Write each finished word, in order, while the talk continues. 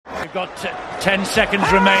They've got 10 seconds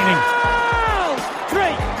remaining.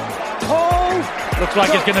 Looks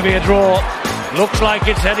like it's going to be a draw. Looks like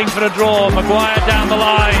it's heading for a draw. Maguire down the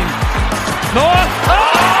line. No! Ryan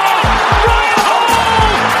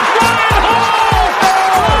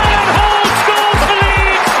Hall scores for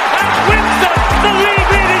Leeds and wins the league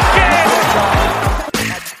leading game.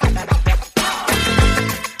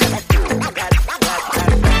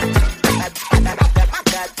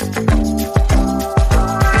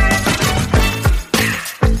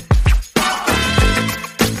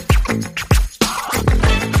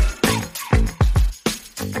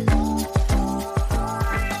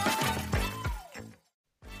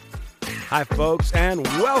 Hi, folks, and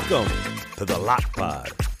welcome to the Lot Pod.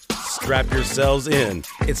 Strap yourselves in.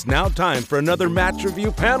 It's now time for another match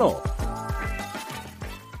review panel.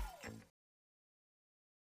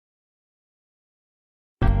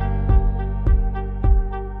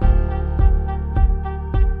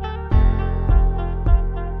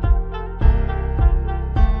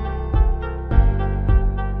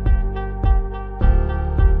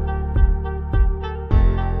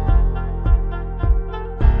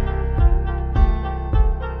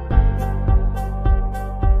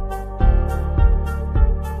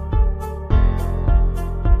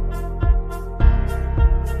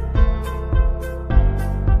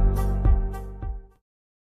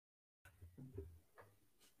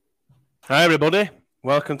 Hi everybody,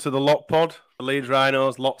 welcome to the Lot Pod, the Leeds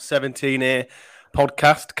Rhinos Lot 17A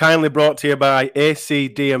podcast, kindly brought to you by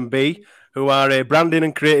ACD&B, who are a branding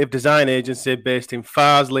and creative design agency based in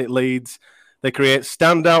Farsley, Leeds. They create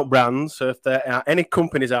standout brands, so if there are any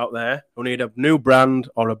companies out there who need a new brand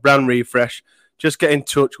or a brand refresh, just get in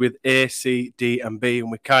touch with ACD&B, and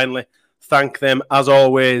we kindly thank them, as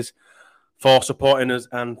always, for supporting us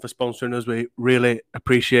and for sponsoring us. We really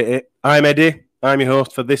appreciate it. I'm Eddie. I'm your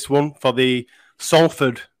host for this one, for the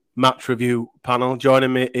Salford match review panel.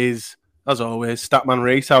 Joining me is, as always, Statman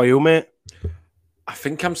Rhys. How are you, mate? I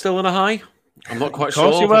think I'm still on a high. I'm not quite Of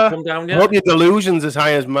course sure you if are. I've come down yet. I hope your delusion's as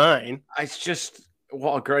high as mine. It's just,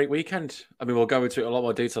 what a great weekend. I mean, we'll go into it in a lot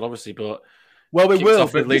more detail, obviously, but Well, we kicked will.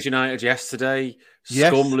 off with Leeds United yesterday,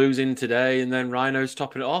 Yes. Scum losing today, and then Rhinos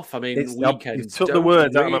topping it off. I mean, You weekends took the don't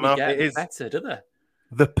words out of my really mouth. get It is better, do they?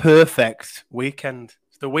 the perfect weekend.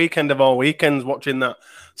 It's the weekend of all weekends, watching that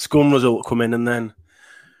Scum result come in, and then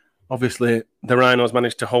obviously the Rhinos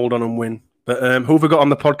managed to hold on and win. But who have we got on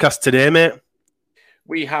the podcast today, mate?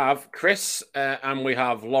 We have Chris and we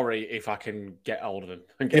have Lawrie, if I can get hold of him.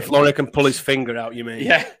 If Lawrie can pull his finger out, you mean?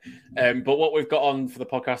 Yeah. But what we've got on for the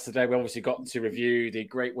podcast today, we obviously got to review the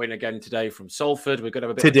great win again today from Salford. We're going to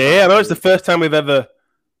have a bit Today, I know it's the first time we've ever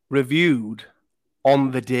reviewed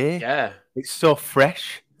on the day. Yeah. It's so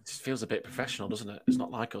fresh. It just feels a bit professional, doesn't it? It's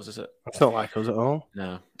not like us, is it? It's not like us at all.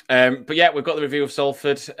 No. But yeah, we've got the review of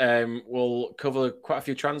Salford. We'll cover quite a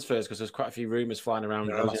few transfers because there's quite a few rumours flying around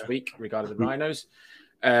last week regarding the Rhinos.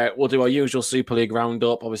 We'll do our usual Super League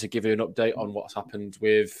roundup, obviously give you an update on what's happened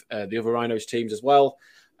with the other Rhinos teams as well.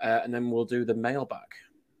 And then we'll do the mailbag.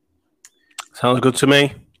 Sounds good to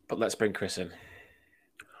me. But let's bring Chris in.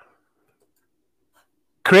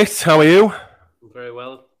 Chris, how are you? Very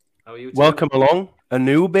well. How are you? Welcome along. A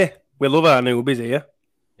newbie. We love our newbies here.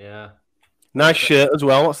 Yeah. Nice shirt as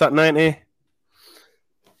well. What's that, 90?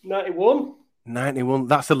 91. 91.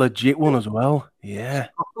 That's a legit one as well. Yeah.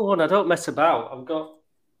 Oh, and I don't mess about. I've got...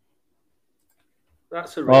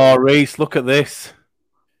 That's a... Oh, Rhys, look at this.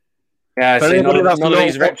 Yeah, For see, anybody none that's of not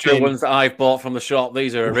these retro watching- ones that I've bought from the shop,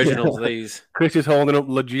 these are originals, these. Chris is holding up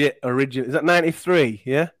legit original. Is that 93?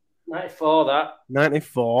 Yeah? 94, that.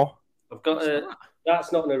 94. I've got a...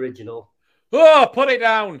 That's not an original. Oh, put it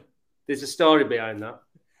down. There's a story behind that.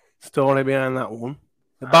 Story behind that one.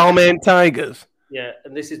 The Balmain Tigers. Yeah,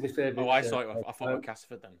 and this is my favourite. Oh, I saw it. I thought it was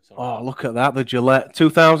Castleford then. Sorry. Oh, look at that. The Gillette.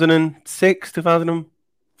 2006,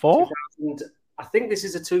 2004? I think this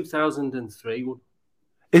is a 2003 one.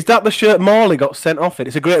 Is that the shirt Morley got sent off in?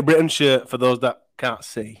 It's a Great Britain shirt for those that can't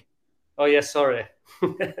see. Oh, yeah, sorry.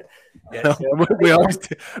 Yes. We always,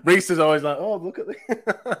 Rhys is always like, oh, look at this.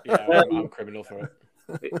 Yeah, I'm a criminal for it.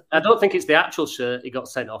 I don't think it's the actual shirt he got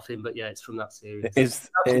sent off in, but yeah, it's from that series. It is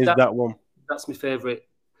that one. That's my favourite.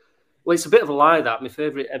 Well, it's a bit of a lie, that. My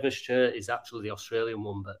favourite ever shirt is actually the Australian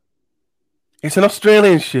one, but... It's an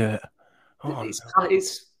Australian shirt. Oh,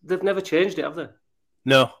 they've never changed it, have they?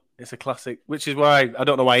 no, it's a classic, which is why, I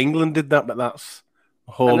don't know why England did that, but that's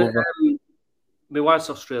a whole other... My wife's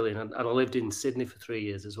Australian, and I lived in Sydney for 3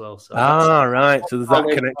 years as well. So right. So there's that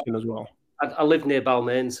connection as well. I lived near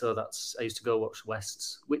Balmain, so I used to go watch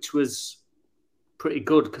Wests, which was pretty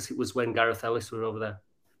good because it was when Gareth Ellis were over there.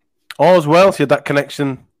 Oh, as well, so you had that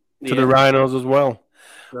connection to the Rhinos as well.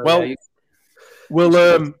 So, Well,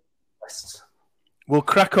 yeah, we'll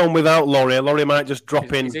crack on without Lawrie. Lawrie might just drop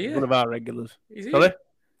Is he in here? one of our regulars. Is he? Sorry?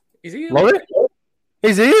 Is he? Lawrie?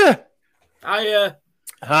 He's here. Hi,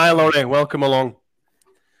 Hi, Lawrie. Welcome along.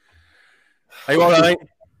 Are you all right?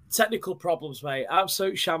 technical problems, mate.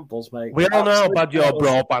 Absolute shambles, mate. We all know how Absolute bad your shambles.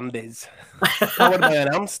 broadband is. Powered by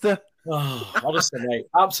an hamster. Oh, honestly, mate.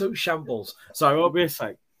 Absolute shambles. Sorry, what be a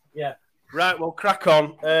sec? Yeah. Right, we'll crack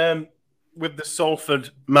on with the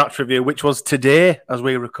Salford match review, which was today as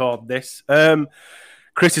we record this.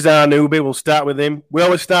 Chris is our newbie. We'll start with him. We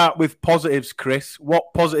always start with positives, Chris.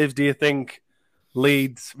 What positives do you think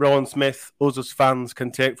Leeds, Rowan Smith, us as fans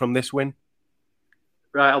can take from this win?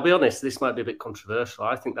 Right, I'll be honest, this might be a bit controversial.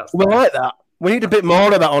 I think that's We like that. We need a bit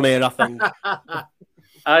more of that on here, I think.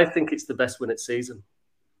 I think it's the best win at season.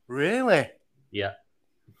 Really? Yeah.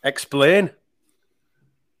 Explain.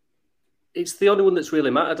 It's the only one that's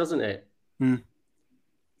really mattered, doesn't it? Hmm.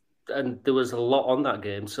 And there was a lot on that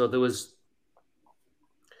game. So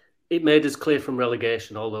it made us clear from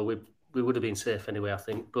relegation, although we would have been safe anyway, I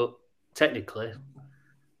think. But technically,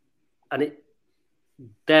 and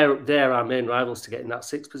they're our main rivals to get in that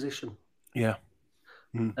sixth position. Yeah.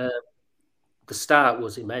 The start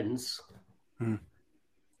was immense,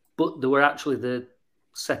 but they were actually the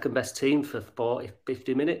second best team for 40,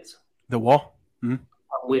 50 minutes. The what? And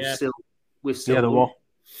we've still the won. what?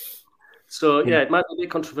 So yeah, it might be a bit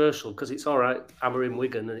controversial because it's all right hammering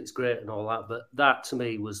Wigan and it's great and all that, but that to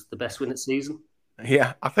me was the best win at season.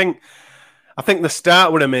 Yeah, I think the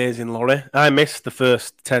start were amazing, Lawrie. I missed the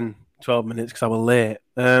first 10, 12 minutes because I was late.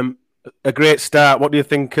 A great start. What do you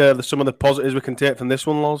think some of the positives we can take from this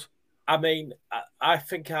one, Loz? I mean, I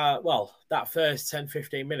think, that first 10,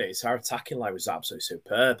 15 minutes, our attacking line was absolutely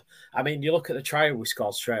superb. I mean, you look at the try we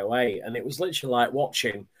scored straight away, and it was literally like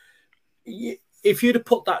watching. If you'd have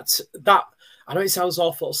put that, I know it sounds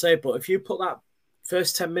awful to say, but if you put that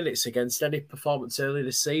first 10 minutes against any performance early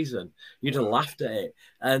this season, you'd have laughed at it.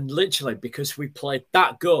 And literally, because we played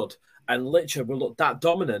that good and literally we looked that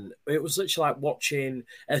dominant, it was literally like watching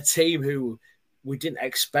a team who we didn't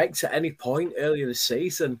expect at any point earlier this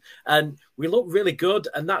season. And we looked really good.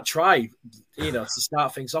 And that try, to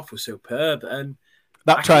start things off was superb. And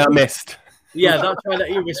that try I missed. Yeah, that try that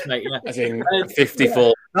you missed, mate. Yeah. I think 54.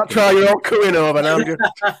 Yeah. That try you're all cooing over now.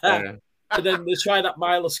 And then the try that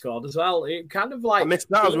Myler scored as well. It kind of like... I missed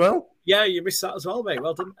that as well. Yeah, you missed that as well, mate.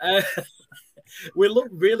 Well done. We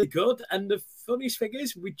looked really good. And the funniest thing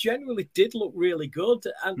is, we genuinely did look really good.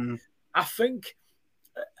 And I think...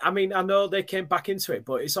 I mean, I know they came back into it,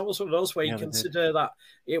 but it's almost one of those where you consider that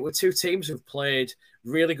it were two teams who've played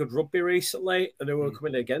really good rugby recently and who were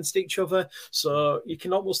coming against each other. So you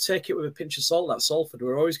can almost take it with a pinch of salt that Salford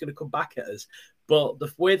were always going to come back at us. But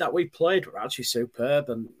the way that we played were actually superb.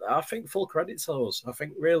 And I think full credit to us. I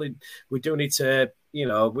think really we do need to,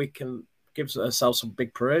 we can give ourselves some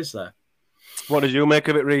big praise there. What did you make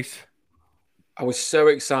of it, Rhys? I was so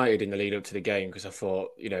excited in the lead up to the game because I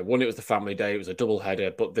thought, one, it was the family day, it was a double header,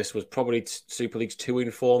 but this was probably Super League's two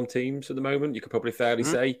informed teams at the moment, you could probably fairly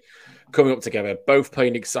say, coming up together, both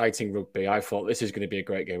playing exciting rugby. I thought this is going to be a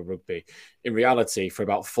great game of rugby. In reality, for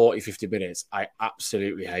about 40, 50 minutes, I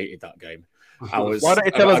absolutely hated that game. Why don't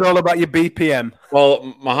you tell us all about your BPM?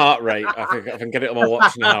 Well, my heart rate, I can get it on my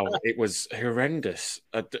watch now. It was horrendous.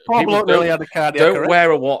 People don't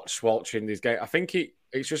wear a watch watching these games. I think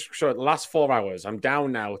it's just short. The last 4 hours, I'm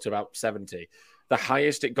down now to about 70. The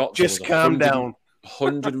highest it got to just was calm down.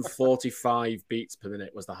 145 beats per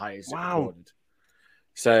minute was the highest. Wow. It recorded.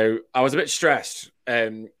 So I was a bit stressed.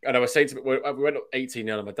 And I was saying to me, we went up 18-0, and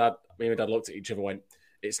me and my dad looked at each other and went,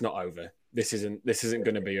 it's not over. This isn't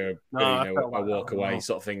going to be a walk away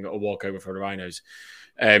sort of thing, a walk over for the Rhinos.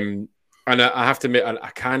 And I have to admit, I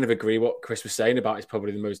kind of agree what Chris was saying about it's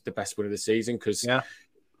probably the best win of the season because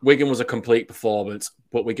Wigan was a complete performance,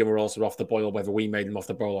 but Wigan were also off the boil, whether we made them off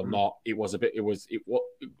the boil or not.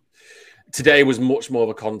 Today was much more of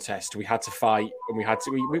a contest. We had to fight, and we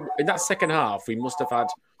in that second half, we must have had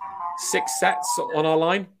 6 sets on our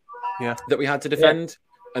line that we had to defend,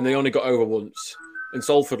 and they only got over once. And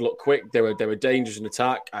Salford looked quick. They were dangerous in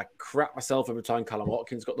attack. I crap myself every time Callum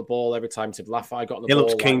Watkins got the ball, every time Sid Laffey got on the ball. He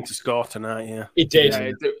looked keen to score tonight, yeah. He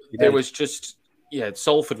did. There was just... Yeah,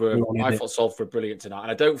 Salford I thought Salford were brilliant tonight.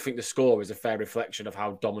 And I don't think the score is a fair reflection of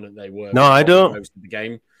how dominant they were. No, I don't. Most of the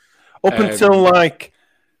game. Up until,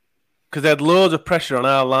 because they had loads of pressure on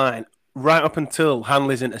our line, right up until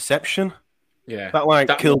Hanley's interception. Yeah.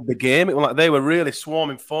 That killed the game. It was like they were really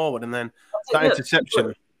swarming forward, and then that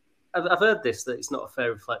interception... I've heard this, that it's not a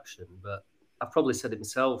fair reflection, but I've probably said it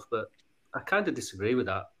myself, but I kind of disagree with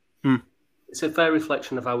that. It's a fair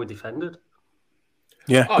reflection of how we defended.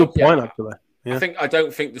 Yeah, good point, actually. Yeah. I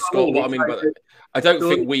don't think the score. What I mean, I don't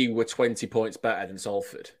think we were 20 points better than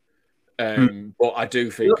Salford. But I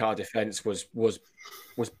do think our defence was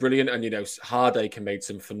brilliant, and Hardacre made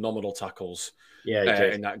some phenomenal tackles.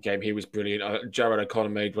 In that game, he was brilliant. Jared O'Connor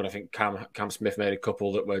made one. I think Cam Smith made a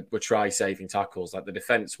couple that were try-saving tackles. Like the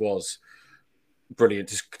defence was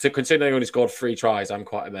brilliant. To consider they only scored 3 tries, I'm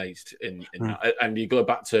quite amazed in that. And you go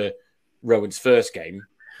back to Rowan's first game,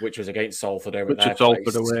 which was against Salford over there.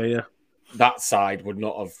 Salford away, yeah. That side would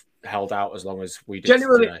not have held out as long as we did.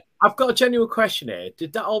 Genuinely, today. I've got a genuine question here.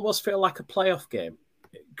 Did that almost feel like a playoff game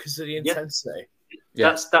because of the intensity?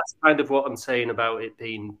 Yeah. That's kind of what I'm saying about it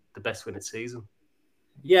being the best win of the season.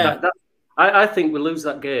 Yeah. I think we'll lose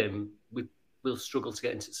that game. We'll struggle to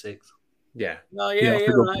get into 6. Yeah. No, that's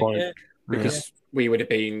a good point. Yeah. Because we would have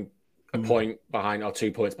been a point behind or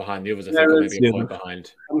 2 points behind the others, I think, or maybe a point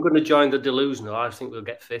behind. I'm going to join the delusional. I think we'll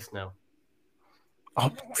get 5th now.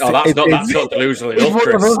 That's not delusional enough,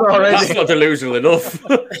 Chris. That's not delusional enough.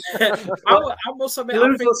 I must admit,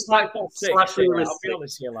 I think 5th or 6th. I'll be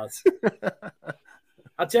honest here, lads.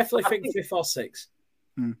 I definitely think 5th or 6th.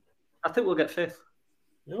 I think we'll get 5th.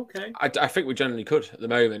 Okay. I think we generally could at the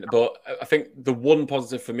moment, but I think the one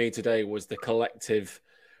positive for me today was the collective,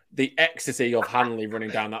 the ecstasy of Hanley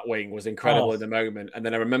running down that wing was incredible in the moment. And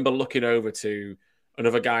then I remember looking over to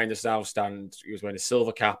another guy in the south stand. He was wearing a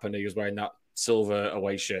silver cap and he was wearing that silver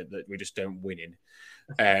away shirt that we just don't win in.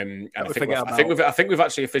 And I think we've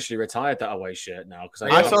actually officially retired that away shirt now because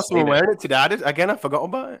I saw someone wearing it today. I forgot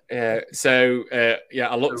about it.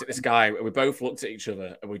 I looked at this guy. And we both looked at each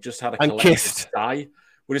other and we just had a collective sigh.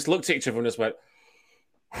 We just looked at each other and just went,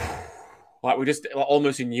 like we just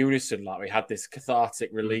almost in unison, like we had this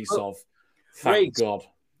cathartic release of thank God.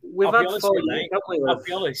 I'll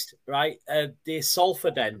be honest, right? The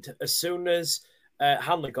Salford end, as soon as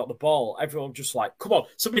Hanley got the ball, everyone just like, come on,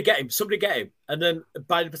 somebody get him. And then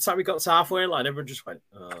by the time we got to halfway line, everyone just went,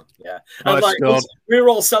 oh, yeah. And we were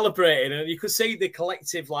all celebrating, and you could see the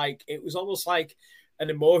collective, like, it was almost like an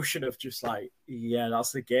emotion of just like, yeah,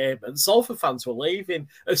 that's the game. And Salford fans were leaving.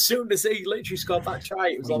 As soon as he literally scored that try,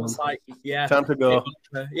 it was almost like, yeah. Time to go.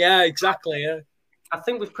 Yeah, exactly, yeah. I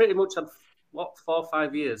think we've pretty much had, 4 or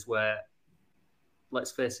 5 years where,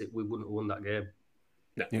 let's face it, we wouldn't have won that game.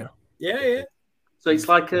 Yeah. So it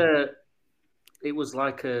was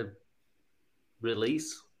like a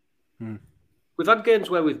release. We've had games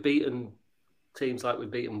where we've beaten teams like we've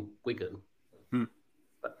beaten Wigan.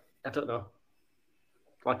 But I don't know.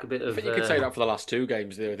 Like a bit of. I think you could say that for the last 2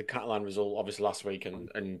 games. The Catalan result, obviously, last week,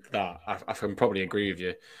 and that I can probably agree with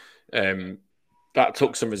you. That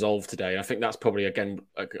took some resolve today. I think that's probably, again,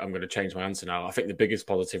 I'm going to change my answer now. I think the biggest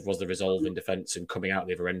positive was the resolve in defence and coming out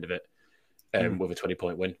the other end of it with a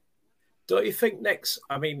 20-point win. Don't you think next?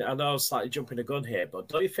 I mean, I know I'm slightly jumping the gun here, but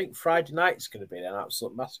don't you think Friday night is going to be an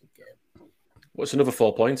absolute massive game? Well, it's another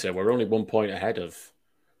 4-pointer. We're only 1 point ahead of.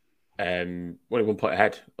 Only 1 point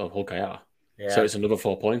ahead of Hull KR. Yeah. So it's another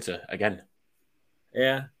 4-pointer again.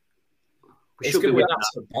 Yeah. It's going to be an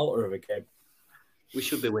absolute belter of a game. We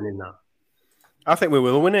should be winning that. I think we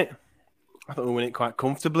will win it. I think we'll win it quite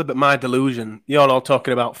comfortably, but my delusion, you're all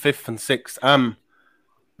talking about 5th and 6th.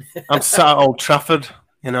 I'm sat at Old Trafford,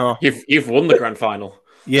 you know. You've won the grand final.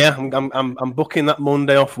 Yeah, I'm booking that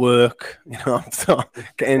Monday off work. You know,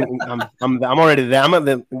 I'm already there.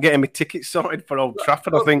 I'm getting my tickets sorted for Old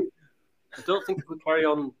Trafford, I think. I don't think if we carry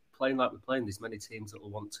on playing like we're playing, there's many teams that will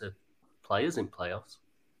want to play us in playoffs.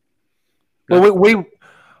 Well,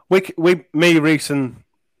 me, Rhys and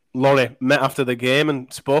Lawrie met after the game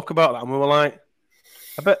and spoke about that, and we were like,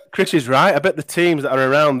 I bet Chris is right. I bet the teams that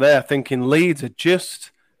are around there thinking Leeds are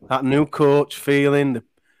just that new coach feeling, they're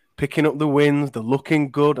picking up the wins, they're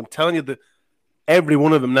looking good. I'm telling you that every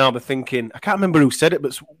one of them now, they're thinking, I can't remember who said it,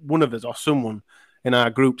 but one of us or someone in our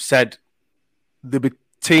group said there'll be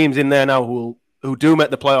teams in there now who do make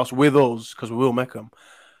the playoffs with us, because we will make them.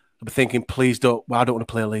 I'll be thinking, please don't. Well, I don't want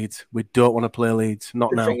to play Leeds. We don't want to play Leeds.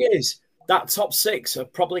 Not now. The thing is, that top 6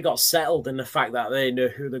 have probably got settled in the fact that they know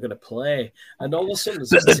who they're going to play, and all of a sudden,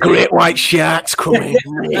 the Great White Sharks coming.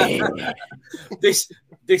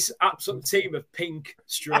 this absolute team of pink,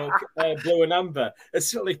 blue and amber are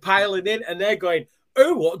suddenly piling in, and they're going,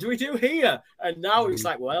 oh, what do we do here? And now it's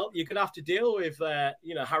like, well, you're going to have to deal with,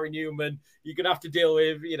 Harry Newman. You're going to have to deal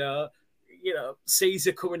with,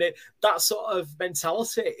 Caesar coming in. That sort of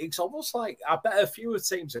mentality. It's almost like I bet a few of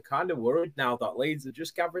the teams are kind of worried now that Leeds are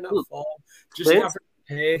just gathering that form, gathering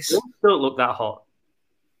pace. Don't look that hot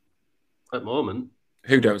at the moment.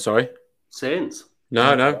 Who don't? Sorry, Saints.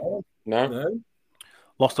 No.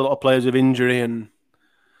 Lost a lot of players with injury, and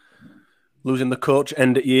losing the coach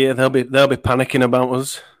end of year. They'll be panicking about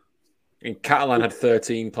us. And Catalan had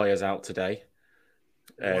 13 players out today.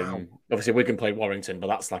 Wow. Obviously, Wigan played Warrington, but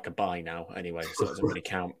that's like a bye now anyway, so it doesn't really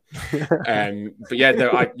count. But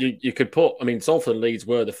yeah, you could put. I mean, Salford and Leeds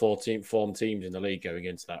were the 14th form teams in the league going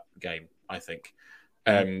into that game, I think.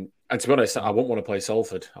 And to be honest, I wouldn't want to play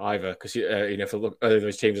Salford either because if you look at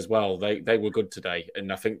those teams as well, they were good today,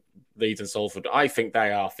 and I think Leeds and Salford, I think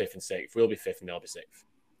they are 5th and 6th. We'll be 5th and they'll be 6th.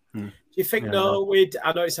 Do you think, I know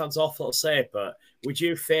it sounds awful to say, but would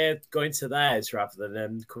you fear going to theirs rather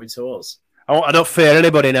than coming to us? I don't fear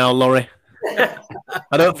anybody now, Lawrie.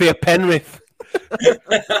 I don't fear Penrith.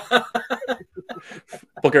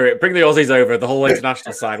 Bugger it. Bring the Aussies over. The whole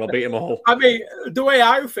international side. We'll beat them all. I mean, the way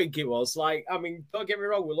I think it was, don't get me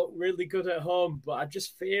wrong, we look really good at home, but I'm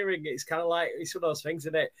just fearing it's kind of like, it's one of those things,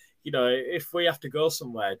 isn't it? You know, if we have to go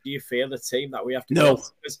somewhere, do you fear the team that we have to go to?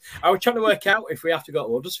 Because I was trying to work out if we have to go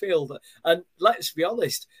to Huddersfield. And let's be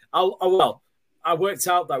honest, I worked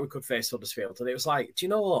out that we could face Huddersfield, and it was like, do you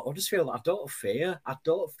know what, Huddersfield? I don't fear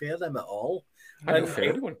them at all. I don't fear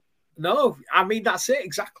anyone. No, I mean that's it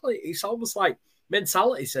exactly. It's almost like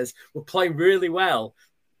mentality says we're playing really well.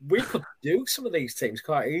 We could do some of these teams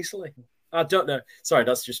quite easily. I don't know. Sorry,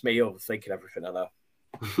 that's just me overthinking everything. I know.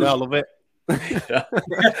 No, I love it.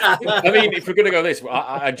 I mean, if we're going to go this,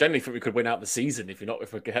 I generally think we could win out the season if we're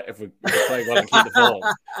playing well and keep the form.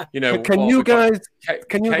 You know, can you guys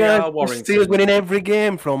see us winning every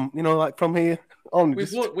game from here on?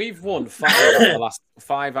 We've won 5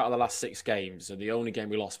 out of the last 6 games, and the only game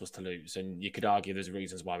we lost was to lose. And you could argue there's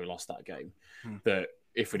reasons why we lost that game, but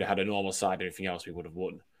if we'd had a normal side and everything else, we would have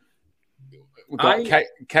won. We've got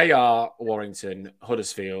KR, Warrington,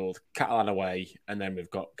 Huddersfield, Catalan away, and then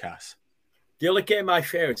we've got Cass. The only game I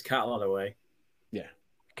fear is Catalan away. Yeah.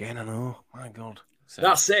 Again, I know. My God. So.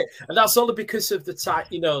 That's it. And that's only because of the time,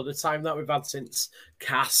 the time that we've had since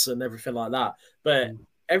Cass and everything like that. But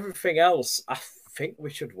everything else, I think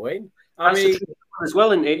we should win. I mean, as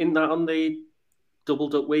well in that on the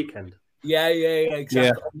doubled up weekend. Yeah,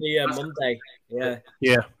 exactly. Yeah. On the Monday.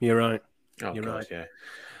 Yeah, you're right. Oh, you're right. Yeah.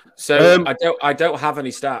 So I don't have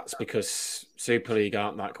any stats because Super League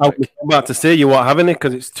aren't that quick. I'm about to say you won't have any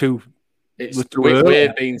because it's too.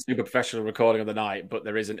 We're being super professional recording of the night, but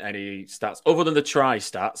there isn't any stats other than the try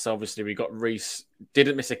stats. Obviously, we got Rhys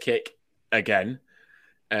didn't miss a kick again.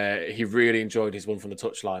 He really enjoyed his one from the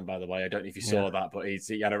touchline, by the way. I don't know if you saw that, but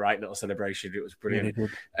he had a right little celebration. It was brilliant.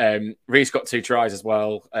 Yeah, Rhys got 2 tries as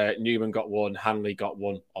well. Newman got 1. Hanley got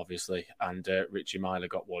 1, obviously, and Richie Myler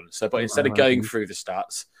got 1. So, but instead of going through the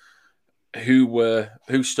stats,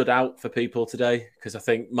 who stood out for people today? Because I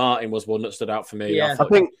think Martin was one that stood out for me.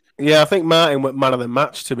 Yeah, I think Martin went man of the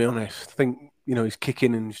match, to be honest. I think, his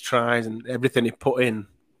kicking and his tries and everything he put in.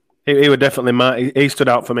 He was definitely Martin. He stood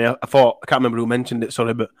out for me. I can't remember who mentioned it,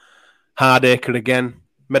 sorry, but Hardacre again.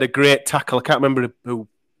 Made a great tackle. I can't remember who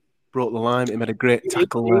broke the line. He made a great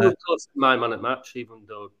tackle. He was my man at match, even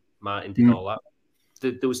though Martin did all that.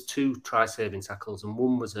 There was 2 try-saving tackles, and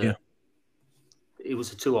one was it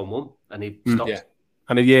was a 2-on-1, and he stopped. Yeah.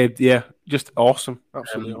 And just awesome.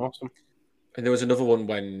 Absolutely awesome. And there was another one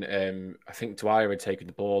when I think Dwyer had taken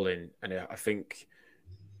the ball in, and I think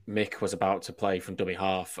Mick was about to play from dummy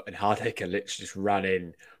half, and Hardacre literally just ran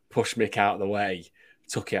in, pushed Mick out of the way,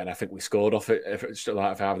 took it, and I think we scored off it if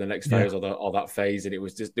having the next phase or that phase. And it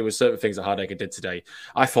was just, there were certain things that Hardacre did today.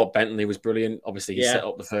 I thought Bentley was brilliant. Obviously, he set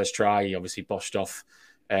up the first try. He obviously boshed off.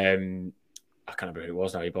 I can't remember who it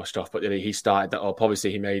was now. He boshed off, but he started that up.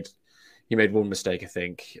 Obviously, he made one mistake, I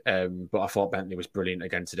think. But I thought Bentley was brilliant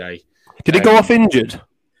again today. Did he go off injured?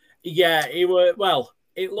 Yeah, he were. Well,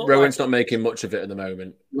 it looked Rowan's not making much of it at the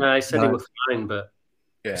moment. No, he said he was fine, but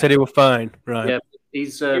said he was fine, right? Yeah, he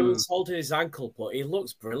was holding his ankle, but he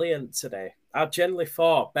looks brilliant today. I generally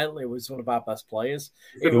thought Bentley was one of our best players.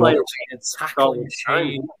 He was a tackling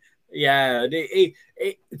machine. Yeah, do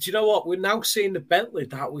you know what? We're now seeing the Bentley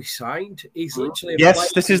that we signed. He's literally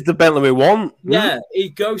this is the Bentley we want. Yeah, he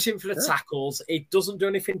goes in for the tackles. He doesn't do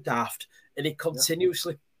anything daft, and he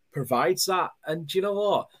continuously provides that. And do you know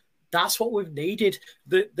what? That's what we've needed.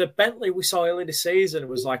 The Bentley we saw early in the season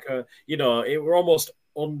was like it were almost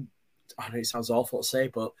I know it sounds awful to say,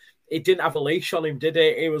 but it didn't have a leash on him, did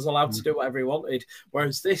it? He was allowed to do whatever he wanted.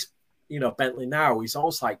 Whereas this, Bentley now, he's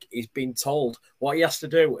almost like he's been told what he has to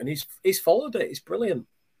do, and he's followed it. It's brilliant.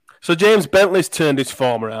 So James Bentley's turned his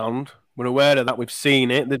form around. We're aware of that. We've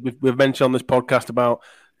seen it. We've mentioned on this podcast about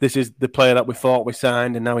this is the player that we thought we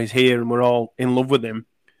signed, and now he's here, and we're all in love with him.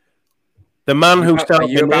 The man who started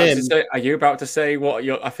the name. Are you about to say what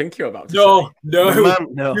I think you're about to say? No,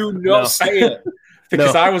 do not say it.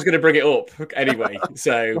 Because I was going to bring it up anyway.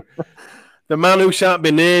 So The man who shan't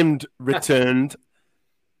be named returned.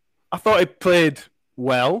 I thought he played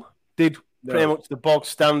well. Did pretty much the bog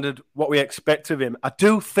standard, what we expect of him. I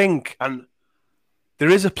do think, and there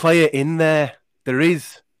is a player in there. There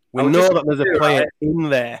is. We know that there's a player in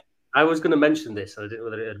there. I was going to mention this. I didn't know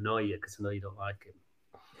whether it annoy you because I know you don't like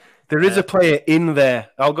him. There is a player in there.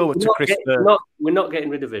 I'll go to Chris. We're not getting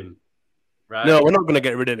rid of him, right? No, we're not going to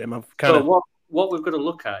get rid of him. What we've got to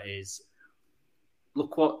look at is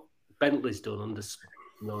look what Bentley's done under.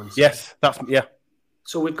 Yes,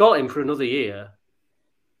 So we've got him for another year.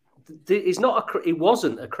 He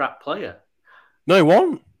wasn't a crap player. No, he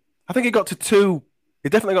won't. I think he got to 2. He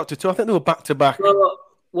definitely got to 2. I think they were back to back.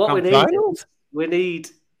 What we need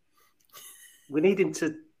him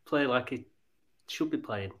to play like he should be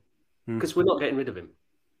playing because we're not getting rid of him.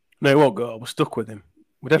 No, he won't go. We're stuck with him.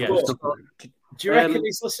 We're definitely stuck with him. Do you reckon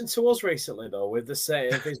he's listened to us recently though, with the say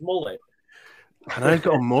of his mullet? I know he's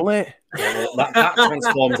got a mullet. Yeah, that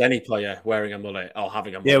transforms any player wearing a mullet or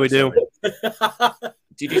having a mullet. Yeah, we do.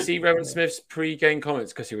 Did you see Rowan Smith's pre-game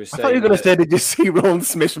comments? Because he was saying... I thought you were going to say, did you see Rowan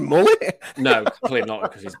Smith's mullet? No, clearly not,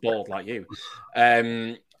 because he's bald like you.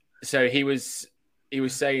 So he was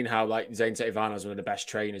saying how like Zane Ivana is one of the best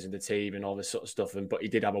trainers in the team and all this sort of stuff, but he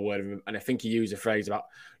did have a word with him, and I think he used a phrase about,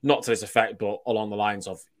 not to this effect, but along the lines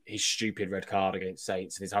of his stupid red card against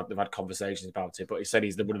Saints, and they've had conversations about it, but he said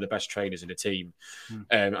he's one of the best trainers in the team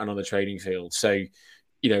and on the training field. So,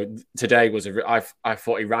 you know, today was I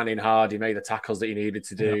thought he ran in hard, he made the tackles that he needed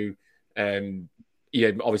to do.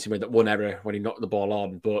 Obviously made that one error when he knocked the ball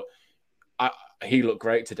on, but he looked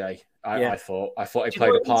great today. I thought he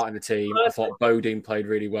played a part in the team. I thought Bodine played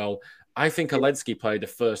really well. I think Alensky played the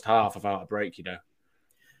first half without a break, you know.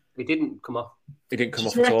 He didn't come off. He didn't come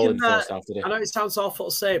off at all in the first half, did he? I know it sounds awful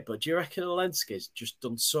to say, but do you reckon Alensky's just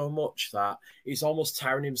done so much that he's almost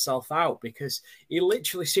tiring himself out because he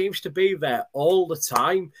literally seems to be there all the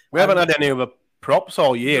time? We haven't had any other props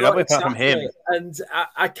all year, have we, apart from him? And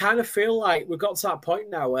I kind of feel like we've got to that point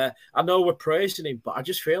now where I know we're praising him, but I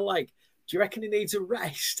just feel like, do you reckon he needs a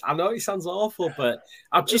rest? I know it sounds awful, but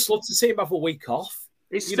I'd just love to see him have a week off.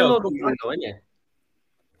 He's still on the though, isn't he?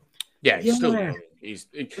 Yeah, he's still young. He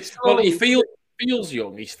feels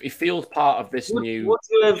young. He feels part of this new. Would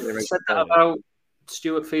you have said that about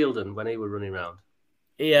Stuart Fielden when he was running around?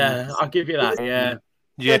 Yeah, I'll give you that. Yeah,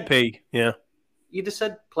 JP. Yeah, you'd have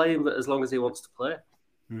said play him as long as he wants to play.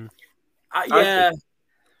 Yeah,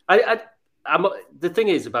 I'm. The thing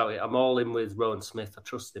is about it, I'm all in with Rowan Smith. I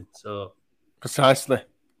trust him. So precisely,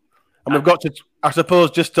 and we've got to. I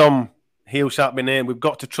suppose just heel shan't be named. We've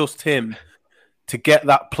got to trust him to get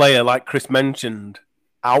that player, like Chris mentioned,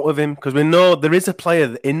 out of him, because we know there is a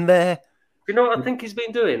player in there. You know what I think he's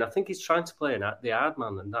been doing? I think he's trying to play the hard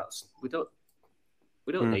man, and we don't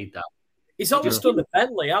need that. He's almost done the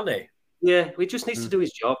Bentley, hasn't he? Yeah, he just needs to do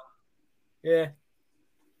his job. Yeah,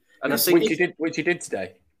 and I think which he did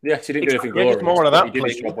today. Yes, he didn't do anything glorious. More of that. He did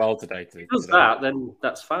his job well today. If he does that, then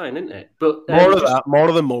that's fine, isn't it? But more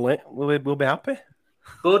of the mullet. We'll be happy.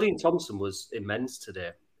 Bodine Thompson was immense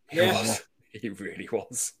today. Yeah. He really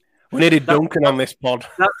was. We needed Duncan on this pod.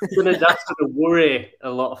 That's gonna worry a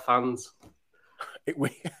lot of fans.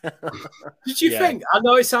 Did you think? I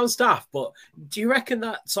know it sounds daft, but do you reckon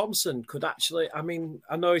that Thompson could actually? I mean,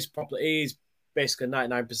 I know he's basically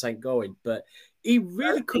 99% going, but he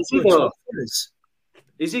really could.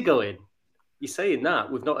 Is he going? You're saying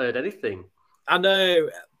that we've not heard anything. I know,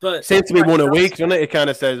 but seems to be one a week, doesn't it? He kind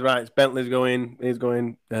of says, right, Bentley's going, he's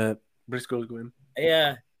going, Briscoe's going.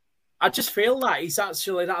 Yeah. I just feel like he's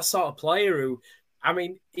actually that sort of player who, I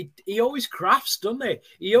mean, he always crafts, doesn't he?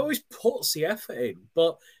 He always puts the effort in,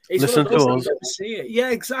 but it's listen to us. See it. Yeah,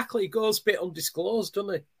 exactly. He goes a bit undisclosed,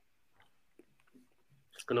 doesn't he?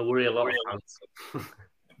 It's going to worry a lot of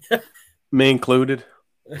fans. Me included.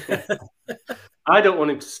 I don't want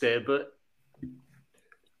him to stay, but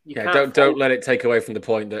don't let it take away from the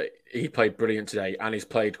point that he played brilliant today, and he's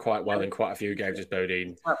played quite well in quite a few games as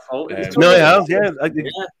Bodine. No, he has. Yeah,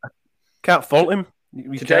 can't fault him.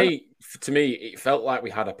 Today, to me, it felt like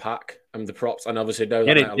we had a pack and the props, and obviously know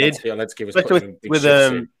that Alensky was especially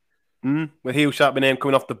with heel sharp name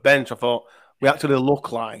coming off the bench. I thought we actually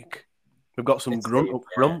look like we've got some grunt up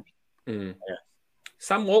front. Yeah.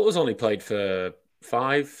 Sam Walters only played for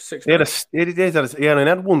 5-6 months. He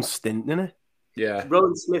had one stint, didn't he? Yeah.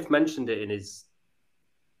 Rowan Smith mentioned it in his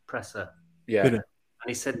presser. Yeah. And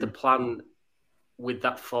he said the plan with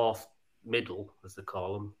that fourth middle, as they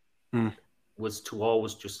call them, was to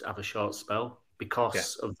always just have a short spell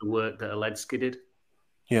because of the work that Alensky did.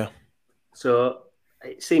 Yeah. So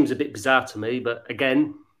it seems a bit bizarre to me, but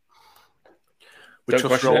again... Don't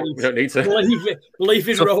question it. We don't need to. Believe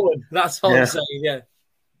in Rowan. That's all I'm saying, yeah.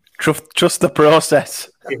 Trust the process.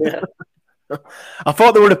 Yeah. I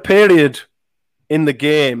thought there was a period in the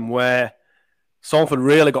game where Salford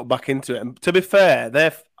really got back into it. And to be fair,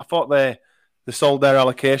 I thought they sold their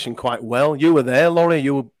allocation quite well. You were there, Lawrie.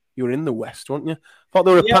 You were in the West, weren't you? I thought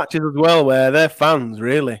there were patches as well where their fans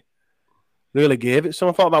really gave it some.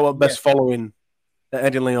 I thought that was best following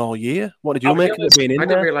at Headingley all year. What did you make of it being in there? I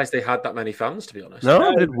didn't realise they had that many fans, to be honest.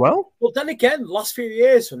 No, they did well. Well, then again, last few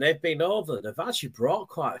years when they've been over, they've actually brought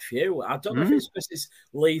quite a few. I don't know if it's because it's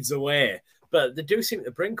Leeds away, but they do seem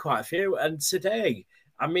to bring quite a few. And today,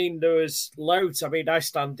 I mean, there was loads. I mean, I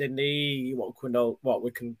stand in the what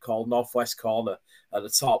we can call northwest corner at the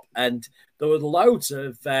top, and there were loads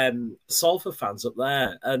of Salford fans up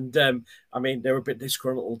there. And I mean, they were a bit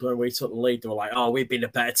disgruntled when we took the lead. They were like, "Oh, we've been a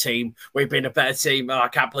better team. We've been a better team. Oh, I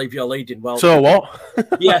can't believe you're leading." Well, so what?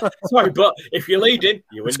 Yeah, sorry, but if you're leading,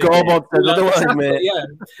 you win. Scoreboard says otherwise, mate. Yeah,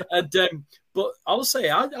 and but honestly,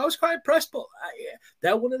 I was quite impressed. But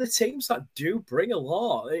they're one of the teams that do bring a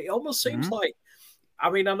lot. It almost seems like. I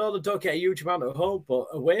mean, I know they don't get a huge amount at home, but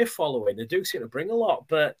away following, they do seem to bring a lot.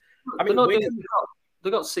 But I mean, they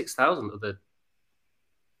got 6,000 of the.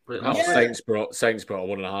 Saints brought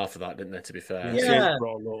 1.5 of that, didn't they? To be fair, yeah.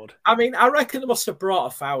 I mean, I reckon they must have brought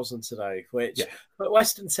 1,000 today, which at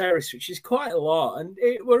Western Terrace, which is quite a lot, and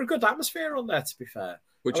we're a good atmosphere on there. To be fair,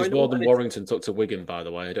 which is more than Warrington took to Wigan, by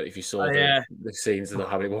the way. I don't know if you saw the scenes of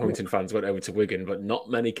how many Warrington fans went over to Wigan, but not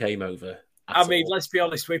many came over. I mean, let's be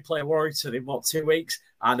honest, we play Warrington in 2 weeks?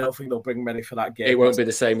 I don't think they'll bring many for that game. It won't be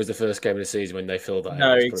the same as the first game of the season when they filled that.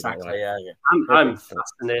 No, exactly. Yeah. I'm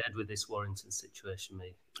fascinated with this Warrington situation,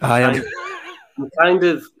 mate. I am. I'm kind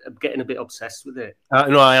of getting a bit obsessed with it.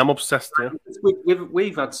 No, I am obsessed. Yeah.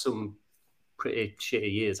 We've had some pretty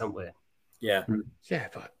shitty years, haven't we? Yeah. Yeah,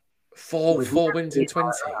 but four wins in 20.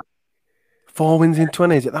 4 wins in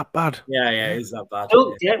 20, is it that bad? Yeah, it's that bad. I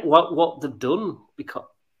don't get what they've done because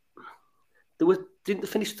didn't they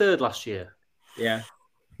finish third last year? Yeah.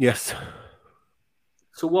 Yes.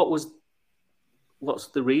 So what's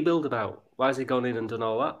the rebuild about? Why has he gone in and done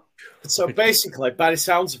all that? So basically, by the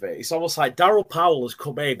sounds of it, it's almost like Darryl Powell has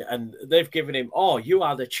come in and they've given him, "Oh, you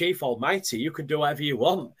are the chief almighty. You can do whatever you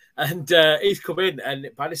want." And he's come in,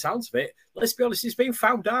 and by the sounds of it, let's be honest, he's been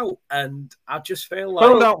found out. And I just feel like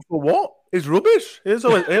found out for what? He's rubbish. He's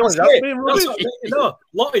always been rubbish. No,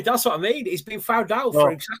 Lottie, that's what I mean. He's been found out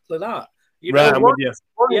for exactly that. You right, know, I'm with you.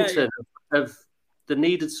 Warrington they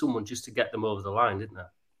needed someone just to get them over the line, didn't they?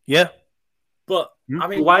 Yeah. But I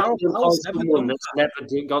mean, why didn't someone that's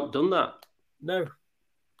never done that? No.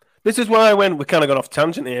 This is why we kind of got off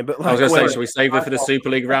tangent here. But I was going to say, should we save it for the Super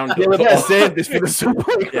League round? Yeah, we better save this for the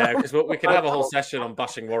Super League. Yeah, because we can have a whole session on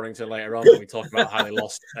bashing Warrington later on when we talk about how they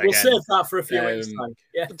lost. We'll save that for a few weeks' time.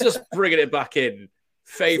 Yeah. Just bringing it back in.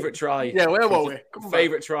 Favourite try? Yeah, where were we?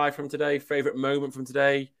 Favourite try from today? Favourite moment from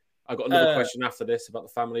today? I've got another question after this about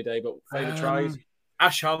the family day, but favourite tries?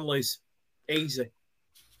 Ash Hanley's. Easy.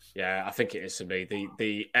 Yeah, I think it is for me.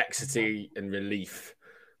 The ecstasy and relief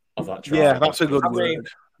of that try. Yeah, that's a good word. Mean,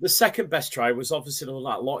 the second best try was obviously the one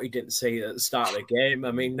that Lottie didn't see at the start of the game.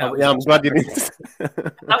 I mean, I'm glad you didn't.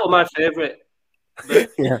 That was my favourite.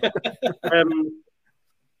 Yeah.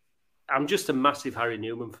 I'm just a massive Harry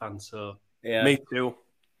Newman fan, so yeah. Me too.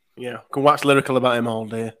 Yeah, can wax lyrical about him all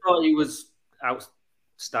day. I thought he was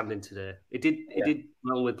outstanding today. He did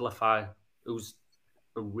well with Lafay. It was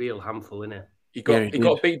a real handful, innit it? He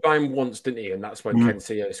got beat by him once, didn't he? And that's when Ken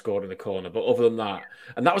Seo scored in the corner. But other than that,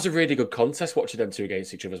 and that was a really good contest watching them two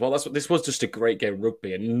against each other as well. This was just a great game of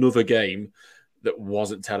rugby. Another game that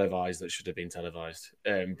wasn't televised that should have been televised.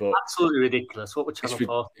 But absolutely ridiculous. What were Channel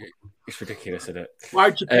 4? It's ridiculous, isn't it?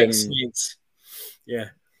 Why'd you pick Saints? Yeah.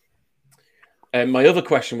 My other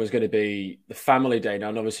question was going to be the family day. Now,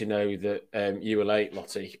 I obviously know that you were late,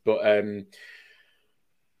 Lottie, but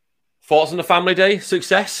thoughts on the family day?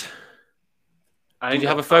 Success? Did you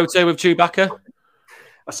have a photo with Chewbacca?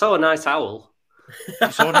 I saw a nice owl.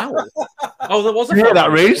 You saw an owl? Oh, there was a photo.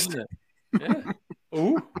 That raised? Yeah.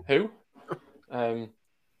 Ooh, who? I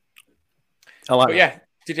like but yeah,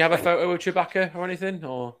 did you have a photo with Chewbacca or anything?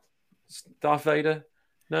 Or Darth Vader?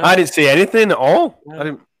 No? I didn't see anything at all.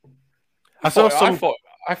 No. I thought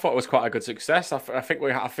it was quite a good success. I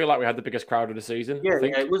feel like we had the biggest crowd of the season. Yeah,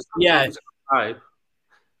 it was. Yeah. It was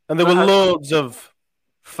and there were loads of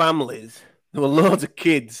families. There were loads of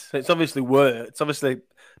kids. It's obviously work. It's obviously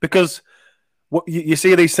because you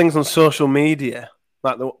see these things on social media,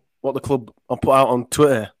 like what the club will put out on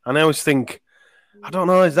Twitter, and I always think, I don't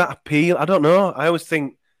know, is that appeal? I don't know. I always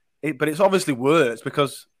think, but it's obviously works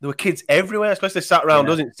because there were kids everywhere, especially sat around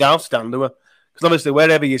us in South Stand. There were Because obviously,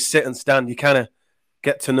 wherever you sit and stand, you kind of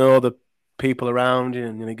get to know the people around you,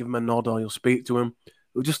 and give them a nod or you'll speak to them. There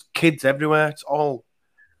were just kids everywhere. It's all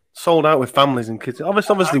sold out with families and kids.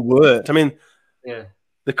 Obviously worked. I mean, yeah.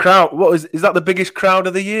 The crowd. Is that the biggest crowd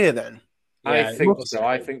of the year then? I think so.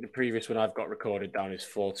 I think the previous one I've got recorded down is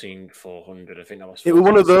 14,400. I think that was. It was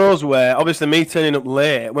one of those where, obviously, me turning up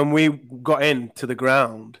late, when we got into the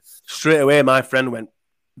ground, straight away my friend went,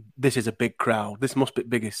 "This is a big crowd. This must be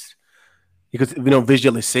biggest." You could,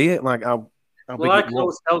 visually see it. Like how big I it can was.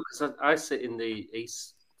 always tell because I sit in the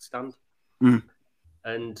east stand,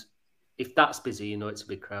 and if that's busy, it's a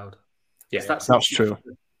big crowd. Yeah, that's true.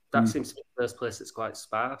 That seems to be the first place that's quite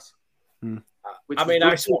sparse. I mean,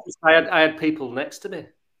 I had people next to me.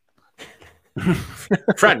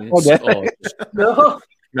 Friends? Okay. No.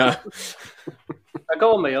 No. I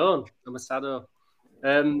go on my own. I'm a saddo.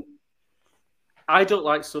 I don't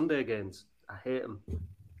like Sunday games. I hate them.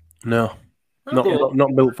 No,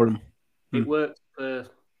 not built for them. It worked for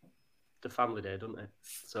the family day, doesn't it?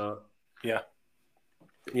 So yeah.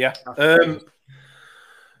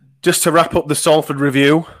 Just to wrap up the Salford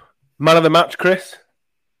review, man of the match, Chris.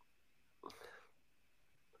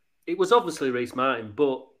 It was obviously Rhys Martin,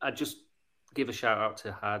 but I just give a shout out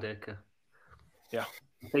to Hardacre. Yeah,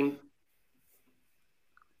 I think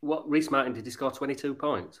Rhys Martin did he score 22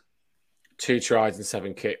 points? 2 tries and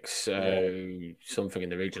 7 kicks, something in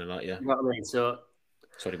the region of that, yeah. You know what I mean? So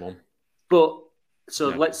 21. But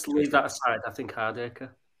let's leave that aside. I think Hardacre.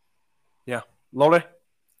 Yeah, Lawrie.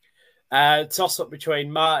 Toss up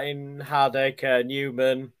between Martin, Hardacre,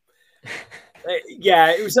 Newman.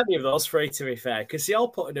 It was any of those three, to be fair, because they all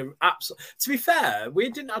put in an absolute. To be fair, we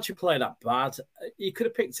didn't actually play that bad. You could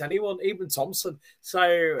have picked anyone, even Thompson.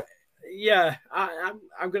 So, yeah, I'm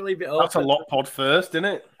going to leave it open. That's a lot pod first, isn't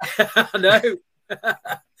it? I know.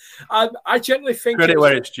 I generally think credit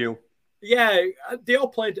where it's due. Yeah, they all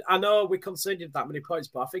played. I know we conceded that many points,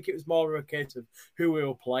 but I think it was more of a case of who we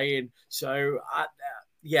were playing. So,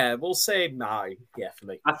 we'll say 9. Yeah, for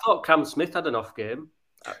me. I thought Cam Smith had an off game.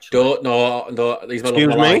 Actually. No. He's the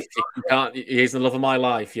love of my life. He's the love of my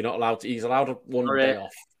life. You're not allowed to. He's allowed one day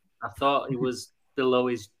off. I thought he was below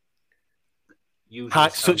his usual.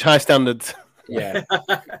 Such high standards. Yeah,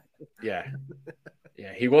 yeah.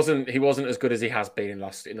 He wasn't as good as he has been in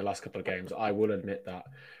the last couple of games. I will admit that,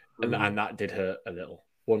 and that did hurt a little.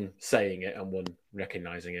 One saying it and one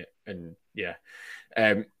recognizing it, and yeah.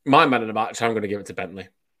 My man of the match, I'm going to give it to Bentley.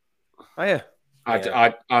 Oh yeah.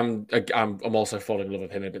 I'm also falling in love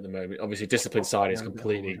with him a bit at the moment. Obviously, discipline side is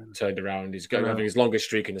completely turned around. He's having his longest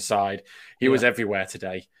streak in the side. He was everywhere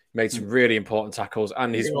today. Made some really important tackles,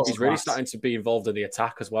 and he's really starting to be involved in the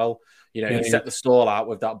attack as well. He set the stall out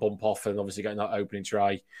with that bump off, and obviously getting that opening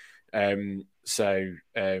try. I mean,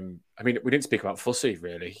 we didn't speak about Fussy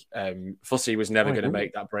really. Fussy was never going to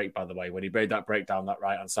make that break. By the way, when he made that break down that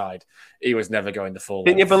right hand side, he was never going the full.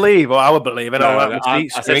 Didn't you believe, or I would believe it? I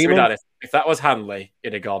said to my dad, if that was Hanley,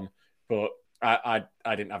 it'd have gone. But I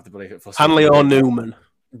didn't have to believe it. Fussy. Hanley or Newman.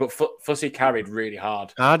 But Fussy carried really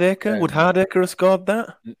hard. Hardacre? Would Hardacre have scored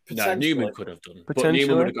that? No, Newman could have done. But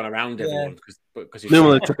Newman would have gone around everyone. because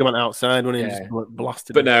Newman took him on outside when he just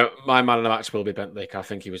blasted him. But no, my man of the match will be Bentley. I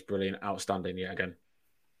think he was brilliant, outstanding yet again.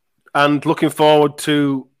 And looking forward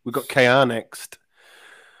to, we've got KR next.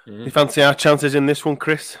 You fancy our chances in this one,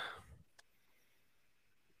 Chris?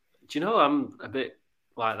 Do you know, I'm a bit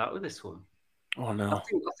like that with this one. Oh, no. I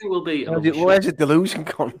think we'll beat them. Where's your delusion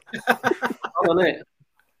gone? On it.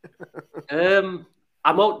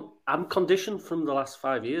 I'm conditioned from the last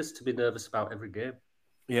 5 years to be nervous about every game.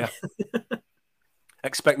 Yeah.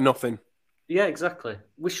 Expect nothing. Yeah, exactly.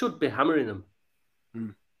 We should be hammering them.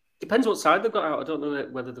 Depends what side they've got out. I don't know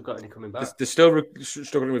whether they've got any coming back. They're still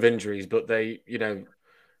struggling with injuries, but they,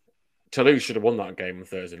 Toulouse should have won that game on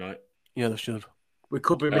Thursday night. Yeah, they should. We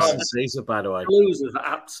could be missing Caesar, by the way.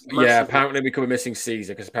 Yeah, apparently we could be missing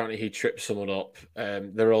Caesar because apparently he tripped someone up.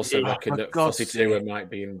 They're also looking that Fussy Tua might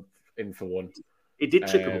be in for one. He did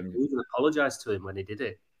trip him up. He even apologised to him when he did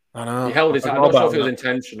it. I know. He held his hand. I'm not sure if it was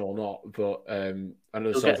intentional or not, but I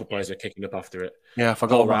know the Salford players are kicking up after it. Yeah, I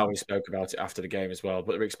forgot about it. Spoke about it after the game as well.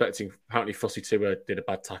 But they're expecting, apparently Fussy Tua did a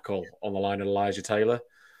bad tackle on the line of Elijah Taylor.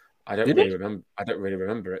 I don't really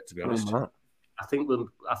remember it, to be honest. I think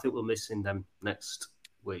we're missing them next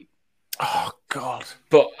week. Oh God!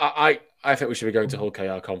 But I think we should be going to Hull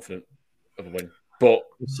KR confident of a win. But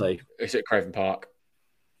we'll see. It's at Craven Park.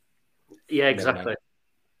 Yeah, exactly.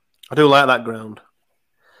 I do like that ground.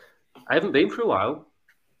 I haven't been for a while.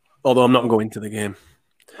 Although I'm not going to the game.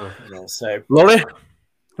 So, Lawrie,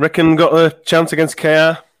 reckon got a chance against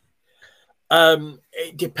KR?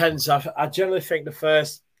 It depends. I generally think the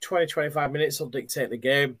first 20-25 minutes will dictate the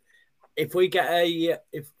game. If we get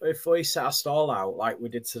if we set a stall out like we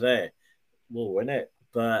did today, we'll win it.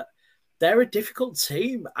 But they're a difficult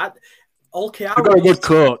team. They've got a good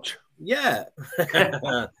coach. Yeah.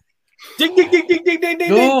 Ding, ding, ding, ding, ding, ding, ding.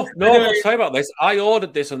 No, I'll tell you about this. I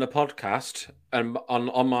ordered this on the podcast and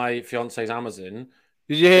on my fiance's Amazon.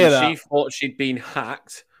 Did you hear that? She thought she'd been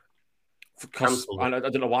hacked. Because I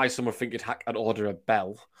don't know why someone think I'd order a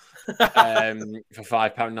bell for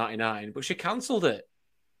 £5.99, but she cancelled it.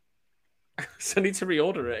 So I need to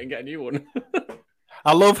reorder it and get a new one.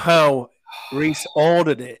 I love how Rhys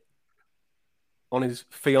ordered it on his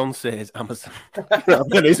fiance's Amazon rather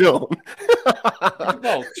than his own.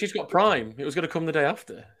 Well, she's got Prime. It was going to come the day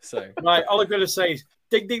after. So right, all I'm going to say is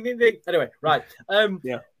ding, ding, ding, ding. Anyway, right.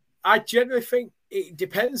 Yeah. I generally think it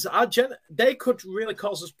depends. They could really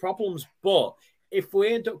cause us problems, but if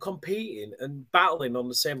we end up competing and battling on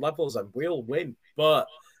the same level as them, we'll win. But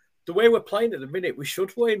the way we're playing at the minute, we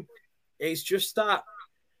should win. It's just that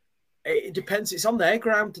it depends. It's on their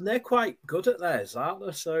ground, and they're quite good at theirs, aren't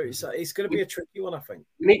they? So it's going to be a tricky one, I think.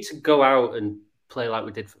 We need to go out and play like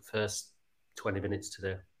we did for the first 20 minutes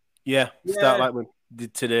today. Yeah, start like we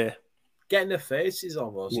did today. Getting their faces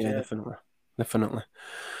almost. Yeah, definitely.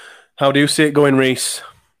 How do you see it going, Rhys?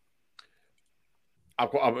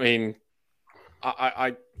 I mean,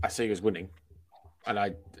 I see us winning,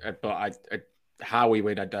 and but how we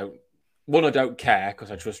win, I don't care because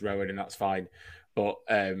I trust Rowan and that's fine. But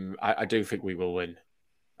I do think we will win.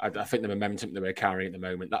 I think the momentum that we're carrying at the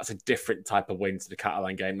moment, that's a different type of win to the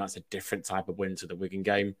Catalan game. That's a different type of win to the Wigan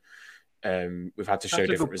game. We've had to show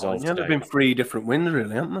different results. Yeah, there've been 3 different wins,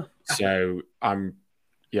 really, haven't there? So I'm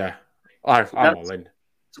all in.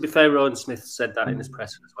 To be fair, Rowan Smith said that in his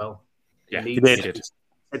presser as well. Yeah, he did.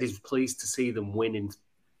 Said he's pleased to see them win in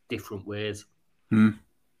different ways.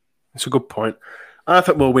 It's a good point. I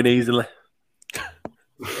think we'll win easily.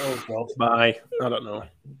 Oh God! By I don't know,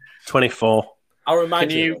 24. I'll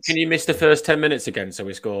remind you. Can you miss the first 10 minutes again so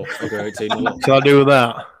we score? Shall I do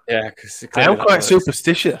that? Yeah, because I am quite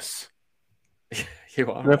superstitious. You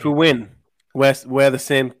are. And if we win, wear the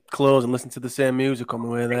same clothes and listen to the same music on the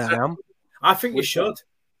way there. I am. I think you should.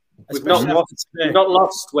 We've not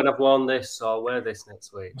lost when I've worn this, so I'll wear this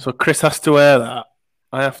next week. So Chris has to wear that.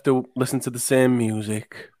 I have to listen to the same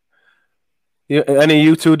music. Any of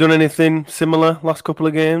you two done anything similar last couple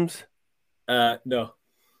of games? No.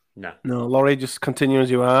 Lawrie, just continue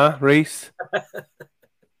as you are. Rhys?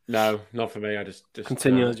 No, not for me. I just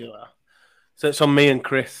continue as you are. So it's on me and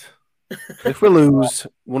Chris. If we lose,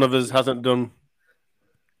 one of us hasn't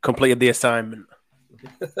completed the assignment.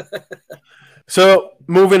 So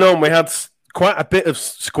moving on, we had quite a bit of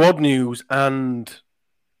squad news and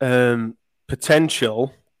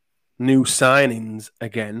potential new signings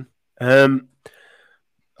again. I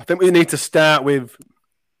think we need to start with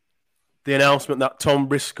the announcement that Tom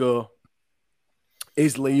Briscoe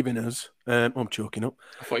is leaving us. I'm choking up.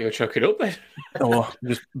 I thought you were choking up then. Oh, I'm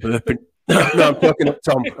just burping. No, I'm choking up,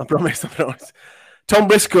 Tom. I promise. Tom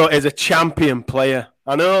Briscoe is a champion player.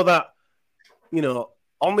 I know that,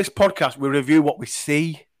 on this podcast, we review what we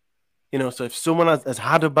see. So if someone has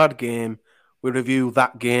had a bad game, we review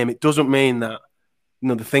that game. It doesn't mean that,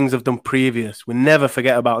 the things they've done previous. We never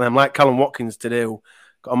forget about them. Like Callum Watkins today, who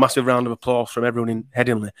got a massive round of applause from everyone in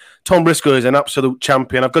Headingley. Tom Briscoe is an absolute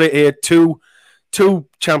champion. I've got it here, two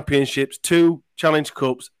championships, 2 Challenge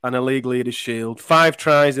Cups, and a League Leaders Shield. 5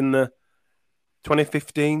 tries in the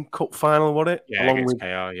 2015 Cup final, was it? Yeah, against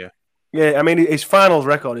KR, yeah. Yeah, I mean, his finals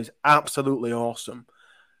record is absolutely awesome.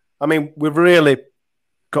 I mean, we've really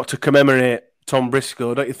got to commemorate Tom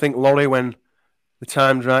Briscoe, don't you think, Lawrie, when the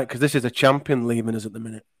time's right? Because this is a champion leaving us at the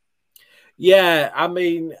minute. Yeah, I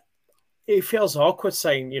mean, it feels awkward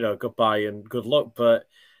saying, goodbye and good luck. But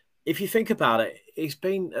if you think about it, he's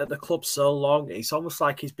been at the club so long, it's almost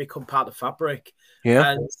like he's become part of the fabric.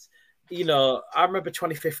 Yeah. And, I remember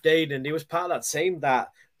 2015, and he was part of that team that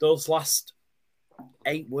those last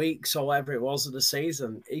 8 weeks or whatever it was of the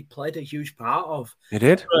season, he played a huge part of. He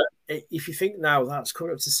did. But if you think now, that's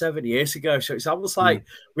coming up to 7 years ago. So it's almost like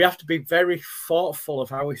we have to be very thoughtful of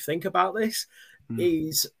how we think about this.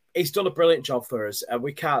 He's done a brilliant job for us, and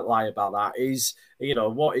we can't lie about that. He's,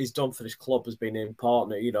 what he's done for this club has been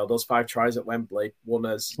important. Those 5 tries at Wembley won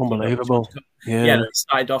us. Unbelievable. It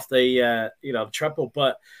started off the treble.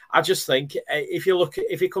 But I just think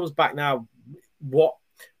if he comes back now,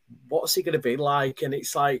 what's he going to be like? And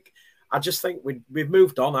it's like, I just think we've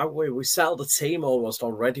moved on, haven't we? We settled the team almost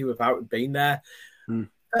already without him being there.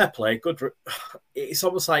 Fair play, good. It's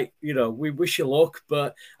almost like, we wish you luck,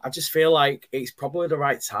 but I just feel like it's probably the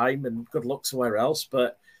right time, and good luck somewhere else.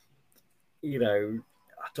 But,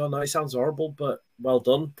 don't know. It sounds horrible, but well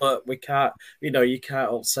done. But we can't, you can't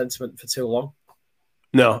hold sentiment for too long.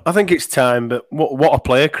 No, I think it's time. But what a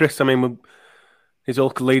player, Chris. I mean, his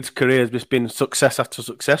whole Leeds career has just been success after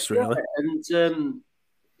success, really. Yeah, and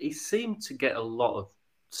he seemed to get a lot of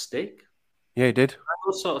stick. Yeah, he did. I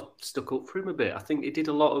was sort of stuck up for him a bit. I think he did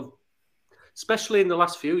a lot of, especially in the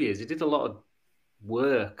last few years, he did a lot of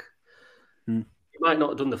work. He might not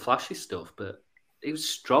have done the flashy stuff, but he was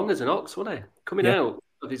strong as an ox, wasn't he? Coming out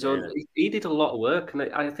of his own, he did a lot of work, and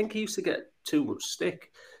I think he used to get too much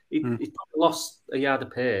stick. He probably lost a yard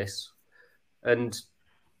of pace, and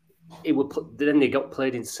then he got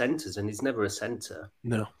played in centres, and he's never a centre.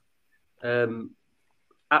 No.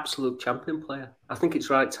 Absolute champion player. I think it's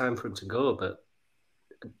right time for him to go, but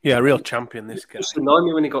yeah, a real champion. This guy. It just annoyed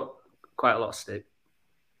me when he got quite a lot of stick.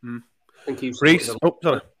 I think he was Rhys. Oh,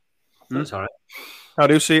 sorry. That's all right. How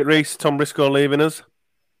do you see it, Rhys? Tom Briscoe leaving us.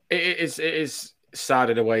 It is sad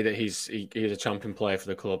in a way that he's a champion player for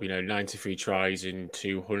the club. 93 tries in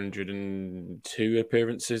 202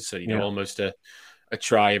 appearances, so almost a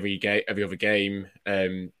try every other game.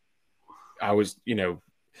 I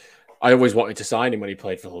always wanted to sign him when he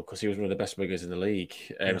played for Hull because he was one of the best wingers in the league.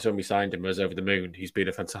 So when we signed him, I was over the moon. He's been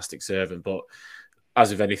a fantastic servant, but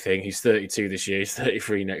as of anything, he's 32 this year. He's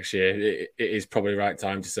 33 next year. It is probably the right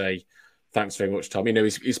time to say thanks very much, Tom.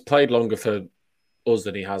 He's played longer for us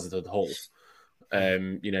than he has at Hull.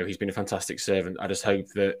 He's been a fantastic servant. I just hope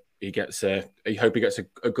that he gets a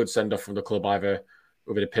good send off from the club, either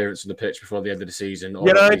with an appearance on the pitch before the end of the season, or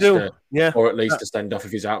or at least a send off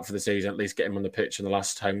if he's out for the season. At least get him on the pitch in the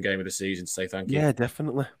last home game of the season to say thank you. Yeah,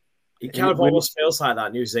 definitely. It kind of almost feels like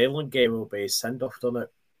that New Zealand game will be his send off, doesn't it?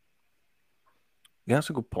 Yeah, that's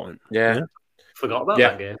a good point. Yeah. Forgot about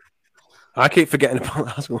that game. I keep forgetting about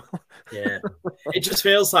that as well. Yeah, it just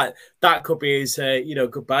feels like that could be his,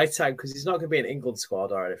 goodbye time because he's not going to be in England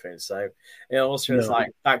squad or anything. So it almost feels like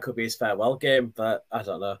that could be his farewell game, but I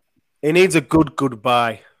don't know. He needs a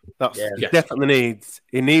goodbye. He definitely needs.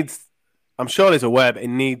 He needs. I'm sure he's aware, but he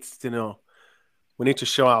needs to know. We need to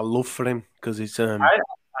show our love for him because he's.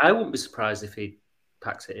 I wouldn't be surprised if he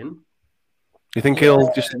packs it in. You think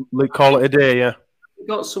he'll just call it a day? Yeah. He's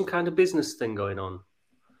got some kind of business thing going on.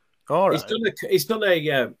 All right. He's done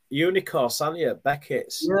a uni course, hasn't he, at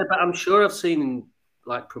Beckett's? Yeah, but I'm sure I've seen him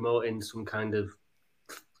promoting some kind of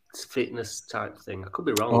fitness type thing. I could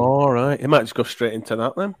be wrong. All right. He might just go straight into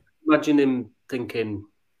that then. Imagine him thinking,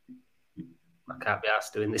 I can't be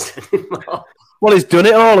asked doing this anymore. Well, he's done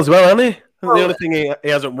it all as well, hasn't he? The only thing he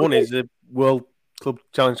hasn't won is the World Club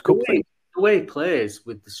Challenge Cup thing. The way he plays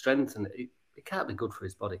with the strength, and it can't be good for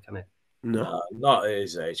his body, can it? No, not at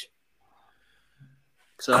his age.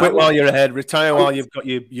 So quit while you're ahead, retire while you've got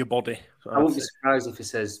your body. I wouldn't be surprised if he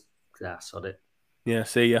says, sod it. Yeah,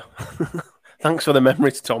 see ya. Thanks for the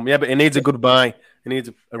memories, Tom. Yeah, but he needs a goodbye. He needs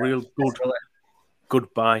a real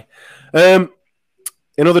goodbye. In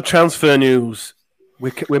other transfer news,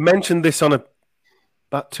 we mentioned this on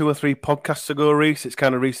about 2 or 3 podcasts ago, Rhys. It's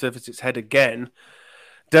kind of resurfaced its head again.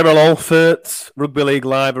 Daryl Alford, Rugby League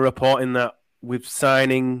Live, are reporting that we're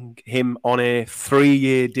signing him on a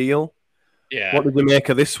 3-year deal. Yeah. What did we make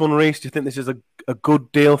of this one, Rhys? Do you think this is a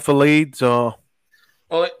good deal for Leeds? Or?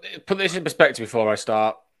 Well, put this in perspective before I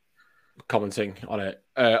start commenting on it.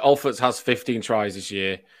 Alford has 15 tries this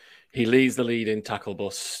year. He leads the lead in tackle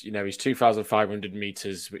bus. He's 2,500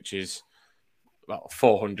 metres, which is about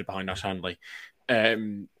 400 behind Ash Handley.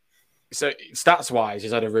 So stats-wise,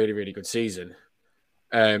 he's had a really, really good season.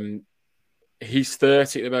 He's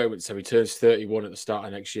 30 at the moment, so he turns 31 at the start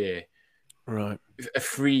of next year. Right. A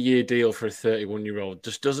 3-year deal for a 31-year-old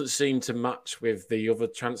just doesn't seem to match with the other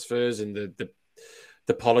transfers and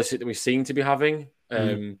the policy that we seem to be having.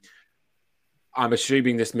 I'm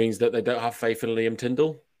assuming this means that they don't have faith in Liam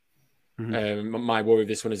Tyndall. My worry with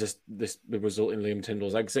this one is this will result in Liam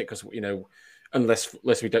Tyndall's exit because unless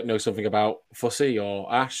we don't know something about Fussy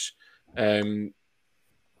or Ash, to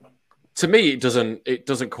me it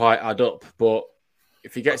doesn't quite add up. But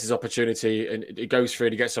if he gets his opportunity and it goes through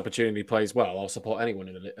and he gets his opportunity, he plays well, I'll support anyone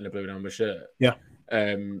in a blue and amber shirt. Yeah.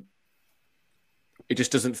 It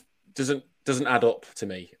just doesn't add up to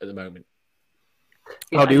me at the moment.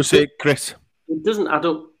 How do you see it, Chris? It doesn't add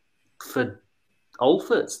up for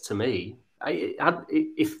Alford to me.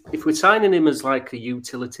 If we're signing him as a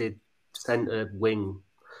utility centre wing,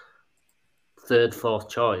 3rd, 4th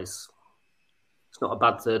choice, it's not a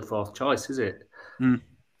bad 3rd, 4th choice, is it?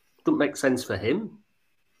 Doesn't make sense for him.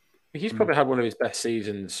 He's probably had one of his best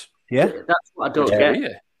seasons. Yeah, that's what I don't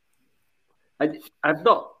get. I've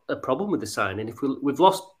not a problem with the signing. If we've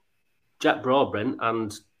lost Jack Broadbent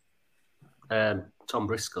and Tom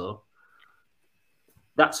Briscoe,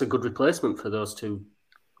 that's a good replacement for those two.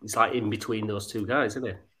 It's like in between those two guys, isn't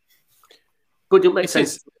it? But it don't make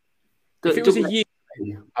sense. If it was a year,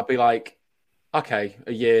 I'd be like, okay,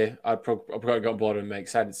 a year, I'd probably got on board and make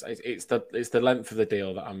sense. It's the length of the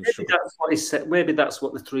deal that I'm sure. That's what he said. Maybe that's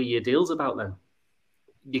what the 3-year deal's about then.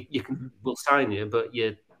 You can we'll sign you, but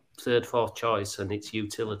you're third, fourth choice, and it's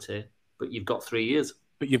utility. But you've got 3 years.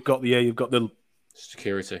 But you've got the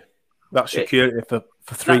security. That security for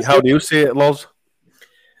 3. How do you see it, Loz?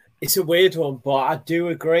 It's a weird one, but I do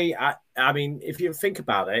agree. I mean, if you think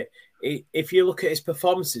about it, if you look at his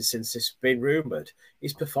performances since it's been rumoured,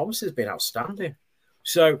 his performance has been outstanding.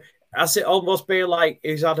 So has it almost been like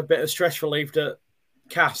he's had a bit of stress relieved at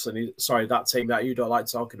Cass and that team that you don't like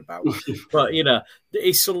talking about. But, you know,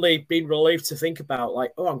 he's suddenly been relieved to think about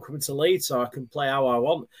like, oh, I'm coming to Leeds so I can play how I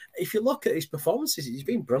want. If you look at his performances, he's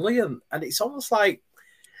been brilliant. And it's almost like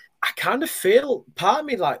I kind of feel, part of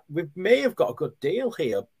me, like we may have got a good deal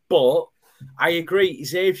here, but I agree,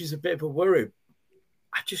 his age is a bit of a worry.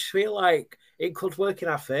 I just feel like it could work in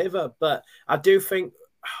our favour, but I do think,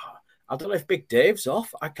 I don't know if Big Dave's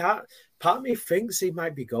off. Part of me thinks he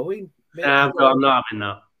might be going. I'm not having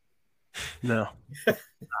that. No.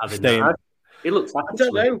 That. He looks happy. I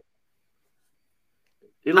don't know.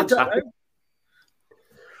 He looks happy.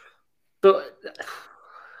 But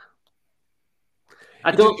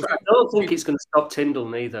I don't think it's going to stop Tyndall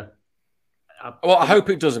neither. Well, I hope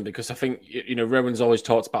it doesn't, because I think, you know, Rowan's always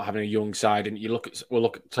talked about having a young side, and we'll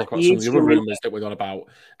talk about some of the other rumours that we're on about,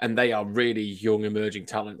 and they are really young emerging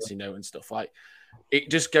talents, you know, and stuff like.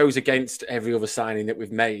 It just goes against every other signing that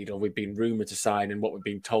we've made or we've been rumoured to sign and what we've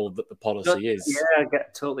been told that the policy is. Yeah, I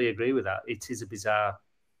totally agree with that. It is a bizarre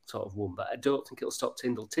sort of one, but I don't think it'll stop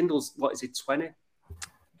Tyndall. Tyndall's, what is it, 20?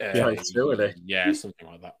 Yeah, something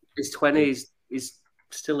like that. He's 20. He's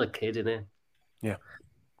still a kid, isn't he? Yeah.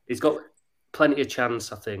 He's got plenty of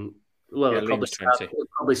chance, I think. Well, he'll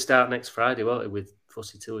probably start next Friday, won't he, with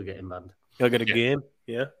Fussy Tua getting banned. He'll get a game,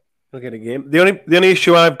 yeah. He'll get a game. The only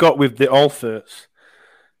issue I've got with the Alferts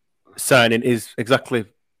signing is exactly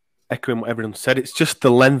echoing what everyone said. It's just the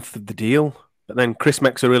length of the deal. But then Chris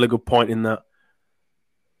makes a really good point in that.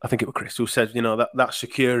 I think it was Chris who said, you know, that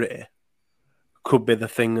security could be the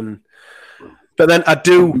thing. But then I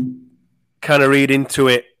do kind of read into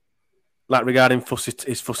it, like regarding Fussy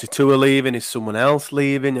Tua leaving, is someone else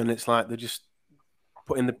leaving, and it's like they're just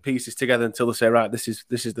putting the pieces together until they say, right, this is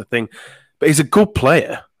the thing. But he's a good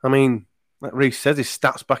player. I mean, like Rhys says, his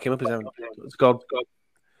stats back him up. He's got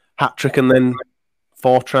hat-trick and then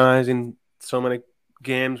 4 tries in so many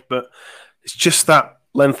games. But it's just that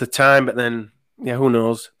length of time. But then, yeah, who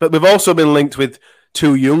knows? But we've also been linked with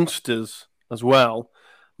 2 youngsters as well.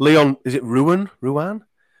 Leon, is it Ruan?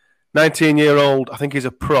 19-year-old, I think he's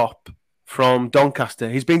a prop from Doncaster.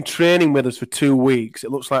 He's been training with us for 2 weeks. It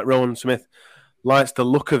looks like Rowan Smith likes the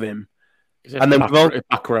look of him. Is it a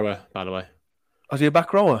back rower, by the way? Is he a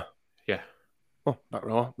back rower? Yeah. Oh, back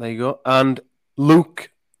rower. There you go. And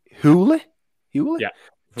Luke Hewley? Yeah.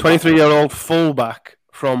 23-year-old fullback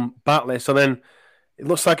from Batley. So then it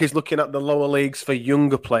looks like he's looking at the lower leagues for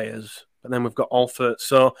younger players. But then we've got Alford.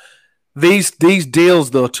 So these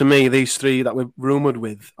deals, though, to me, these 3 that we're rumoured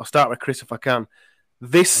with, I'll start with Chris if I can.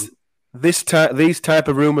 These type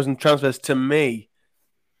of rumours and transfers, to me,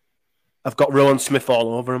 I've got Rowan Smith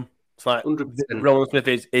all over them. It's like 100%. Rowan Smith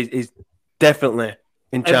is definitely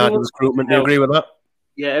in charge of recruitment. Do you agree with that?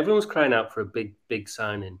 Yeah, everyone's crying out for a big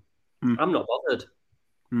signing. I'm not bothered.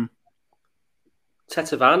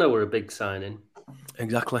 Tetavano were a big signing.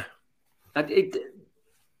 Exactly.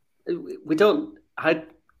 We don't. I'm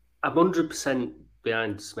 100%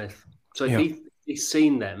 behind Smith. So if he's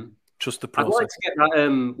seen them, trust the process. I'd like to get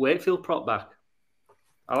that Wakefield prop back.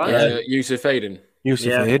 I like it. Yusuf Aiden.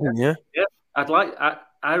 Yeah.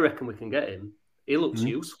 I reckon we can get him. He looks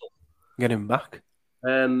useful. Get him back.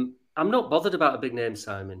 I'm not bothered about a big name,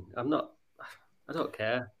 Simon. I don't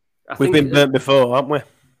care. We've been burnt before, haven't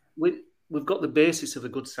we? We've got the basis of a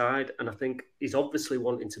good side, and I think he's obviously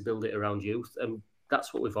wanting to build it around youth, and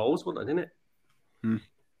that's what we've always wanted, isn't it?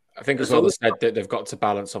 I think as well, they said that they've got to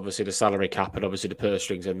balance, obviously, the salary cap and obviously the purse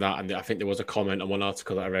strings and that. And I think there was a comment on one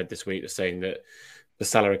article that I read this week saying that the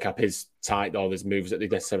salary cap is tight, or there's moves that they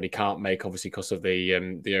necessarily can't make, obviously, because of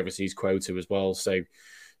the overseas quota as well. So,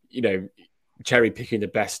 you know, cherry picking the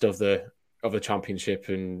best of the Championship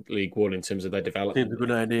and League One in terms of their development. It's a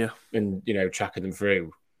good idea. And, you know, tracking them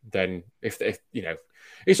through. Then if you know,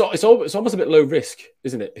 it's almost a bit low risk,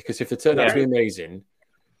 isn't it? Because if they turn out to be amazing,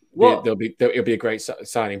 it'll be a great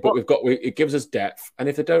signing. But it gives us depth, and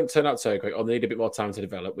if they don't turn out so great, or they need a bit more time to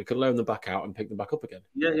develop, we can loan them back out and pick them back up again.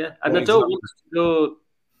 Yeah. And I don't want to go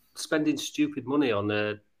spending stupid money on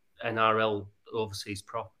the NRL overseas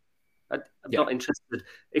prop. I'm not interested.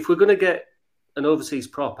 If we're going to get an overseas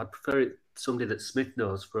prop, I'd prefer it somebody that Smith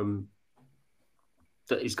knows from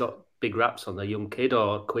that he's got big raps on, the young kid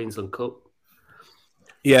or Queensland Cup.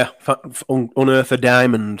 Yeah, unearth a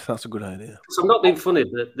diamond. That's a good idea. So I'm not being funny,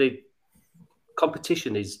 but the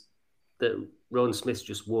competition is that Rowan Smith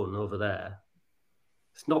just won over there.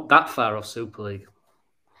 It's not that far off Super League.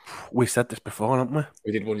 We said this before, haven't we?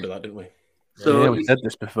 We did wonder that, didn't we? So yeah, we said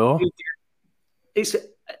this before.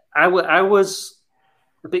 I was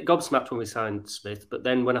a bit gobsmacked when we signed Smith, but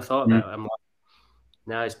then when I thought about it, I'm like,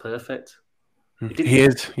 nah, he's perfect. He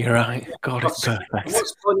is. You're right. God, it's perfect.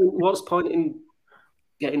 What's point in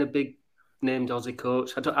getting a big named Aussie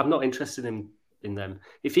coach? I'm not interested in them.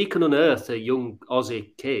 If he can unearth a young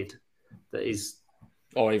Aussie kid that is,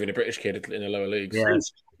 or even a British kid in the lower leagues,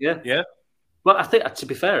 yeah. Well, I think, to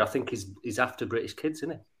be fair, I think he's after British kids,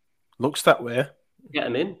 isn't he? Looks that way. Get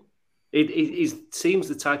him in. He seems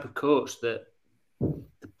the type of coach that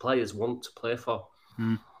the players want to play for.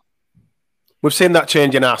 We've seen that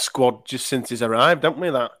change in our squad just since he's arrived, haven't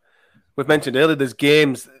we? That we've mentioned earlier. There's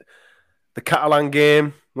games, the Catalan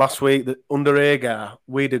game last week, the under Agar,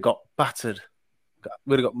 we'd have got battered.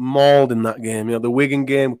 We'd have got mauled in that game. You know, the Wigan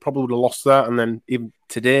game, we probably would have lost that. And then even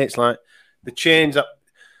today, it's like the change that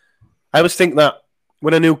I always think that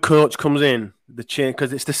when a new coach comes in, the change,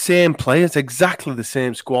 because it's the same players, exactly the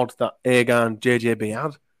same squad that Agar and JJB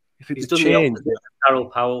had. If it's done changed,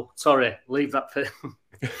 Darryl Powell. Sorry, leave that for him.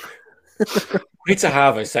 We need to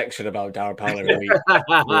have a section about Darryl Powell every week.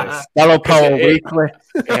 Darryl Powell weekly.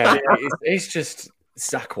 Yeah, it's just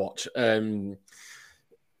sack watch. But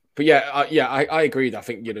I agree. I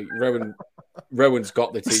think Rowan's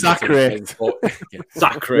got the team.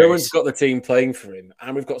 Rowan's got the team playing for him,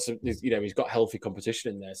 and we've got some. He's got healthy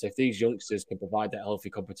competition in there. So if these youngsters can provide that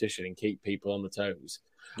healthy competition and keep people on the toes,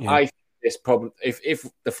 I think this problem. If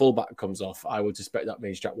the fullback comes off, I would suspect that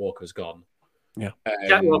means Jack Walker's gone. Yeah,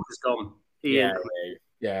 Jack Walker's gone. Yeah,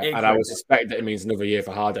 and I would suspect that it means another year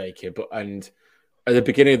for Hardacre. And at the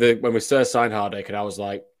beginning of when we first signed Hardacre, I was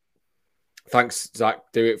like, "Thanks,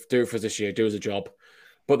 Zach. Do it for us this year. Do us a job."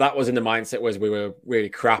 But that was in the mindset was we were really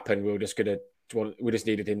crap and we just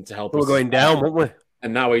needed him to help us. We're going down, weren't we?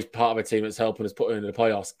 And now he's part of a team that's helping us put into the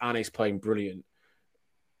playoffs, and he's playing brilliant.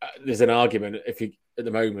 There's an argument at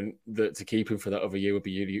the moment that to keep him for that other year would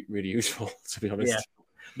be really, really useful. To be honest,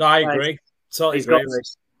 no, I agree. So they've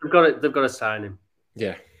got to sign him.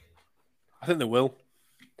 Yeah, I think they will.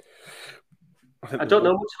 I don't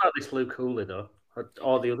know much about this Luke Hooley though,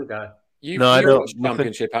 or the other guy. You watched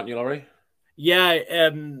Championship, haven't you, Lawrie? Yeah,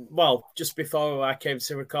 well, just before I came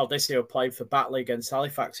to record this, he was playing for Batley against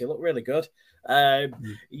Halifax. He looked really good.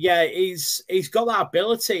 Yeah, he's got that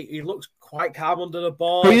ability. He looks quite calm under the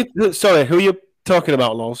ball. Who are you talking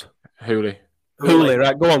about, Laws? Hooley,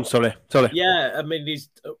 right? Go on. Sorry. Yeah, I mean,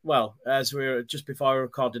 as we were just before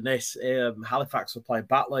recording this, Halifax were playing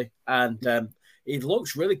Batley, and he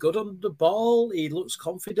looks really good under the ball. He looks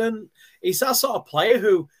confident. He's that sort of player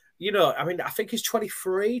who, I think he's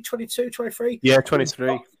 23. Yeah,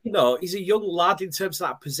 23. He's a young lad in terms of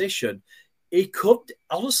that position. He could,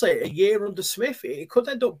 honestly, a year under Smith, it could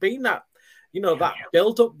end up being that, that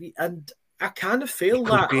build-up. And I kind of feel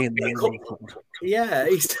that.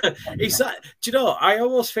 He's that. Do you know, I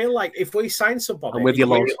almost feel like if we sign somebody I'm with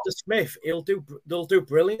you, under Smith, they'll do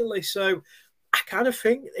brilliantly. So I kind of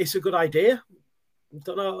think it's a good idea.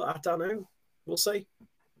 I don't know. We'll see.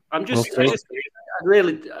 I'm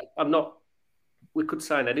not. We could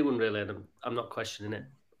sign anyone really, and I'm not questioning it.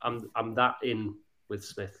 I'm that in with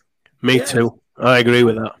Smith. Me too. I agree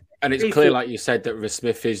with that. And it's clear, like you said, that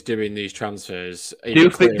Smith is doing these transfers. Do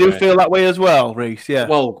you feel that way as well, Rhys? Yeah.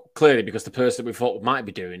 Well, clearly, because the person that we thought might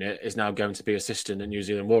be doing it is now going to be assistant at New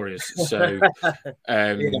Zealand Warriors. So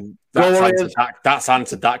that's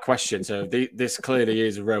answered that question. So this clearly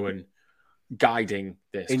is Rowan guiding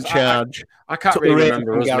this. In charge. I can't really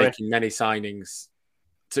remember us making many signings.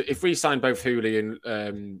 If we signed both Hooley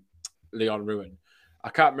and Leon Ruin, I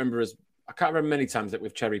can't remember many times that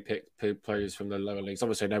we've cherry-picked players from the lower leagues.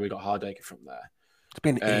 Obviously, now we got Hardacre from there. It's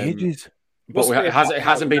been ages. But it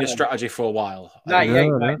hasn't been a strategy for a while. 98,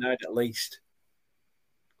 at least.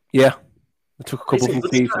 Yeah. I took a couple from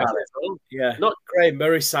Keithley. Yeah. Not Graham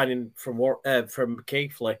Murray signing from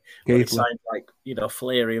Keithley. He signed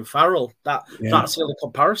Fleary and Farrell. That's the only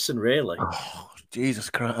comparison, really. Oh, Jesus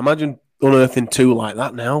Christ. Imagine unearthing two like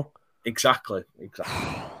that now. Exactly.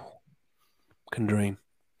 Can dream.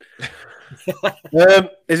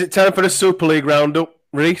 Is it time for the Super League roundup,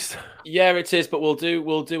 Rhys? Yeah, it is, but we'll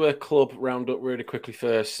do a club roundup really quickly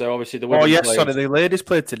first. So obviously the women. Oh yes, sorry, the ladies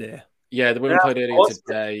played today. Yeah, the women played earlier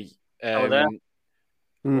today.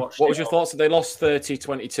 What was your thoughts? They lost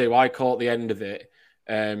 30-22. I caught the end of it.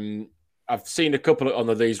 I've seen a couple on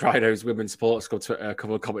the Leeds Rhinos women's supporters go to a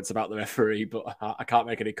couple of comments about the referee, but I can't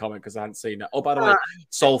make any comment because I hadn't seen it. Oh, by the way,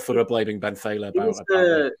 Salford are blaming Ben Thaler about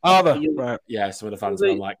right. Yeah, some of the fans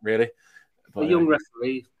are like, really? But, a young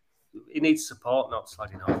referee, he needs support, not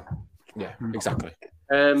slagging off. Yeah, exactly.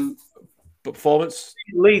 But performance?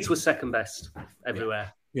 Leeds was second best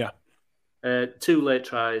everywhere. Yeah. 2 late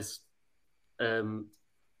tries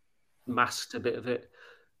masked a bit of it.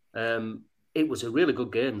 It was a really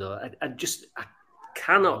good game, though. I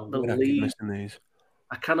cannot believe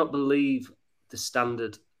I cannot believe the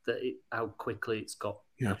standard how quickly it's got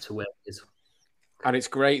to where it is. And it's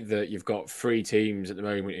great that you've got 3 teams at the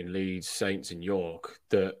moment in Leeds, Saints, and York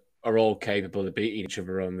that are all capable of beating each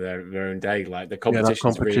other on their own day. Like the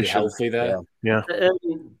competition's really healthy there. Yeah.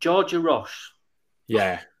 Georgia Roche.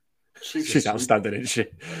 Yeah. She's outstanding, isn't she?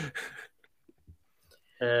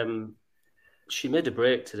 She made a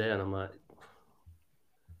break today, and I'm like,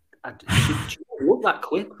 she looked that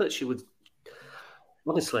quick that she would.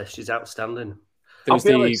 Honestly, she's outstanding. There was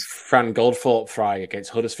the Fran Goldthorpe fry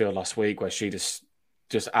against Huddersfield last week where she just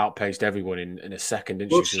outpaced everyone in a second,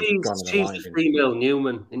 didn't well, she? She's the female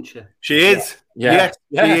Newman, isn't she? She is. Yeah. Yes,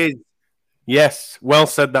 she is. Yes, well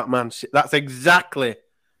said, that man. That's exactly.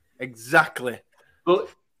 But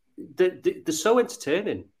they're so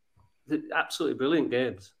entertaining. They're absolutely brilliant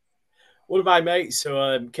games. One of my mates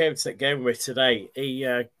who came to the game with today,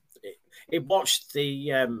 he watched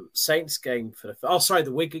the Saints game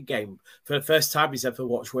the Wigan game for the first time he's ever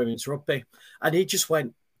watched women's rugby, and he just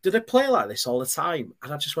went, "Do they play like this all the time?"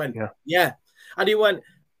 And I just went, "Yeah." And he went,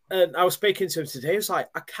 and I was speaking to him today. He was like,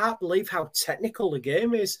 "I can't believe how technical the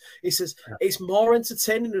game is." He says it's more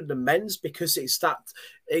entertaining than the men's because it's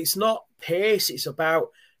not pace. It's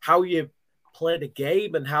about how you play the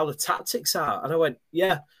game and how the tactics are. And I went,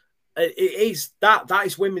 "Yeah." It is that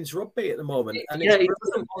is women's rugby at the moment, and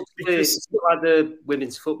it's like the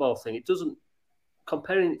women's football thing. It doesn't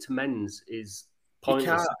comparing it to men's is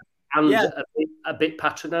pointless and a bit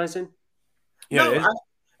patronising. Yeah, no,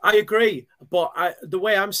 I agree, but the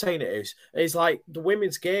way I'm saying it is like the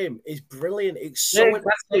women's game is brilliant. It's so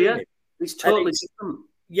entertaining. It's totally different.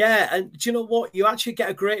 Yeah, and do you know what? You actually get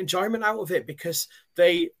a great enjoyment out of it because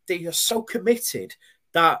they are so committed.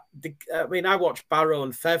 I watched Barrow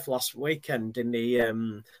and Fev last weekend in the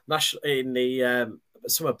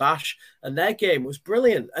Summer Bash, and their game was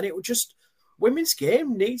brilliant. And it was just women's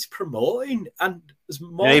game needs promoting, and there's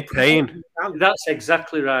more. They need paying. That's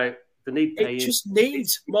exactly right. They need paying. It just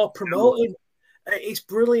needs more promoting. It's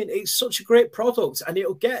brilliant. It's such a great product, and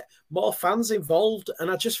it'll get more fans involved.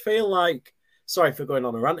 And I just feel like, sorry for going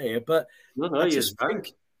on a rant here, but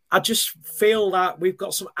I just feel that we've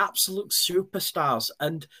got some absolute superstars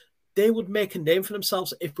and they would make a name for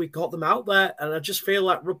themselves if we got them out there. And I just feel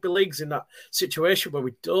like rugby league's in that situation where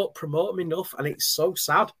we don't promote them enough and it's so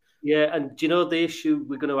sad. Yeah, and do you know the issue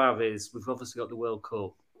we're going to have is we've obviously got the World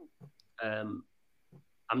Cup. I'm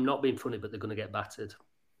not being funny, but they're going to get battered.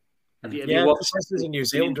 Have you watched the New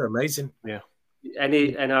Zealand are amazing. Yeah.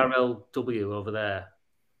 Any NRLW over there,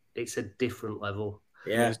 it's a different level.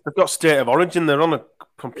 Yeah, they've got State of Origin. They're on a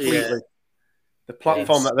completely the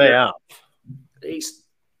platform that they have. It's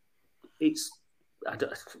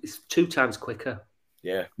 2 times quicker.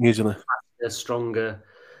 Yeah, usually faster, stronger,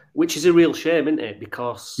 which is a real shame, isn't it?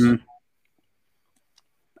 Because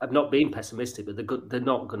I'm not being pessimistic, but they're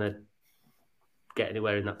not going to get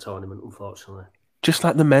anywhere in that tournament, unfortunately. Just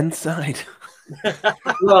like the men's side.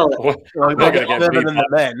 Well, they're going to get better than the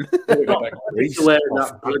men.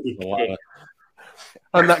 That bloody kick.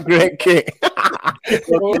 And that great kit.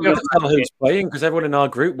 Well, we have to tell who's playing because everyone in our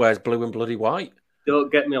group wears blue and bloody white.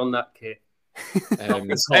 Don't get me on that kit.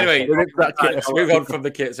 Anyway, let's move on from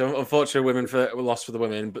the kit. So, unfortunately, women were lost for the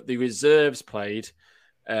women, but the reserves played,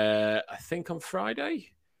 I think, on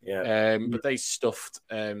Friday. Yeah. But they stuffed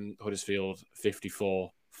Huddersfield 54-4.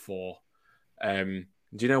 Do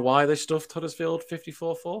you know why they stuffed Huddersfield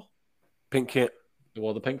 54-4? Pink kit. They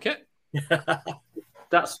wore the pink kit.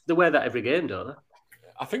 They wear that every game, don't they?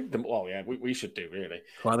 I think we should do really.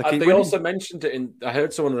 They also mentioned it I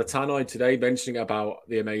heard someone on the Tannoy today mentioning about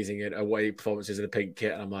the amazing away performances of the pink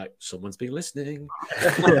kit, and I'm like, someone's been listening.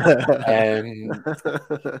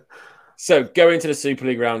 So going to the Super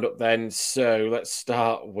League roundup then. So let's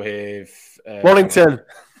start with Wellington.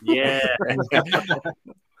 Yeah.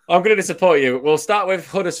 I'm going to disappoint you. We'll start with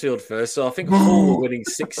Huddersfield first. So I think Hull were winning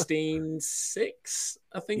 16-6,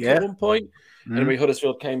 I think, at one point. Anyway,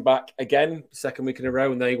 Huddersfield came back again, second week in a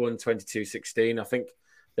row, and they won 22-16. I think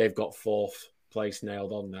they've got fourth place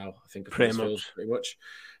nailed on now. I think pretty much.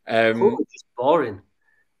 Just boring.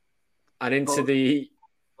 And into the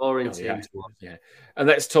boring team. Yeah. And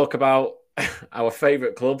let's talk about our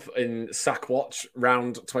favourite club in Sack Watch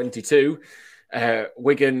round 22.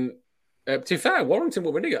 Wigan. To be fair, Warrington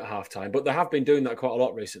were winning at half-time, but they have been doing that quite a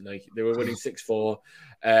lot recently. They were winning 6-4.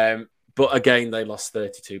 But again, they lost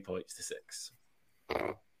 32 points to 6.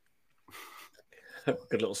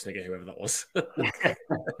 Good little snigger, whoever that was.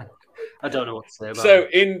 I don't know what to say about So,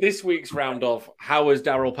 in this week's round of how has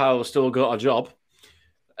Daryl Powell still got a job?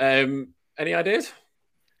 Any ideas?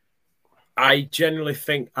 I genuinely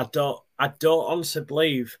think I don't honestly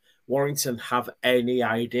believe Warrington have any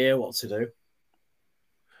idea what to do.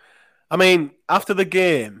 I mean, after the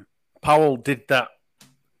game, Powell did that.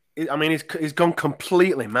 I mean, he's gone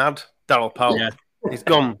completely mad, Daryl Powell. Yeah. He's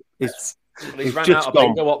gone. He's ran out of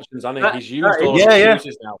bingo options, hasn't he? He's used all his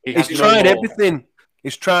uses now. He's tried everything.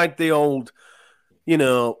 He's tried the old,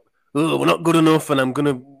 we're not good enough, and I'm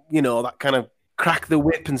going to, that kind of crack the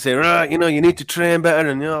whip and say, right, you need to train better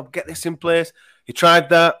and, get this in place. He tried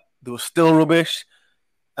that. They were still rubbish.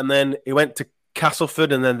 And then he went to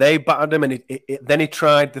Castleford, and then they battered him, and then he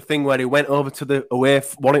tried the thing where he went over to the away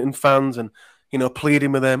Warrington fans and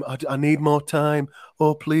pleading with them, I need more time.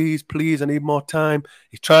 Oh, please, I need more time.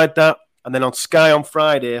 He tried that, and then on Sky on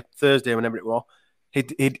Thursday, whenever it was,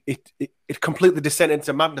 it completely descended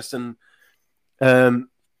into madness. And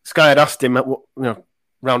Sky had asked him,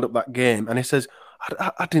 round up that game, and he says,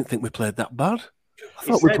 I didn't think we played that bad. I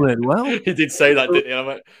thought we played well. He did say that, didn't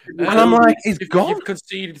he? I'm like, he's gone. You've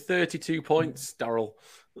conceded 32 points, Daryl.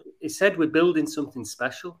 He said we're building something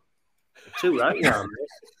special. Too right now.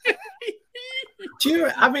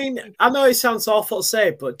 I know it sounds awful to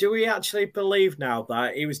say, but do we actually believe now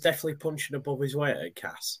that he was definitely punching above his weight at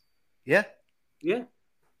Cass? Yeah. Yeah.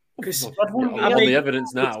 Because the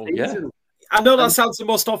evidence now, yeah. I know that sounds the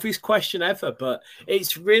most obvious question ever, but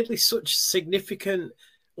it's really such significant.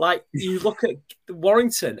 Like, you look at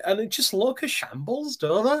Warrington and it just look a shambles,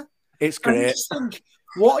 don't they? It's great. And you just think,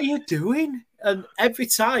 what are you doing? And every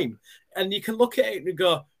time, and you can look at it and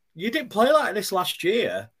go, you didn't play like this last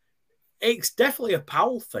year. It's definitely a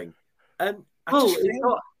Powell thing. And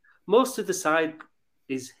most of the side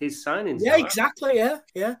is his signings. Yeah, exactly.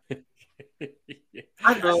 Yeah.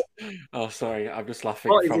 I know. Oh, sorry. I'm just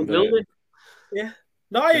laughing from the building. Yeah.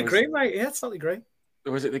 No, I agree, mate. Yeah, totally agree.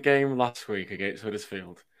 Was it the game last week against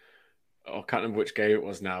Huddersfield? I can't remember which game it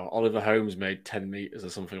was now. Oliver Holmes made 10 metres or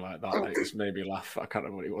something like that. It just made me laugh. I can't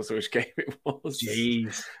remember what it was or which game it was.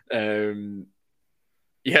 Jeez.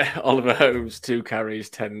 Oliver Holmes, 2 carries,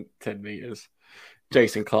 10 metres.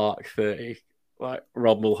 Jason Clark, 30. Like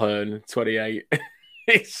Rob Mulhern, 28.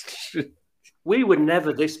 We were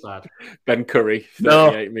never this bad. Ben Curry,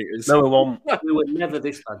 38 metres. No, we won't. We were never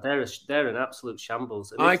this bad. They're an absolute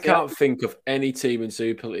shambles. I can't think of any team in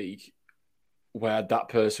Super League where that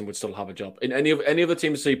person would still have a job. In any other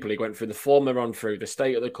team in Super League, went through the form they're on through, the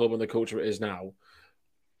state of the club and the culture it is now,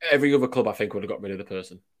 every other club, I think, would have got rid of the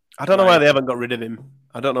person. I don't know why they haven't got rid of him.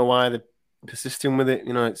 I don't know why they're persisting with it.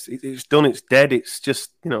 It's done, it's dead. It's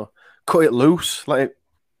just, cut it loose.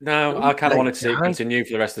 No, I kind of wanted to see it continue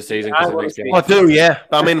for the rest of the season. I do, yeah.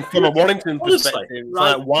 But I mean, from a Warrington perspective,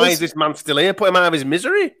 why is this man still here? Put him out of his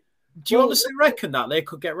misery. Do you honestly reckon that they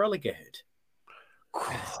could get relegated?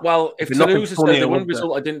 Well, if Toulouse, the one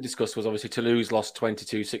result I didn't discuss was obviously Toulouse lost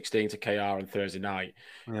 22-16 to KR on Thursday night.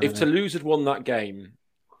 Yeah, if Toulouse had won that game,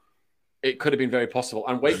 it could have been very possible.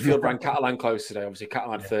 And Wakefield ran Catalan close today. Obviously,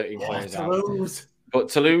 Catalan had 13 players out. But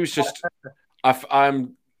Toulouse just...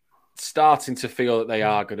 I'm starting to feel that they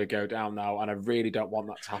are going to go down now, and I really don't want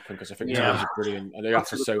that to happen because I think Toulouse are brilliant and they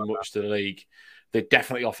offer so much to the league. They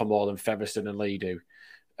definitely offer more than Featherstone and Lee do.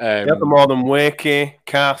 They offer more than Wakey,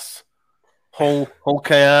 Cass, Hull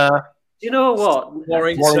KR. You know what?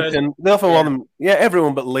 Warrington. They offer more than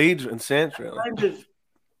everyone but Leeds and Saints, really. Kind of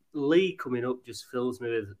Lee coming up just fills me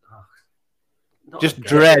with just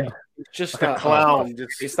dread. It's just that clown.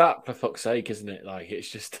 It's that for fuck's sake, isn't it? Like it's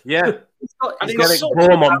just he's got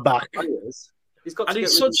home on back.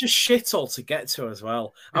 It's such a shithole to get to as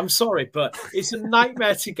well. I'm sorry, but it's a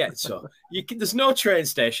nightmare to get to. There's no train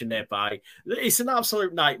station nearby. It's an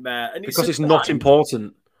absolute nightmare, and because it's not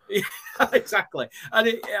important. Yeah, exactly.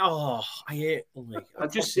 And I hate Lee.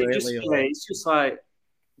 It's just like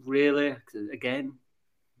really again.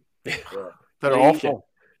 They're awful.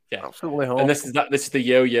 Yeah, absolutely. And this is the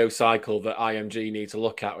yo-yo cycle that IMG need to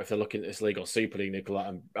look at if they're looking at this league or Super League, Nicola,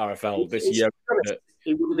 and RFL.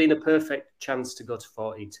 It would have been a perfect chance to go to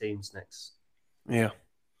 14 teams next. Yeah.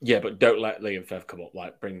 Yeah, but don't let Liam Fev come up.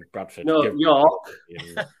 Like, bring Bradford. No, York.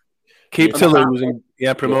 Keep Toulouse and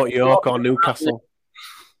promote York or Newcastle.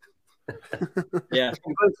 Yeah,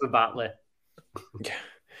 I'm going for Batley.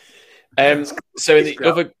 So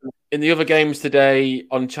in the other games today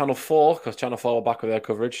on Channel 4, because Channel 4 are back with their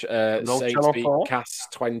coverage, Saints beat Cass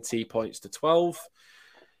 20 points to 12.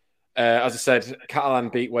 As I said, Catalan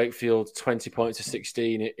beat Wakefield 20 points to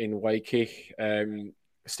 16 in Wakey.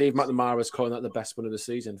 Steve McNamara is calling that the best win of the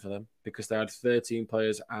season for them because they had 13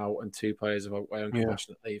 players out and 2 players away on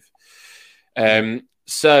compassionate leave.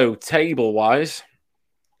 So table-wise,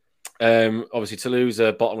 obviously Toulouse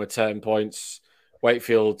are bottom with 10 points,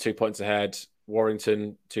 Wakefield 2 points ahead,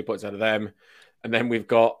 Warrington 2 points ahead of them. And then we've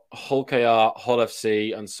got Hull KR, Hull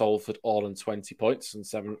FC and Salford all on 20 points and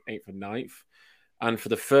 7th, 8th and 9th. And for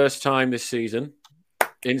the first time this season,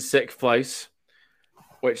 in 6th place,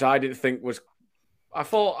 which I didn't think was... I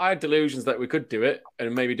thought I had delusions that we could do it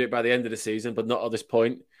and maybe do it by the end of the season, but not at this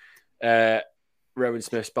point. Rowan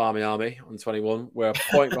Smith's Barmy Army on 21. We're a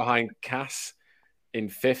point behind Cass in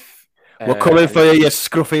 5th. We're coming for you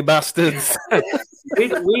scruffy bastards.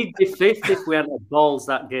 We'd be 5th if we hadn't balls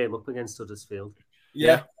that game up against Huddersfield.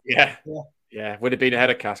 Yeah. Would have been ahead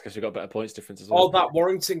of Cass because we got better points difference as well. Oh, that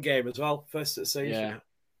Warrington game as well, first at season. Yeah,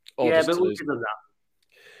 but we'll give them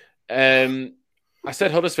that. I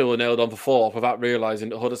said Huddersfield were nailed on for 4th without realising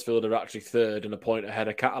that Huddersfield are actually 3rd and a point ahead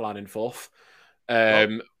of Catalan in 4th.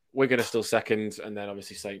 Wigan are still 2nd, and then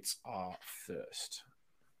obviously Saints are 1st.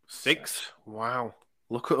 6? Wow.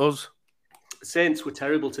 Look at us. Saints were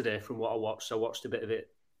terrible today from what I watched. So I watched a bit of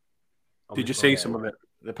it. Did you see some of it?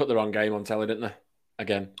 They put the wrong game on telly, didn't they?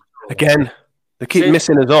 Again. They keep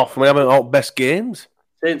missing us off. We haven't our best games.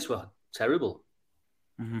 Saints were terrible.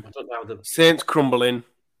 Mm-hmm. I don't know them. Saints crumbling.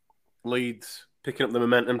 Leeds picking up the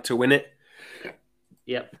momentum to win it.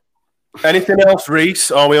 Yep. Anything else, Rhys?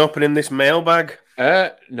 Are we opening this mailbag?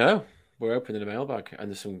 No. We're opening the mailbag, and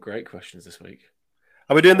there's some great questions this week.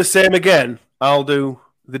 Are we doing the same again? I'll do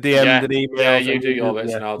the DM and emails. Yeah, you do your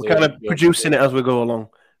bits, and I'll do. We're kind of producing it as we go along.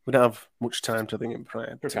 We don't have much time to think it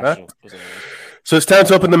prior. So it's time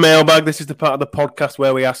to open the mailbag. This is the part of the podcast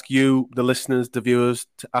where we ask you, the listeners, the viewers,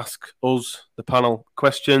 to ask us, the panel,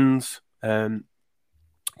 questions.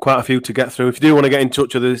 Quite a few to get through. If you do want to get in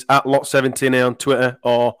touch with us, at Lot17A on Twitter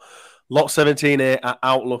or Lot17A at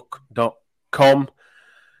Outlook.com.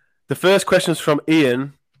 The first question is from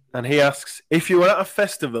Ian, and he asks, if you were at a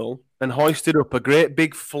festival and hoisted up a great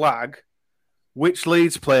big flag, which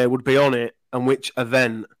Leeds player would be on it and which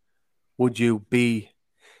event would you be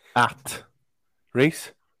at?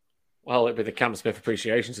 Rhys? Well, it'd be the Cam Smith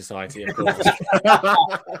Appreciation Society, of course.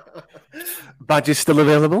 Badges still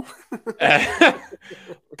available?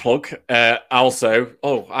 Plug. Also,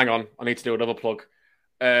 hang on. I need to do another plug.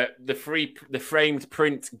 The framed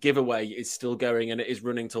print giveaway is still going and it is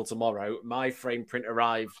running till tomorrow. My framed print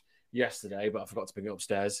arrived yesterday, but I forgot to bring it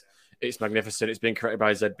upstairs. It's magnificent. It's been created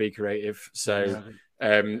by ZB Creative. So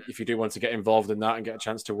if you do want to get involved in that and get a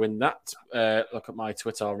chance to win that, look at my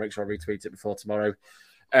Twitter. I'll make sure I retweet it before tomorrow.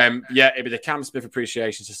 It'd be the Cam Smith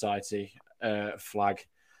Appreciation Society flag.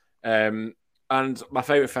 And my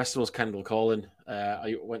favourite festival is Kendall Calling.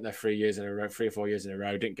 I went there 3 or 4 years in a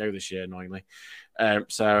row. Didn't go this year, annoyingly.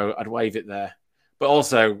 So I'd wave it there. But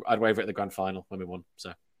also, I'd wave it at the grand final when we won.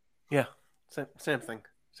 So, yeah, same thing.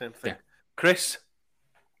 Yeah. Chris?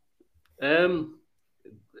 Current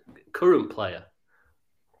player.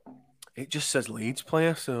 It just says Leeds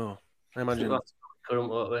player, so I imagine that's current,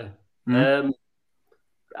 won't we?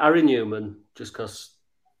 Harry Newman, just because,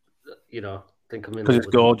 I think I'm in. Because it's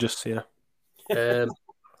gorgeous, yeah.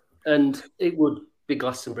 And it would be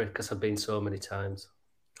Glastonbury because I've been so many times.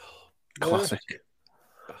 Classic.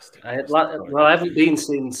 I haven't been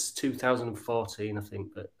since 2014, I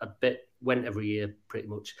think, but I went every year pretty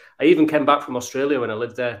much. I even came back from Australia when I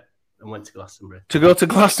lived there and went to Glastonbury. To go to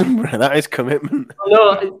Glastonbury, that is commitment.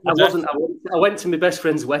 No, I wasn't. I went to my best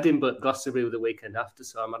friend's wedding, but Glastonbury was the weekend after,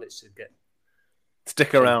 so I managed to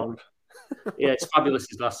stick around. Yeah, it's fabulous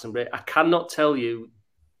in Glastonbury. I cannot tell you.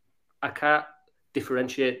 I can't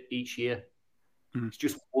differentiate each year. It's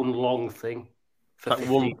just one long thing. Like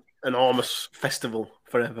one enormous festival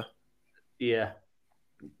forever. Yeah.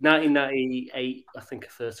 1998, I think I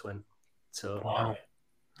first went. So wow.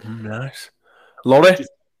 Nice. Lawrie,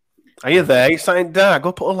 are you there? You're saying, Dad,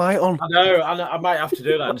 go put a light on. I know. I might have to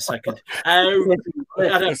do that in a second.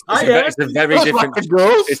 It's a very different.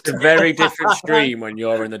 It's a very different stream when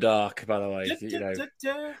you're in the dark. By the way,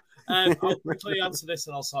 I'll quickly answer this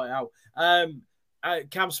and I'll sort it out.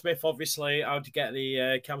 Cam Smith, obviously, I would get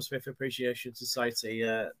the Cam Smith Appreciation Society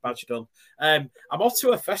badge done. I'm off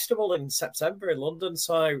to a festival in September in London,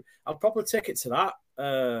 so I'll probably take it to that.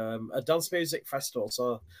 A dance music festival,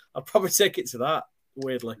 so I'll probably take it to that,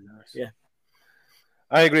 weirdly. Nice. Yeah.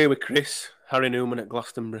 I agree with Chris. Harry Newman at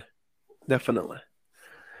Glastonbury. Definitely.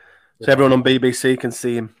 So everyone on BBC can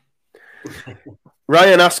see him.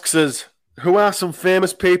 Ryan asks us, who are some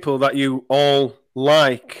famous people that you all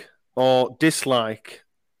like or dislike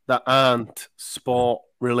that aren't sport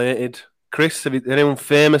related? Chris, anyone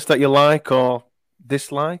famous that you like or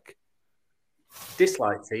dislike?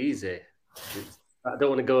 Dislike's easy. I don't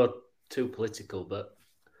want to go too political, but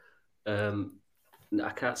I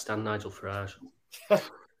can't stand Nigel Farage. I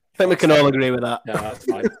think we can all agree with that. Yeah, that's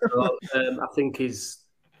fine. So, I think he's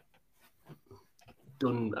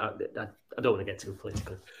done. I don't want to get too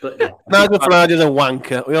political, but yeah. Nigel Farage is a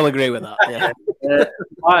wanker. We all agree with that. Yeah.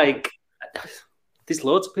 There's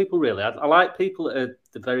loads of people really. I like people that are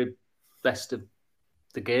the very best of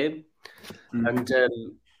the game, and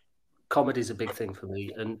comedy's a big thing for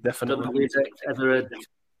me. And definitely, I don't know if you've ever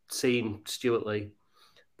seen Stuart Lee,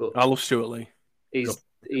 but I love Stuart Lee. He's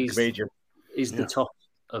the top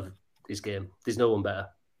of his game. There's no one better.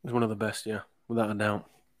 He's one of the best, yeah, without a doubt.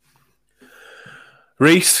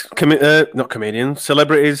 Rhys, not comedians,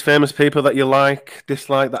 celebrities, famous people that you like,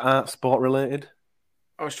 dislike that aren't sport related.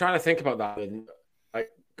 I was trying to think about that, and like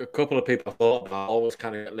a couple of people I thought about always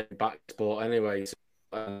kind of linked back to sport anyway. So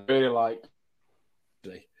I really like.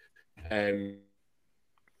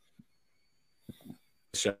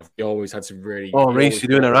 You always had some really. Oh, Rhys,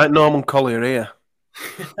 you're doing it right. Norman Collier here.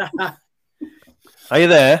 Are you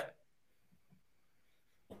there?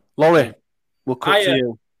 Lawrie, we'll cut to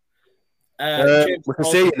you. We can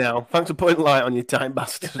see you now. Thanks for putting light on your time,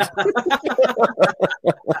 bastard.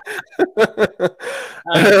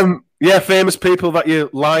 Yeah, famous people that you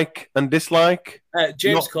like and dislike.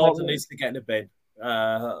 James Corden needs to get in a bin.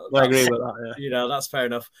 I agree with that. Yeah. That's fair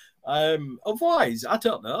enough. Otherwise, I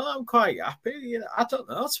don't know. I'm quite happy. I don't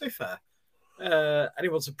know, to be fair.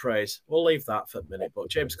 Anyone's a praise. We'll leave that for a minute, but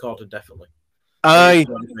James Corden definitely. I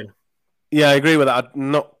agree with that. I'm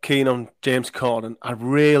not keen on James Corden. I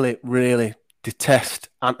really, really detest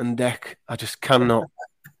Ant and Dec. I just cannot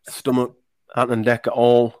stomach Ant and Dec at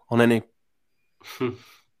all on any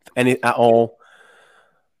at all.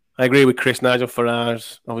 I agree with Chris. Nigel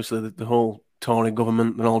Farage, obviously the whole Tory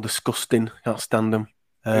government, they're all disgusting. Can't stand them.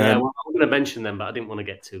 I'm going to mention them, but I didn't want to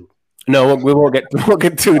get too. No, we won't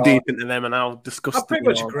get too deep into them, and I'll discuss. I pretty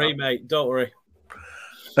much agree, mate. Don't worry.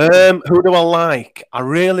 Who do I like? I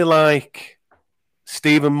really like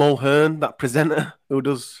Stephen Mulhern, that presenter who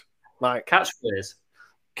does like catchphrase.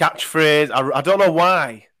 I don't know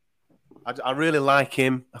why. I really like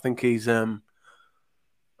him. I think he's. I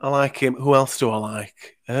like him. Who else do I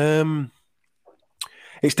like?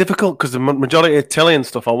 It's difficult because the majority of telly and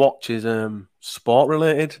stuff I watch is sport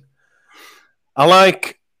related. I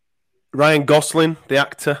like Ryan Gosling, the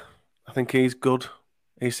actor. I think he's good.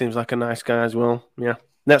 He seems like a nice guy as well. Yeah.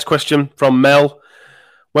 Next question from Mel.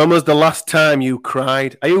 When was the last time you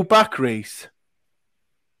cried? Are you back, Rhys?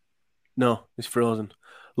 No, he's frozen.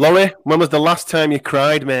 Lawrie, when was the last time you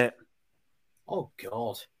cried, mate? Oh,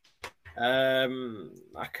 God.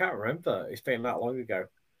 I can't remember. It's been that long ago.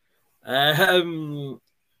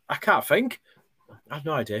 I can't think. I have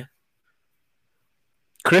no idea.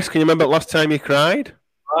 Chris, can you remember the last time you cried?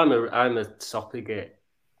 I'm a soppy git.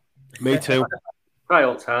 Me too. Cry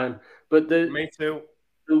all the time. But me too.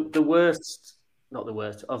 The worst, not the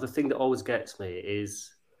worst, the thing that always gets me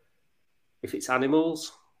is if it's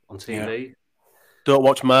animals on TV. Yeah. Don't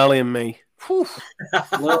watch Marley and Me. No,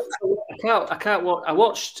 I can't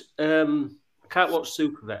watch. I can't watch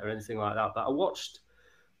Super Vet or anything like that. But I watched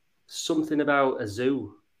something about a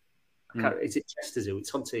zoo. Is it Chester Zoo?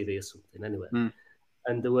 It's on TV or something anyway.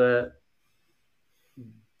 And they were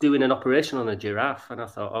doing an operation on a giraffe, and I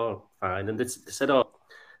thought, oh, fine. And they said, oh,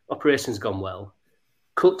 operation's gone well.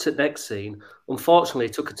 Cut to the next scene. Unfortunately,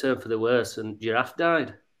 it took a turn for the worse, and giraffe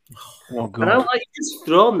died. Oh, God. And I'm like, just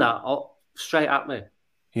thrown that straight at me.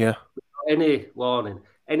 Yeah. Without any warning,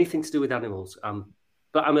 anything to do with animals.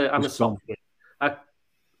 But I'm a soppy. I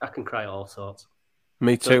can cry at all sorts.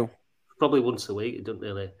 Me too. Probably once a week. It doesn't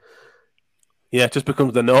really. Yeah, it just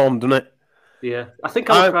becomes the norm, doesn't it? Yeah, I think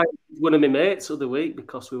I cried with one of my mates the other week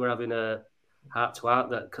because we were having a heart-to-heart.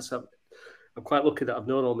 Because I'm quite lucky that I've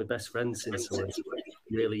known all my best friends since I was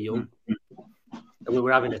really young, and we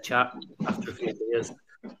were having a chat after a few years.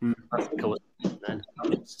 I think I was then. I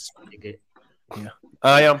was a git. Yeah,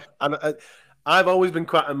 I am, and I've always been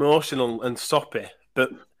quite emotional and soppy,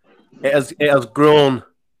 but it has grown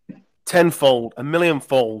tenfold, a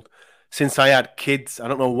millionfold since I had kids. I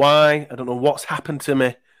don't know why. I don't know what's happened to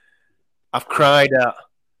me. I've cried at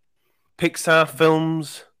Pixar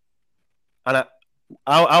films, and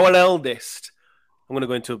our eldest, I'm going to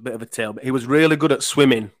go into a bit of a tale, but he was really good at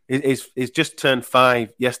swimming. He's just turned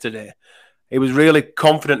 5 yesterday. He was really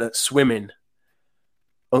confident at swimming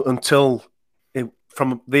until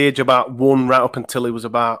from the age about 1 right up until he was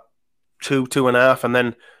about 2.5, and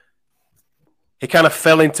then he kind of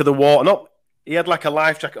fell into the water. He had like a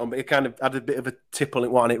life jacket on, but he kind of had a bit of a tipple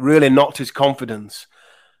in water, and it really knocked his confidence.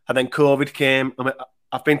 And then COVID came.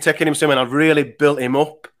 I've been taking him swimming. I've really built him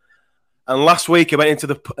up. And last week he went into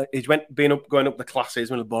going up the classes.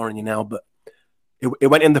 I'm really boring you now, but he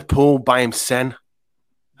went in the pool by himself,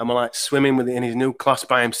 and we're like swimming in his new class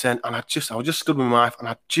by himself. And I was just stood with my wife, and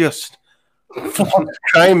I just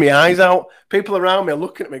crying my eyes out. People around me are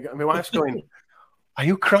looking at me. And my wife's going, "Are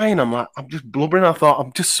you crying?" I'm like, I'm just blubbering. I thought,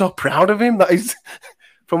 I'm just so proud of him that he's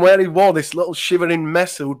from where he was, this little shivering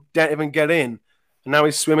mess who didn't even get in. And now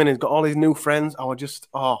he's swimming. He's got all his new friends. I was just,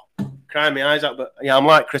 crying my eyes out. But yeah, I'm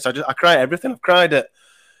like Chris. I cry at everything. I've cried at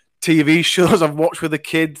TV shows I've watched with the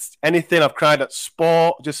kids. Anything. I've cried at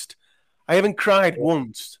sport. I even cried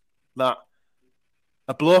once that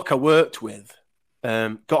a bloke I worked with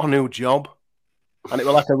got a new job, and it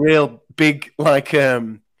was like a real big,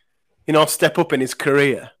 step up in his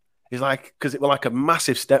career. He's like, because it was like a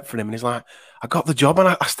massive step for him, and he's like, I got the job, and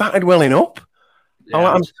I started welling up.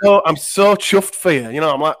 Yeah, I'm so chuffed for you.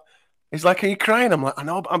 I'm like, he's like, are you crying? I'm like, I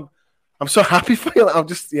know, but I'm so happy for you. I'm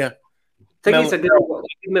just, yeah. Thing is, I give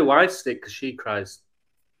my wife stick because she cries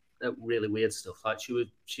at really weird stuff. Like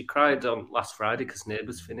she cried on last Friday because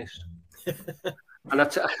Neighbours finished, and I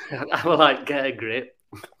was like, get a grip.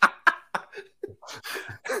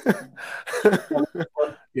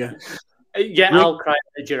 Yeah. Yeah, I'll cry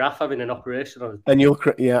at a giraffe having an operation. And you'll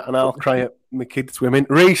cry, yeah, and I'll cry at my kids swimming.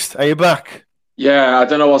 Rhys, are you back? Yeah, I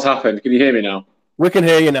don't know what's happened. Can you hear me now? We can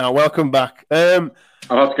hear you now. Welcome back. I'll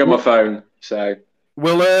have to get my phone. So,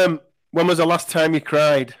 when was the last time you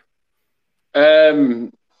cried? Well,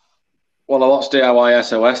 I watched DIY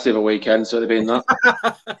SOS the other weekend, so it'd been that.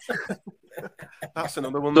 That's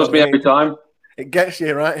another one. Does me every time. It gets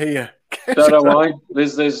you right here. Don't know why.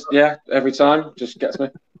 There's every time just gets me.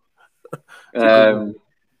 But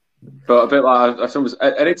a bit like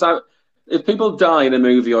anytime. If people die in a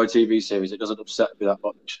movie or a TV series, it doesn't upset me that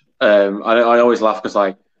much. I always laugh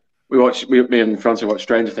because me and Francie watch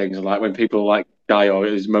Stranger Things, and when people die or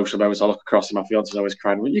there's emotional moments, I look across and my fiance's always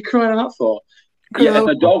crying. What are you crying at that for? Yeah, if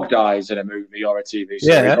a dog dies in a movie or a TV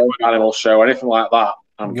series or an animal show, anything like that,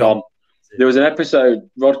 I'm gone. There was an episode,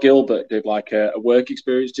 Rod Gilbert did a work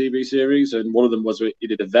experience TV series, and one of them was he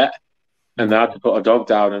did a vet, and they had to put a dog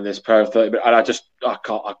down in this pair of 30 minutes, and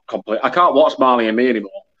I can't watch Marley and Me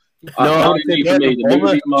anymore. The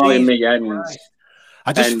movie Marley and Me ends.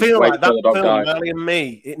 I just feel like that film, Marley and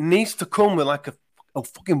Me, it needs to come with a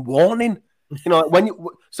fucking warning. When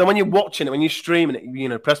you're watching it, when you're streaming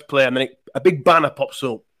it, press play, and then a big banner pops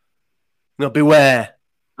up. Beware.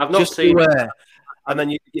 I've not seen beware. And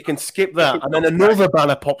then you can skip that, and then another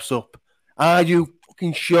banner pops up. Are you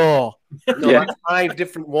fucking sure? 5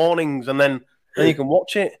 different warnings, and then you can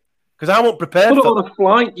watch it. Because I wasn't prepared for it on a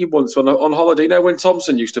flight you once on holiday. When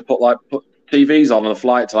Thompson used to put TVs on a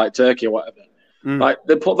flight to Turkey or whatever.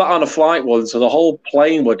 They put that on a flight once, so the whole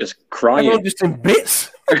plane were just crying. Everyone just in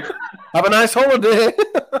bits. Have a nice holiday.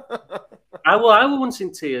 I was once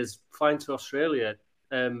in tears flying to Australia,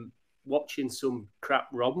 watching some crap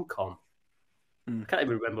rom-com. I can't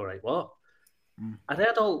even remember what it was. And they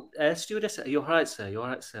had all air stewardess. Are you all right, sir? You all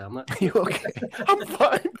right, sir? I'm like, are you okay? I'm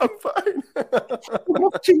fine. I'm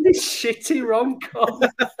watching this shitty rom-com.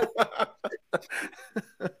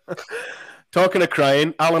 Talking of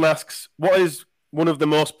crying, Alan asks, what is one of the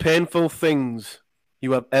most painful things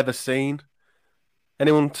you have ever seen?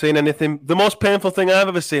 Anyone seen anything? The most painful thing I've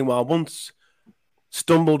ever seen, I once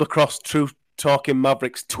stumbled across Truth Talking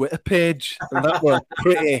Maverick's Twitter page, and that was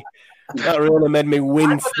pretty... That really made me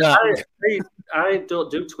wince. I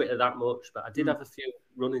don't do Twitter that much, but I did have a few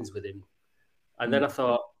run-ins with him. And then I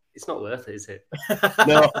thought, it's not worth it, is it?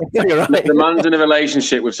 No, you're right. The man's in a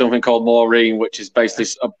relationship with something called Maureen, which is basically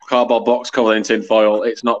a cardboard box covered in tin foil.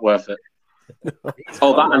 It's not worth it.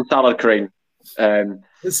 That and salad cream.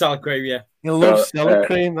 Salad cream, yeah. You love salad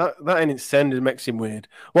cream. That in its send makes him weird.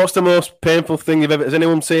 What's the most painful thing you've ever... Has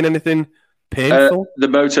anyone seen anything painful? The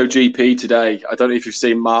MotoGP today. I don't know if you've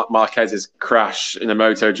seen Marquez's crash in the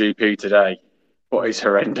MotoGP today, but it's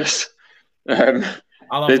horrendous.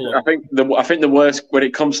 I'll have a look. I think the worst when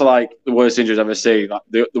it comes to like the worst injuries I've ever seen, like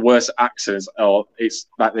the worst accidents, or it's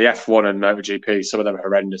like the F1 and MotoGP. Some of them are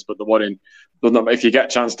horrendous, but if you get a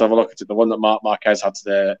chance to have a look at it, the one that Mark Marquez had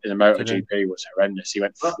in the MotoGP was horrendous. He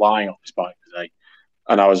went flying off his bike today,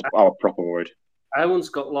 and I was proper worried. I once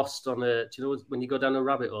got lost on do you know when you go down a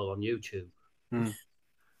rabbit hole on YouTube,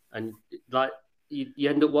 and like you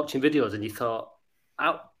end up watching videos and you thought,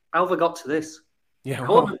 how have I got to this? Yeah,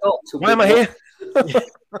 why am I here?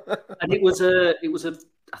 And it was I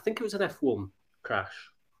think it was an F1 crash.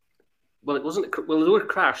 Well, it wasn't. Well, there was a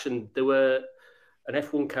crash, and there were an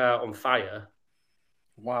F1 car on fire.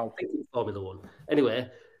 Wow. I think it was Formula One.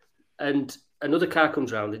 Anyway, and another car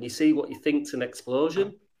comes around, and you see what you think's an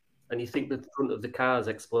explosion, and you think the front of the car's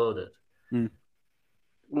exploded.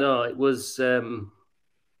 No, it was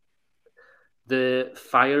the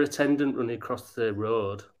fire attendant running across the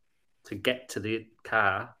road to get to the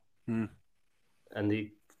car, and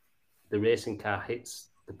the racing car hits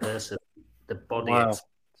the person, the body. Wow.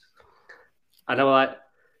 And I'm like,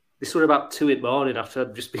 this was about 2 a.m. after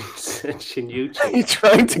I'd just been searching YouTube. You're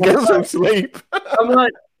trying to get some sleep. I'm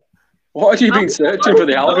like, what have you been searching for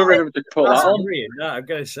the algorithm to put that on? I'm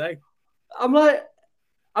going to say. I'm like,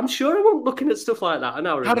 I'm sure I wasn't looking at stuff like that an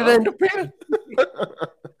hour ago. How did I end up here?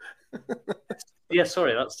 Yeah,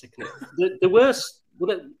 sorry, that's taking it. The worst,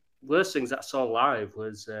 one of the worst things that I saw live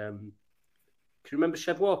was, can you remember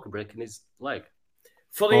Chev Walker breaking his leg?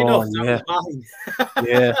 Funny enough, that was mine.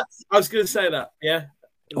 Yeah. I was going to say that, yeah.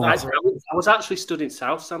 I was actually stood in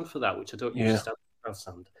South Stand for that, which I don't usually stand in South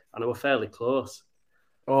Stand, and I was fairly close.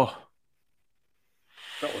 Oh.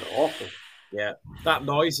 That was awful. Yeah, that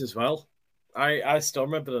noise as well. I still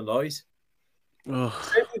remember the noise. Same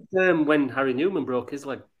with, when Harry Newman broke his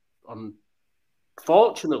leg on.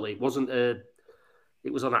 Fortunately, it wasn't it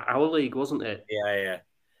was on our league, wasn't it? Yeah.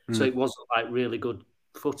 So it wasn't like really good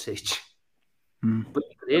footage. But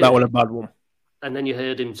that was a bad one. And then you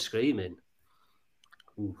heard him screaming.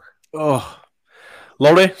 Ooh. Oh,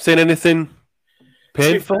 Lawrie, seen anything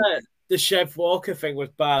painful? The Chev Walker thing was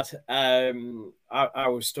bad. I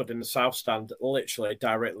was stood in the South Stand, literally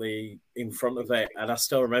directly in front of it, and I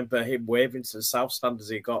still remember him waving to the South Stand as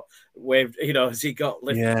he got waved, as he got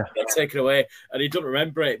lifted, taken away, and he doesn't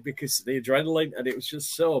remember it because of the adrenaline, and it was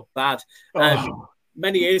just so bad.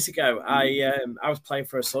 Many years ago, I was playing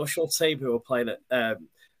for a social team who were playing at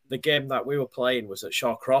the game that we were playing was at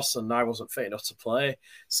Shaw Cross, and I wasn't fit enough to play,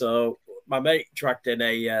 so my mate dragged in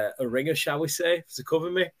a ringer, shall we say, to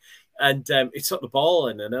cover me. And he took the ball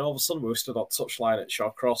in, and then all of a sudden we were stood on touchline at Shaw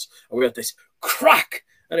Cross, and we had this crack,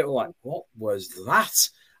 and it was like, what was that?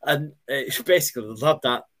 And it's basically the lad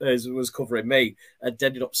that was covering me and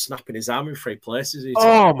ended up snapping his arm in 3 places.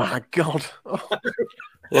 Oh my God.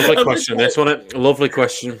 Lovely question, this, wasn't it? Lovely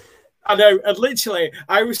question. I know, and literally,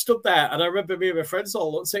 I was stood there, and I remember me and my friends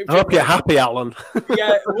all looked at each other. I hope you're happy, Alan.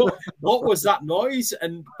 Yeah, what was that noise?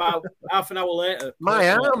 And about half an hour later, my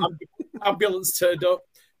arm. Ambulance turned up,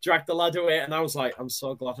 dragged the lad away, and I was like, I'm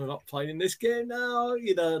so glad I'm not playing in this game now.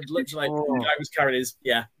 Literally, the guy was carrying his,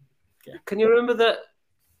 yeah. Can you remember that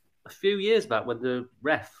a few years back when the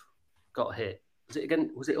ref got hit?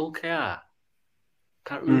 Was it OKR?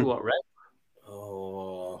 Can't remember what ref.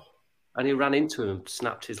 Oh. And he ran into him and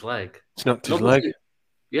snapped his leg.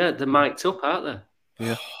 Yeah, they're mic'd up, aren't they?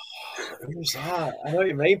 Yeah. Who was that? I know what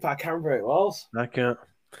you mean, but I can't remember who it was. I can't.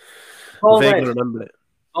 Vaguely remember it.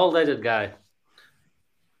 Bald-headed guy.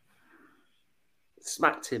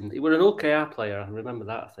 Smacked him. He was an OKR player. I remember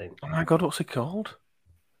that, I think. Oh my God, what's he called?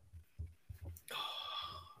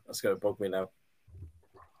 That's going to bug me now.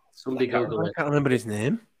 Somebody Google it. I can't remember his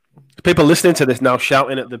name. People listening to this now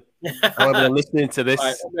shouting at the. However, they're listening to this.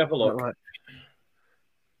 Right, let me have a look. Right.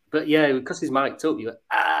 But yeah, because he's mic'd up, you're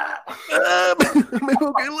my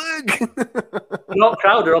fucking leg. Not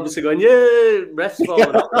Crowder, obviously going, yeah, ref's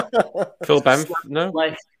falling. Phil Bentham? No.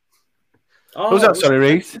 Like, Who's that? Sorry,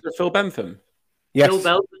 Rhys. Phil Bentham? Yes.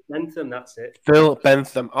 Phil Bentham, that's it. Phil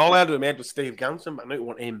Bentham. All I had in my head was Steve Ganson, but I didn't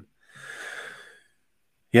want him.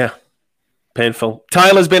 Yeah. Painful.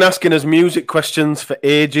 Tyler's been asking us music questions for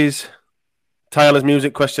ages. Tyler's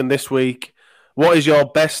music question this week. What is your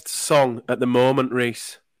best song at the moment,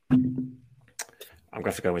 Rhys? I'm going to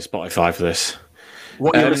have to go with Spotify for this.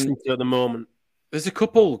 What are you listening to at the moment? There's a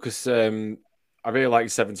couple, because I really like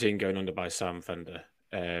 17 Going Under by Sam Fender,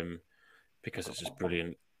 because it's just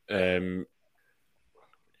brilliant. I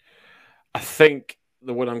think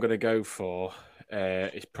the one I'm going to go for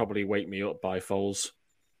is probably Wake Me Up by Foles.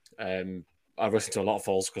 I've listened to a lot of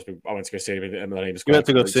Foles because I went to go see him at Millennium Square. You went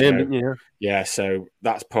to go see him, didn't you? Yeah, so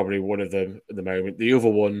that's probably one of them at the moment. The other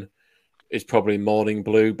one is probably Morning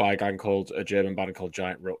Blue by a German band called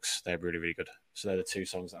Giant Rooks. They're really, really good. So they're the two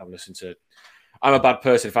songs that I'm listening to. I'm a bad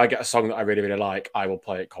person. If I get a song that I really, really like, I will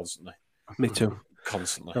play it constantly. Me too.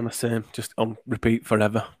 Constantly. I'm the same, just on repeat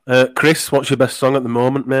forever. Chris, what's your best song at the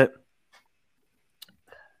moment, mate?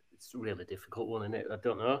 It's a really difficult one, isn't it? I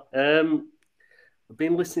don't know. I've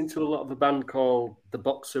been listening to a lot of a band called The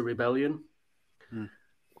Boxer Rebellion.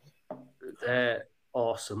 They're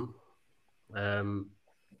awesome. I'm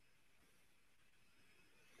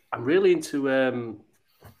really into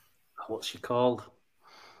what's she called?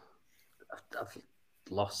 I've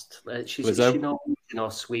lost. She's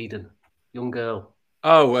Sweden, young girl.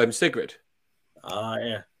 Oh, Sigrid.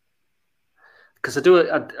 Yeah. Because I do it.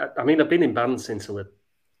 I mean, I've been in bands since I was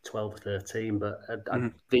 12, 13, but I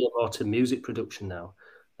veer more to music production now,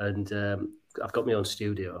 and I've got my own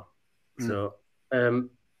studio. So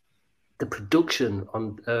the production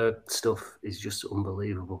on stuff is just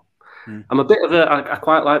unbelievable. I'm a bit of I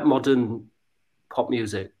quite like modern pop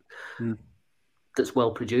music that's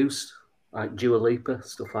well produced, like Dua Lipa,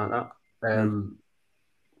 stuff like that.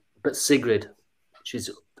 But Sigrid,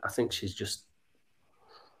 I think she's just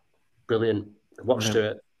brilliant. I watched her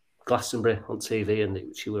at Glastonbury on TV,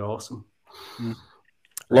 and she was awesome.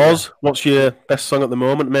 Loz, what's your best song at the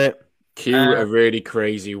moment, mate? Cue a really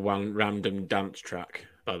crazy random dance track,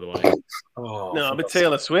 by the way. No, I'm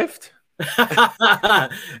Taylor Swift.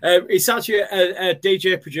 It's actually a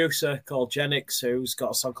DJ producer called Genix who's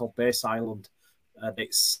got a song called Bass Island, and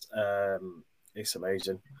it's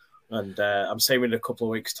amazing. And I'm seeing in a couple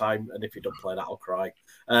of weeks' time, and if you don't play that, I'll cry.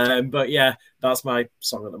 But yeah, that's my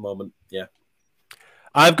song at the moment. Yeah,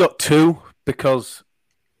 I've got two because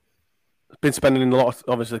I've been spending a lot of,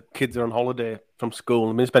 obviously, kids are on holiday from school.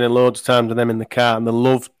 I've been spending loads of time with them in the car, and they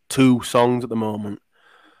love two songs at the moment.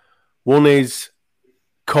 One is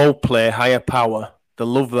Coldplay, Higher Power. They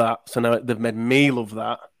love that, so now they've made me love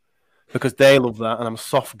that because they love that, and I'm a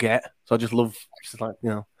soft get, so I just love, just like, you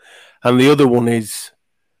know. And the other one is,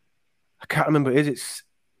 I can't remember what it is.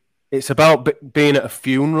 It's about being at a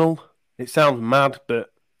funeral. It sounds mad, but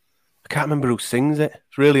I can't remember who sings it.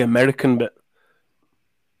 It's really American, but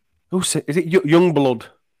is it Youngblood?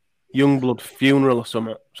 Youngblood Funeral or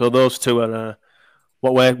something. So those two are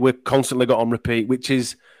what we've constantly got on repeat, which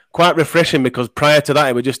is quite refreshing because prior to that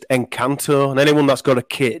it was just Encanto, and anyone that's got a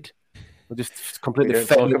kid will just completely we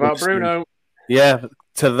don't talk about Bruno. Yeah,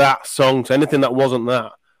 to that song. So anything that wasn't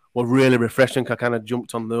that was really refreshing. I kind of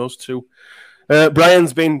jumped on those two.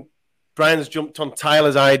 Brian's jumped on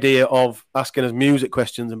Tyler's idea of asking us music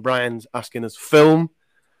questions, and Brian's asking us film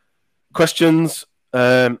questions.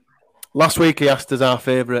 Last week he asked us our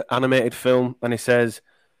favourite animated film, and he says,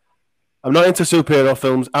 I'm not into superhero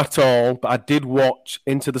films at all, but I did watch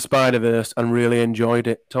Into the Spider-Verse and really enjoyed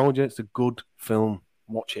it. Told you, it's a good film.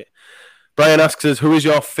 Watch it. Brian asks us, who is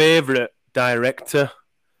your favourite director?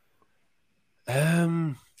 It's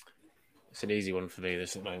an easy one for me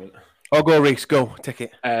this at the moment. I'll go, Rhys. Go, take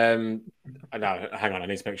it. No, hang on. I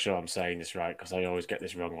need to make sure I'm saying this right because I always get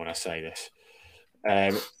this wrong when I say this.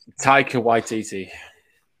 Taika Waititi.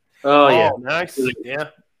 Oh yeah, nice. Yeah,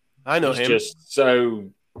 I know him.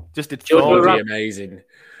 Just did Jojo amazing.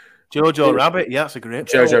 Jojo Rabbit. Yeah, that's a great.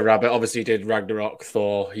 Jojo Rabbit obviously did Ragnarok,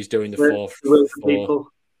 Thor. He's doing the fourth.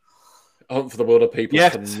 Hunt for the Wilder People.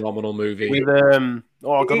 Yes. Phenomenal movie. With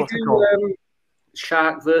what's it called?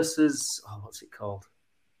 Shark versus what's it called?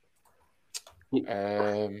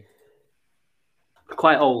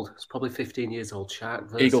 Quite old. It's probably 15 years old.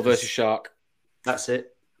 Eagle versus Shark. That's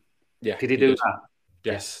it. Yeah. Did he do that?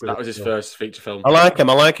 Yes, that was his first feature film. I like him.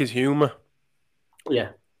 I like his humour. Yeah,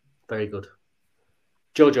 very good.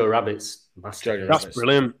 Jojo Rabbit's master. That's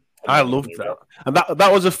brilliant. I loved that. And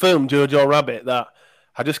that was a film, Jojo Rabbit, that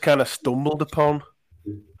I just kind of stumbled upon.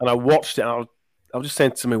 And I watched it. I was just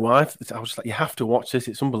saying to my wife, I was just like, you have to watch this.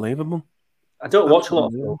 It's unbelievable. I don't watch a lot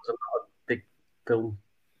of films. I'm not a big film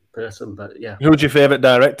person, but yeah. Who's your favourite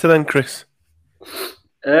director then, Chris?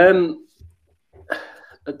 At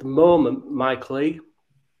the moment, Mike Lee.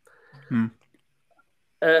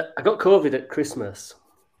 I got COVID at Christmas,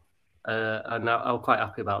 and I'm quite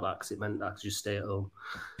happy about that because it meant that I could just stay at home.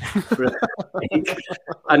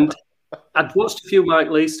 And I'd watched a few Mike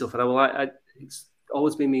Lee stuff, and I was like, it's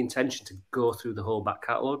always been my intention to go through the whole back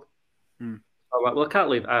catalogue. I'm like, well, I can't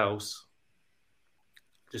leave the house.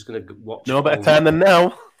 Just going to watch. No better time than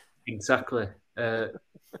now. Exactly.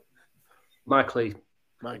 Mike Lee.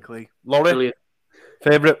 Lawrie, brilliant.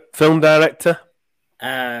 Favourite film director?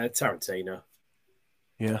 Tarantino.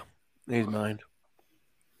 Yeah, he's mine.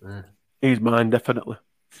 He's mine, definitely.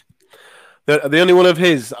 The only one of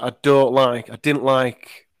his I didn't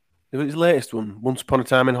like His latest one, Once Upon a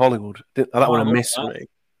Time in Hollywood. That one I missed for me.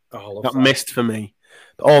 That missed for me.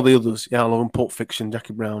 All the others, I love them. Pulp Fiction,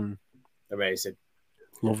 Jackie Brown. Amazing.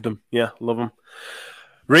 Loved them. Yeah, love them.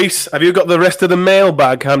 Rhys, have you got the rest of the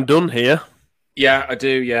mailbag? I'm done here. Yeah, I do,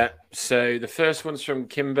 yeah. So the first one's from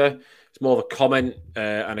Kimber. It's more of a comment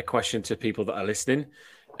and a question to people that are listening.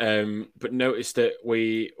 But noticed that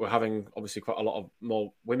we were having obviously quite a lot of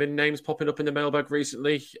more women names popping up in the mailbag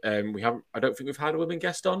recently. I don't think we've had a women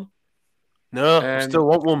guest on. No, we still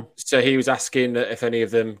want one. So he was asking that if any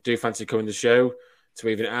of them do fancy coming to the show to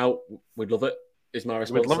even it out. We'd love it, is my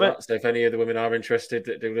response to that. So if any of the women are interested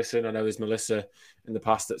that do listen, I know there's Melissa in the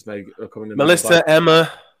past that's made coming in. Melissa,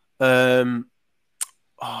 Emma, oh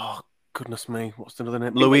goodness me, what's another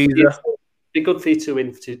name? Louisa. It'd be good for you to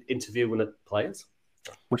interview one of the players.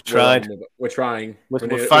 We've tried. We're trying.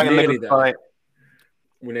 We're fighting the good fight.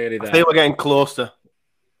 We're nearly there. I think we're getting closer.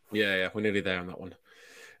 Yeah, we're nearly there on that one.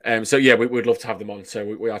 So yeah, we'd love to have them on. So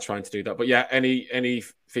we are trying to do that. But yeah, any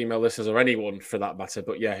female listeners or anyone for that matter.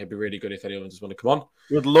 But yeah, it'd be really good if anyone just want to come on.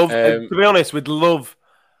 We'd love, to be honest, we'd love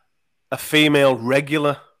a female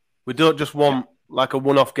regular. We don't just want like a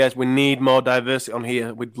one-off guest. We need more diversity on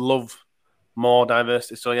here. We'd love more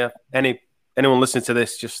diversity. So yeah, anyone listening to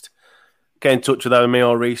this, just get in touch with either me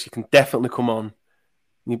or Rhys. You can definitely come on.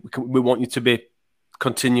 We want you to be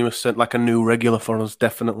continuous, like a new regular for us,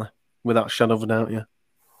 definitely, without a shadow of a doubt. Yeah.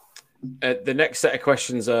 The next set of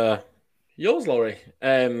questions are yours, Lawrie.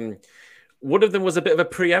 One of them was a bit of a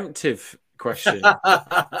preemptive question,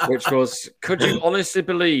 which was, could you honestly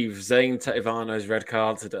believe Zane Tetivano's red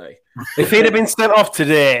card today? If he'd have been sent off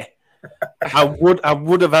today, I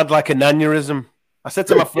would have had like an aneurysm. I said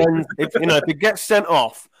to my friends, if he gets sent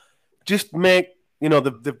off, just make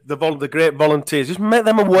the great volunteers, just make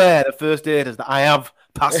them aware, the first aiders, that I have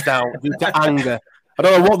passed out due to anger. I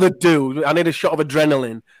don't know what they do. I need a shot of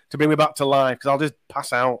adrenaline to bring me back to life because I'll just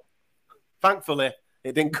pass out. Thankfully,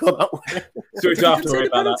 it didn't go that way. So we don't have to worry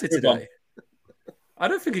about that today. I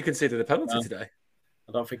don't think he considered a penalty today.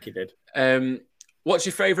 I don't think he did. What's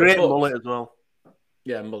your favourite book? Mullet as well.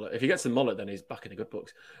 Yeah, mullet. If he gets the mullet, then he's back in the good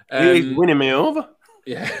books. He's winning me over.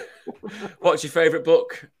 Yeah. What's your favourite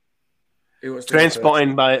book?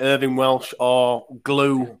 Trainspotting by Irving Welsh or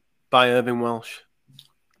Glue by Irving Welsh.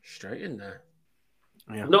 Straight in there.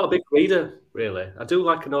 Yeah. I'm not a big reader, really. I do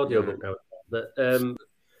like an audiobook now, but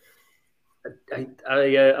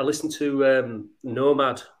I listen to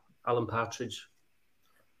Nomad, Alan Partridge.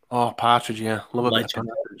 Oh, Partridge, yeah. Love a bit of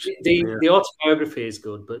Partridge. The autobiography is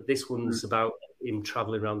good, but this one's about him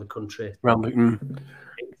travelling around the country. It's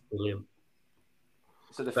brilliant.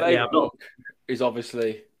 So the favourite book is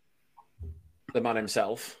obviously the man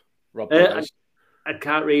himself, Rob Burrows. I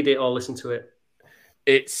can't read it or listen to it.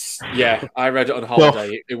 I read it on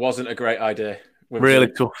holiday. It wasn't a great idea.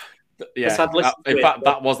 Really tough. Yeah. In fact,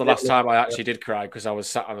 that was the last time I actually did cry because I was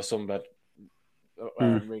sat on a sunbed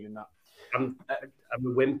reading that. I'm a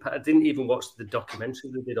wimp. I didn't even watch the documentary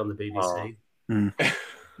they did on the BBC. You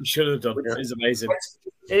should have done. It was amazing.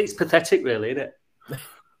 It's pathetic, really, isn't it?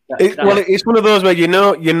 It's one of those where you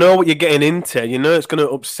know what you're getting into. You know it's going to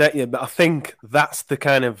upset you, but I think that's the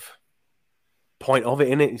kind of point of it,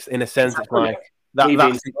 isn't it? In a sense, it's like that's you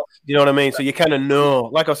know what I mean. So you kind of know,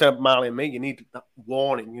 like I said, Marley and me, you need that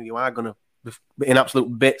warning. You are going to be in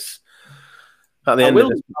absolute bits at the end of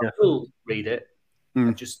this. I will read it.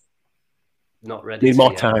 I'm just not ready. Need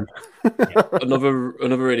more time. Another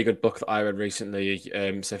really good book that I read recently.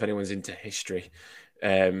 So if anyone's into history,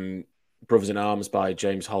 Brothers in Arms by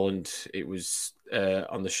James Holland. It was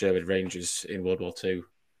on the Sherwood Rangers in World War II,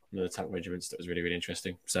 one of the tank regiments. That was really, really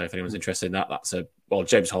interesting. So if anyone's interested in that,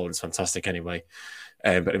 James Holland's fantastic anyway.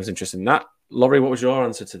 But anyone's interested in that. Lawrie, what was your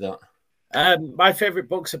answer to that? My favourite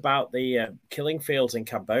book's about the killing fields in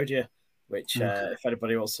Cambodia, which if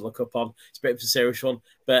anybody wants to look up on, it's a bit of a serious one.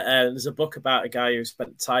 But there's a book about a guy who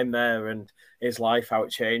spent time there and his life, how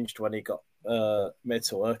it changed when he got made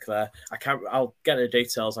to work there. I'll get the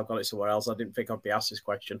details. I've got it somewhere else. I didn't think I'd be asked this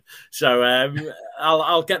question, so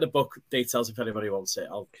I'll get the book details if anybody wants it.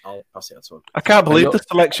 I'll pass it on to him. I can't believe the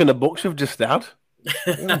selection of books we've just had.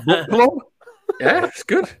 Book club. Yeah, it's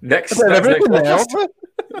good. Next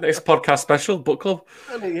podcast special, book club.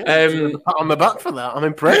 Pat on the back for that. I'm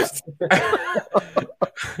impressed.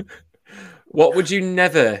 What would you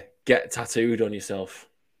never get tattooed on yourself?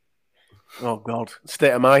 Oh God,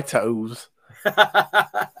 state of my tattoos.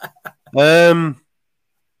 I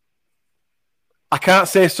can't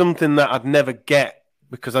say something that I'd never get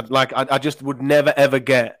because I just would never ever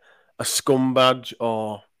get a scum badge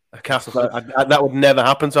or a cast. That would never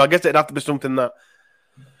happen. So I guess it'd have to be something that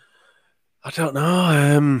I don't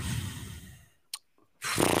know.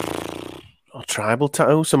 tribal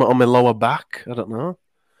tattoo, something on my lower back. I don't know.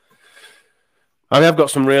 I have got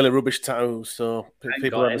some really rubbish tattoos, so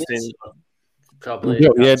people haven't seen. Probably.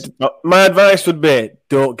 Yeah, my advice would be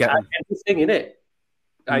don't get them. Everything in it.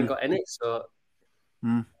 I ain't got any, so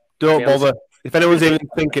don't bother. If anyone's even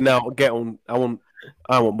thinking now, get on.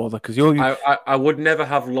 I won't bother because I would never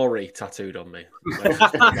have Lawrie tattooed on me.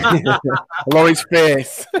 Lawrie's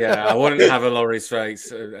face. Yeah, I wouldn't have a Lawrie's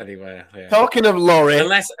face anywhere. Yeah. Talking of Lawrie,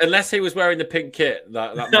 unless he was wearing the pink kit,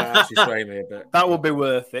 that might actually sway me a bit. That would be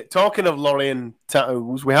worth it. Talking of Lawrie and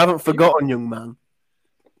tattoos, we haven't forgotten, young man.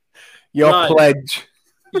 Your pledge.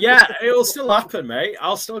 Yeah, it'll still happen, mate.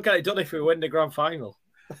 I'll still get it done if we win the grand final.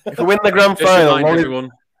 If we win the grand final,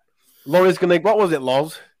 Laurie's going to... What was it,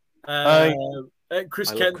 Loz?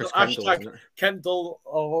 Chris Kendall. Hashtag Kendall.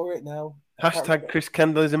 Oh, what are it now? Hashtag Chris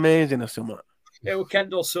Kendall is amazing or something. It will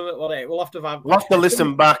Kendall summit, won't it? We'll have to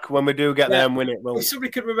listen back when we do get there and win it. If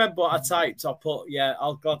somebody can remember what I typed, I'll put,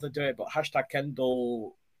 I'll gladly do it. But hashtag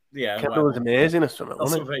Kendall... Yeah, Kendall was amazing or something,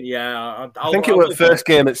 wasn't it? Yeah, I think it was first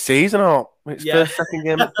game at season or it's first, second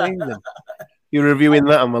game at season. You're reviewing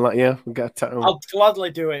that and we're like, we get a tattoo. I'll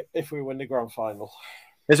gladly do it if we win the grand final.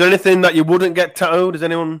 Is there anything that you wouldn't get tattooed? Does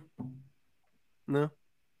anyone? No?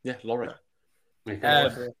 Yeah, Lawrie.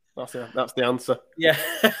 That's the answer. Yeah.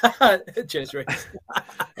 Cheers, Rick.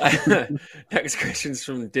 Next question's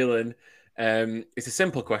from Dylan. It's a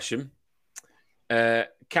simple question.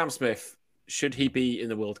 Cam Smith, should he be in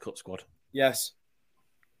the World Cup squad? Yes.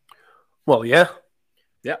 Well, yeah.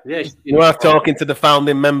 Yeah. You are talking to the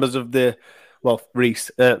founding members of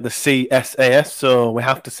Rhys, the CSAS, so we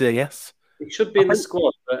have to say yes. It should be in the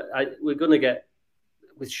squad, but we're going to get,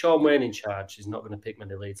 with Sean Wayne in charge, he's not going to pick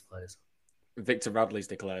many Leeds players. Victor Radley's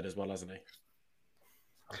declared as well, hasn't he?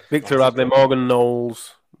 Victor Radley, Morgan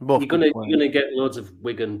Knowles. You're going to get loads of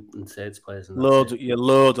Wigan and Saints players. And loads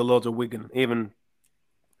of Wigan, even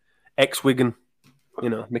ex-Wigan. You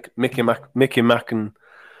know, Mickey Mack and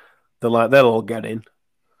they'll all get in.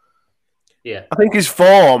 Yeah. I think his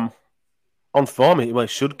form, he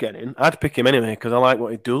should get in. I'd pick him anyway because I like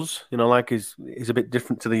what he does. You know, he's a bit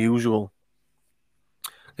different to the usual.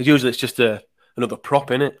 Because usually it's just another prop,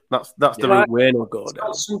 innit? That's the route Wayne will go down.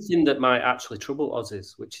 That's something that might actually trouble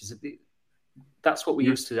Aussies, which is a bit. That's what we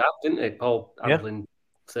used to have, didn't it? Paul handling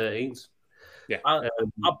 13s. Yeah. I'll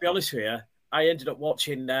be honest with you. I ended up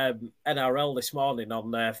watching NRL this morning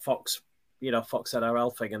on Fox, Fox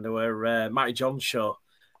NRL thing, and there were Matty John's show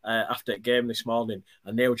after the game this morning,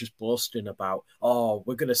 and they were just boasting about,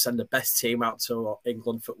 we're going to send the best team out to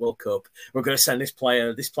England for World Cup. We're going to send this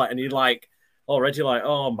player, and you're like, already like,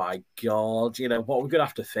 oh my God, what we're going to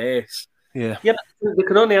have to face. Yeah. Yeah, but they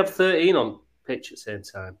can only have 13 on pitch at the same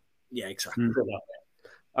time. Yeah, exactly.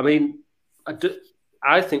 I mean,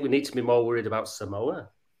 I think we need to be more worried about Samoa.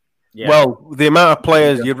 Yeah. Well, the amount of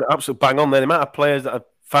players, you're absolutely bang on there, the amount of players that are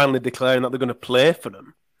finally declaring that they're going to play for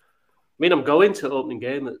them. I mean, I'm going to opening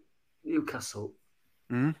game at Newcastle.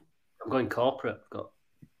 I'm going corporate. I've got.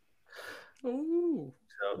 Ooh.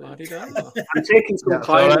 So, I'm taking some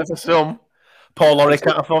clients. For some. Paul Lawrie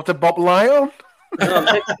can't afford to Bob Lyon. No, I'm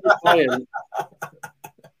taking some clients.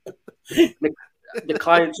 The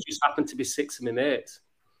clients just happen to be 6 of my mates.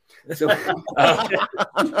 So,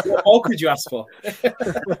 what more could you ask for?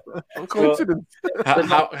 I'm confident.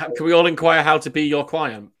 How can we all inquire how to be your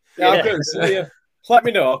client? Yeah, let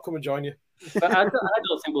me know. I'll come and join you. But I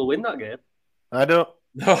don't think we'll win that game. I don't.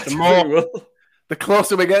 No, the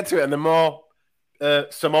closer we get to it, and the more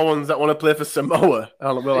Samoans that want to play for Samoa,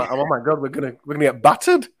 I'll be like, oh my God, we're gonna get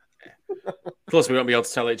battered. Plus, we won't be able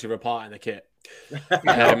to tell each other apart in the kit.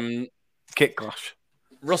 Kit clash.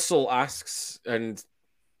 Russell asks, and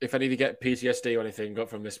if any of you get PTSD or anything got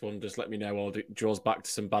from this one, just let me know, or it draws back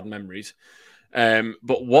to some bad memories.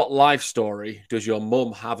 But what life story does your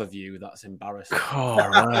mum have of you that's embarrassing? Oh,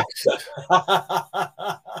 right.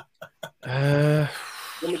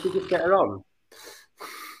 Let me just get her on.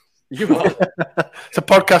 You are. It's a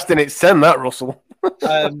podcast in itself, that, Russell.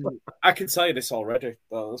 I can tell you this already.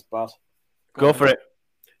 Oh, that's bad. Go for it.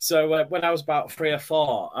 So when I was about 3 or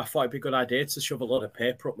 4, I thought it'd be a good idea to shove a lot of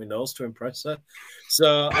paper up my nose to impress her.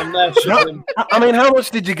 So I'm there shoving... I mean, how much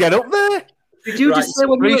did you get up there? Did you just say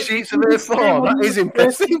 3 sheets of A4? That is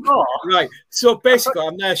impressive. Right. So basically,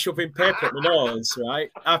 I'm there shoving paper up my nose, right?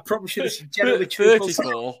 I promise you this is generally true.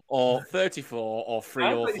 34 or 34 or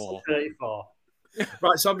 3 or 4. 34.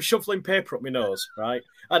 Right, so I'm shoveling paper up my nose, right?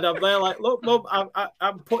 And I'm there like, look, Mum,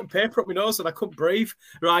 I'm putting paper up my nose and I couldn't breathe,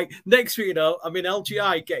 right? Next thing you know, I'm in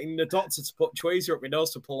LGI getting the doctor to put tweezer up my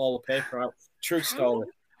nose to pull all the paper out. True story.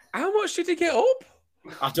 How much did you get up?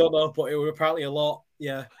 I don't know, but it was apparently a lot,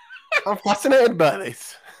 yeah. I'm fascinated by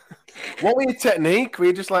this. What were your technique? Were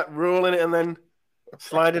you just like rolling it and then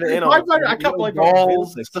sliding it in? I can't believe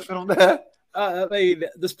balls and stuff on there. I mean,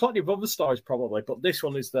 there's plenty of other stories probably, but this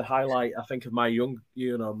one is the highlight, I think, of my young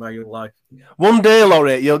life. One day,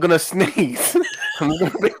 Lawrie, you're gonna sneeze. I'm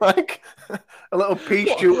gonna be like a little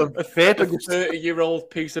pea shoot of paper. A 30-year-old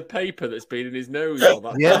piece of paper that's been in his nose all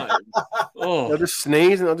that time. Oh, I'll just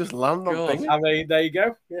sneeze and I'll just land on things. I mean, there you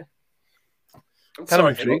go. Yeah. Kind of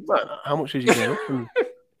intrigued, man. How much did you get up?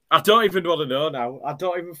 I don't even want to know now. I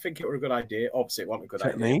don't even think it was a good idea. Obviously, it wasn't a good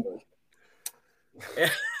Technique.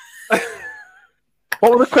 idea.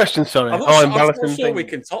 What were the questions? Sorry. I'm not sure we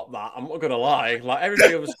can top that. I'm not going to lie. Like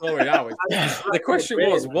every other story now. The question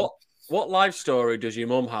was, what life story does your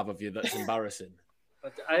mum have of you that's embarrassing?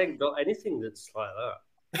 I ain't got anything that's like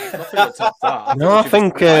that. Nothing that tops that. No, I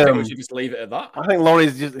think we should just leave it at that. I think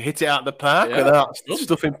Laurie's just hit it out of the park with that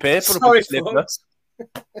stuff in paper. Sorry, as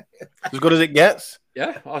good as it gets.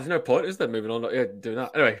 Yeah, there's no point, is there? Moving on, doing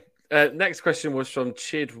that. Anyway, next question was from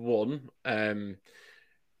Chid1.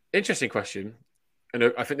 Interesting question. And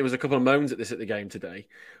I think there was a couple of moans at this at the game today.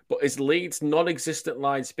 But is Leeds' non-existent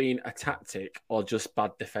lines being a tactic or just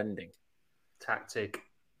bad defending? Tactic.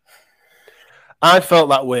 I felt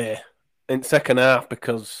that way in second half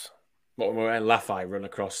because when we were in Lafay run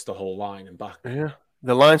across the whole line and back. Yeah,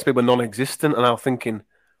 the line speed were non-existent, and I was thinking,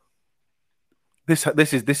 this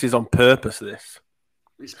is on purpose. This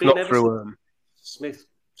it's been not through. Smith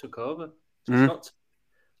took over. There's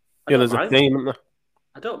a theme, isn't there?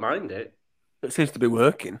 I don't mind it. It seems to be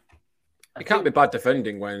working. It can't be bad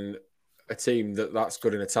defending when a team that's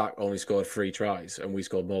good in attack only scored 3 tries and we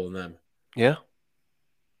scored more than them. Yeah.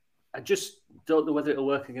 I just don't know whether it'll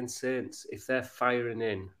work against Saints if they're firing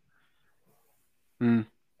in. Don't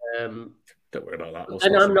worry about that.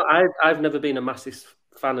 And I've never been a massive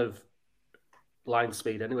fan of line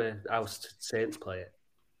speed anyway. How Saints play it.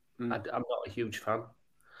 I'm not a huge fan.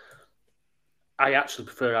 I actually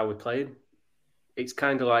prefer how we're playing. It's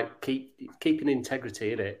kind of like keeping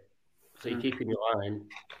integrity in it. So you're keeping your line.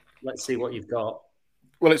 Let's see what you've got.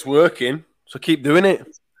 Well, it's working, so keep doing it.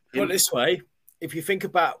 Put it this way, if you think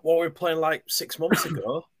about what we were playing like 6 months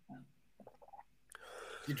ago,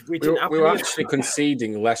 we were actually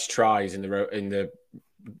conceding less tries in the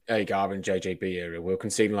Agar and JJB era. We were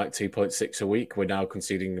conceding like 2.6 a week. We're now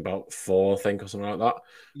conceding about 4, I think, or something like that.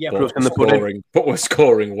 Yeah, but we're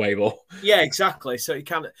scoring way more. Yeah, exactly. So you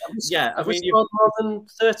can't. Yeah, have we scored more than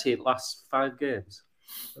 30 in the last 5 games?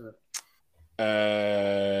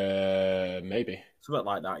 Maybe something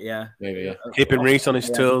like that. Yeah, maybe. Yeah, keeping Rhys on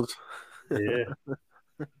his toes. Yeah,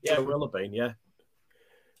 yeah, it will have been. Yeah.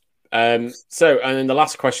 So, and then the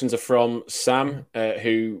last questions are from Sam,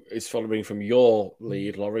 who is following from your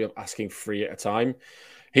lead, Lawrie, of asking 3 at a time.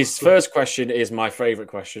 His first question is my favourite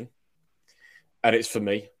question, and it's for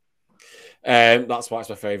me. That's why it's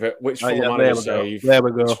my favourite. Which football manager save? There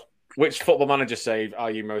we go. Which football manager save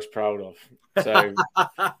are you most proud of? So,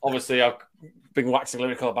 obviously, I've been waxing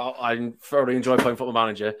lyrical about I thoroughly enjoy playing Football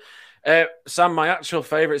Manager. Sam, my actual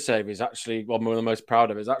favourite save is actually one I'm the most proud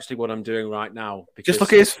of. Is actually what I'm doing right now. Just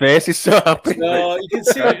look at his face; he's so happy. No, you can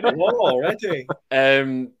see it in the wall already.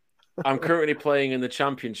 I'm currently playing in the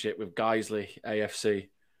Championship with Guiseley AFC,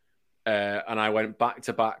 and I went back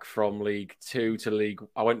to back from League 2 to League.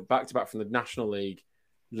 I went back to back from the National League,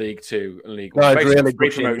 League 2, and League 1. Really 3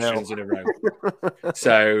 promotions in a row.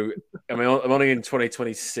 So I mean, I'm only in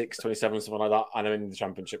 2026, 27, something like that, and I'm in the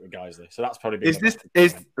Championship with Guiseley. So that's probably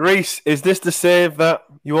Rhys? Is this the save that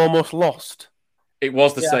you almost lost? It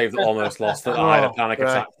was the save that almost lost. That I had a panic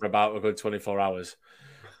attack for about a good 24 hours.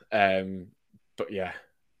 But yeah,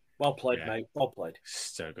 well played, mate. Well played.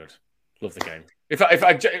 So good. Love the game. If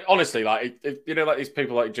I honestly like, like these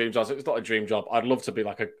people like dream jobs. It's not a dream job. I'd love to be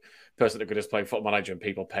like a person that could just play Football Manager and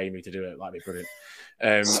people pay me to do it. That'd be brilliant.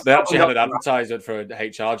 They actually had an advertisement for an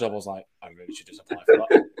HR job. I was like, I really should just apply for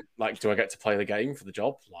that. Like, do I get to play the game for the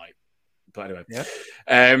job? Like, but anyway.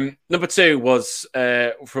 Yeah. Number 2 was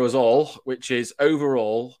for us all, which is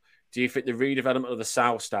overall, do you think the redevelopment of the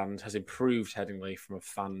South Stand has improved Headingley from a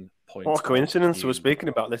fan point? What a coincidence! We were speaking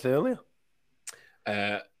about this earlier.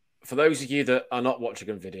 For those of you that are not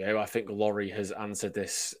watching on video, I think Lawrie has answered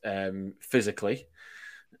this physically.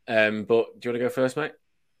 But do you want to go first, mate?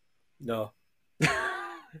 No.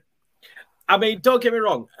 I mean, don't get me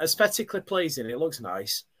wrong. Aesthetically pleasing, it looks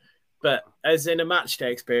nice. But as in a match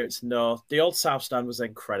day experience, no. The old South Stand was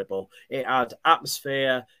incredible. It had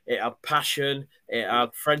atmosphere, it had passion, it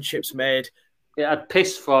had friendships made. It had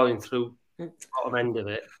piss flowing through the bottom end of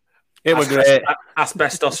it. It was great.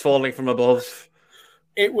 Asbestos falling from above.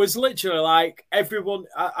 It was literally like everyone.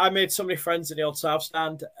 I made so many friends in the old South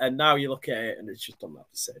Stand, and now you look at it and it's just not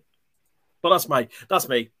the same. But that's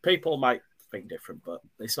me. People might think different, but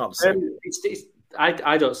it's not the same.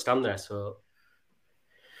 I don't stand there, so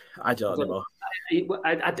I don't anymore.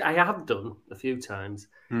 I have done a few times.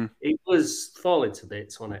 It was falling to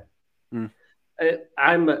bits, wasn't it?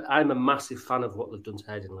 I'm a massive fan of what they've done to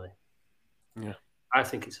Headingley. Yeah, I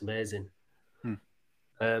think it's amazing.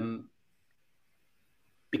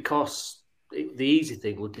 Because the easy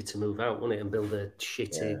thing would be to move out, wouldn't it, and build a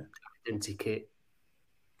shitty identity kit.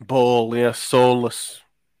 ball, soulless,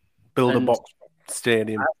 build a box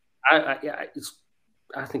stadium. I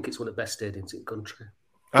think it's one of the best stadiums in the country.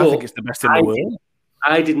 I think it's the best in the world.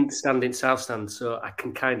 I didn't stand in South Stand, so I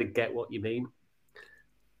can kind of get what you mean.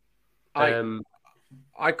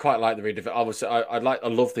 I quite like the redevelopment. Obviously, I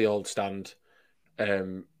love the old stand. I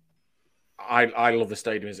love the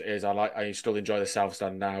stadium as it is. I still enjoy the South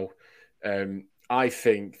Stand now. I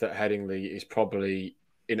think that Headingley is probably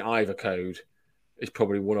in either code is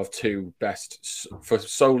probably one of two best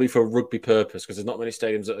solely for rugby purpose, because there's not many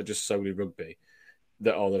stadiums that are just solely rugby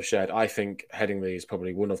that all they've shared. I think Headingley is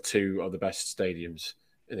probably one of two of the best stadiums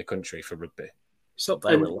in the country for rugby. It's up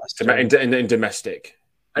there with Leicester. In domestic.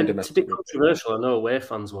 And to be controversial, I know away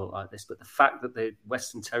fans won't like this, but the fact that the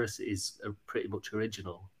Western Terraces are pretty much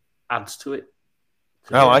original adds to it.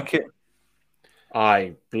 I like it.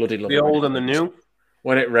 I bloody love the it. The old and the new.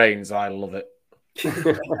 When it rains, I love it.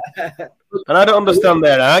 And I don't understand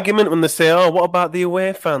their argument when they say, "Oh, what about the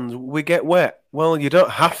away fans? We get wet." Well, you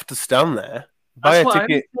don't have to stand there. Buy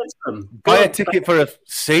a ticket for a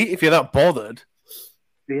seat if you're that bothered.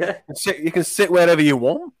 Yeah, you can sit wherever you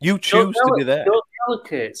want. You choose to be there. Don't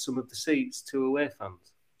allocate some of the seats to away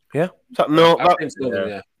fans. Yeah,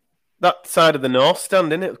 that side of the north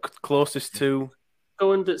stand, isn't it? Closest to.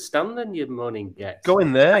 Go and stand then, you moaning get. Go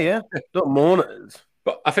in there, yeah. Don't moan at us.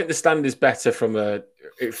 But I think the stand is better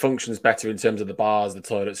it functions better in terms of the bars, the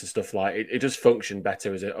toilets and stuff like it. It just functions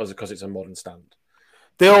better because it's a modern stand.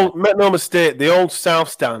 Make no mistake, the old South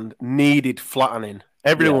Stand needed flattening.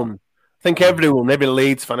 Everyone, I think every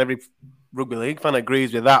Leeds fan, every rugby league fan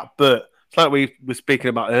agrees with that. But it's like we were speaking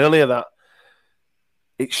about earlier, that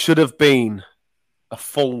it should have been a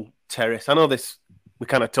full terrace. I know this, we're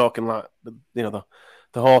kind of talking like, the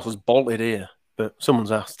horse was bolted here, but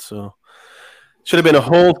someone's asked, so should have been a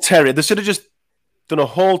whole terrace. They should have just done a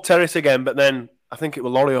whole terrace again, but then I think it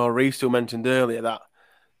was Lawrie Rhys who mentioned earlier that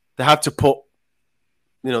they had to put,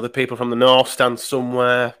 the people from the north stand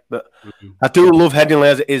somewhere. But I do love Headingley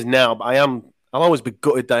as it is now, but I'll always be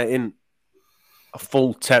gutted that it isn't a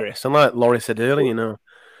full terrace. And like Lawrie said earlier,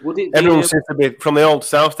 everyone seems to be from the old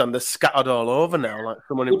south stand. They're scattered all over now, like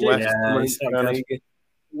someone in West.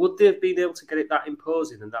 Would they have been able to get it that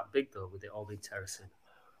imposing and that big though, with it all being terracing?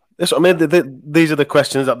 That's what I mean. These are the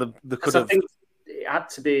questions that they could have. I think it had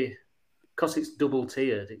to be, because it's double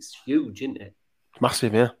tiered. It's huge, isn't it?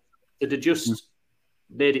 Massive, yeah. They'd have just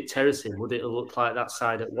made it terracing. Would it have looked like that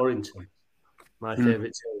side at Warrington? My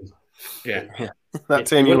favourite team. Yeah. That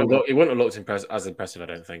team. It wouldn't have looked as impressive, I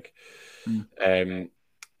don't think.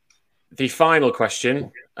 The final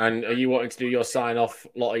question, and are you wanting to do your sign off,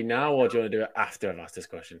 Lottie, now, or do you want to do it after I've asked this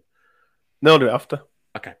question? No, I'll do it after.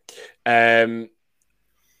 Okay.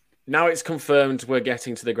 Now it's confirmed we're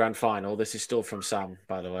getting to the grand final. This is still from Sam,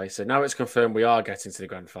 by the way. So now it's confirmed we are getting to the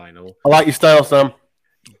grand final. I like your style, Sam.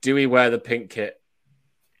 Do we wear the pink kit?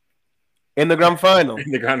 In the grand final?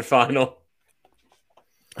 In the grand final.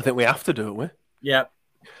 I think we have to, don't we? Yeah.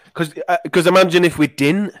 Because imagine if we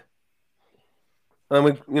didn't, and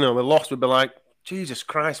we lost, we'd be like, Jesus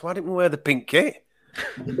Christ, why didn't we wear the pink kit?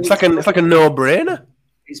 It's like a no-brainer.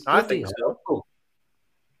 I think so.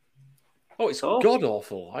 Oh, it's god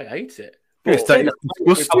awful. I hate it.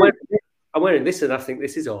 I'm wearing this, and I think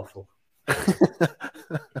this is awful.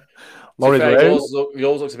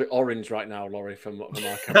 Yours looks a bit orange right now, Lawrie, from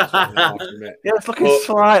our camera. Yeah, it's looking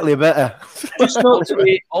slightly better.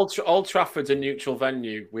 Old Trafford's a neutral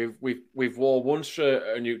venue. We've wore one shirt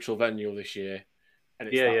at a neutral venue this year, and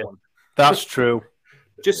it's that one. That's true.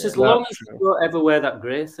 Just as long as you don't ever wear that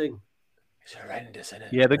grey thing. It's horrendous, isn't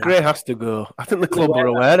it? Yeah, the grey has to go. I think the club are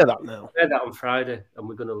aware of that now. Wear that on Friday, and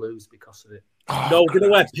we're going to lose because of it. No, we're going to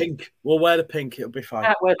wear pink. We'll wear the pink. It'll be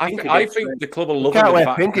fine. I think the club will love can't the wear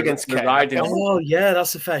fact pink that against we're riding. Oh, yeah,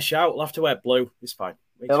 that's a fair shout. We'll have to wear blue. It's fine.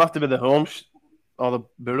 It'll have to be the home or the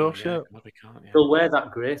Borough shirt. We can't, They'll wear that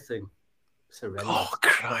grey thing. It's horrendous. Oh,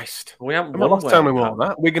 Christ. We haven't won last time we wore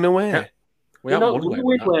that. We're going to wear it. We're not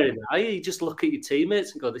wearing that. You just look at your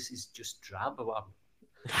teammates and go, this is just drab or what?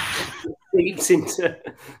 This is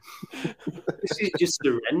just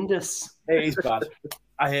horrendous. It is bad.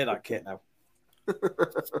 I hear that kit now.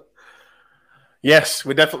 Yes,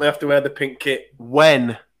 we definitely have to wear the pink kit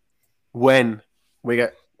when when we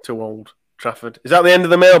get to Old Trafford. Is that the end of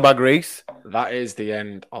the mailbag, Rhys? That is the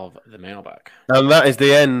end of the mailbag. And that is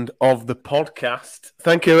the end of the podcast.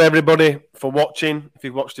 Thank you, everybody, for watching. If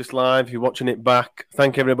you've watched this live, if you're watching it back,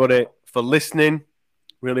 thank everybody for listening.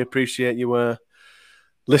 Really appreciate you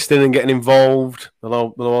listening and getting involved.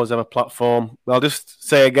 They'll always have a platform. I'll just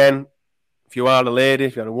say again, if you are a lady,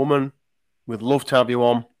 if you're a woman, we'd love to have you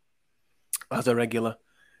on as a regular.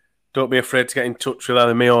 Don't be afraid to get in touch with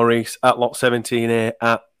either me or Rhys at Lot17A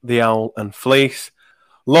at The Owl and Fleece.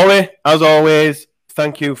 Lawrie, as always,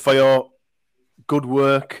 thank you for your good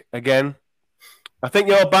work again. I think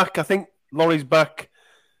you're back. I think Laurie's back.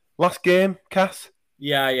 Last game, Cass?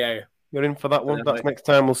 Yeah. You're in for that one. That's next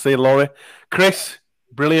time we'll see Lawrie. Chris,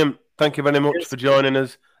 brilliant. Thank you very much for joining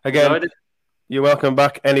us. Again, you're welcome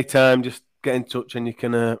back anytime. Just get in touch and you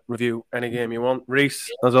can review any game you want. Rhys,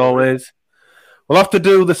 as always. We'll have to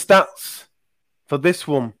do the stats for this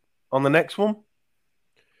one on the next one.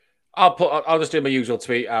 I'll just do my usual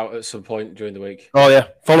tweet out at some point during the week. Oh, yeah.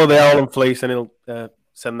 Follow the Owl and Fleece and he'll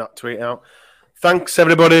send that tweet out. Thanks,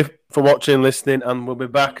 everybody, for watching and listening, and we'll be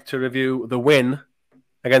back to review the win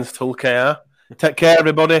against Hull KR. Take care,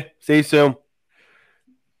 everybody. See you soon.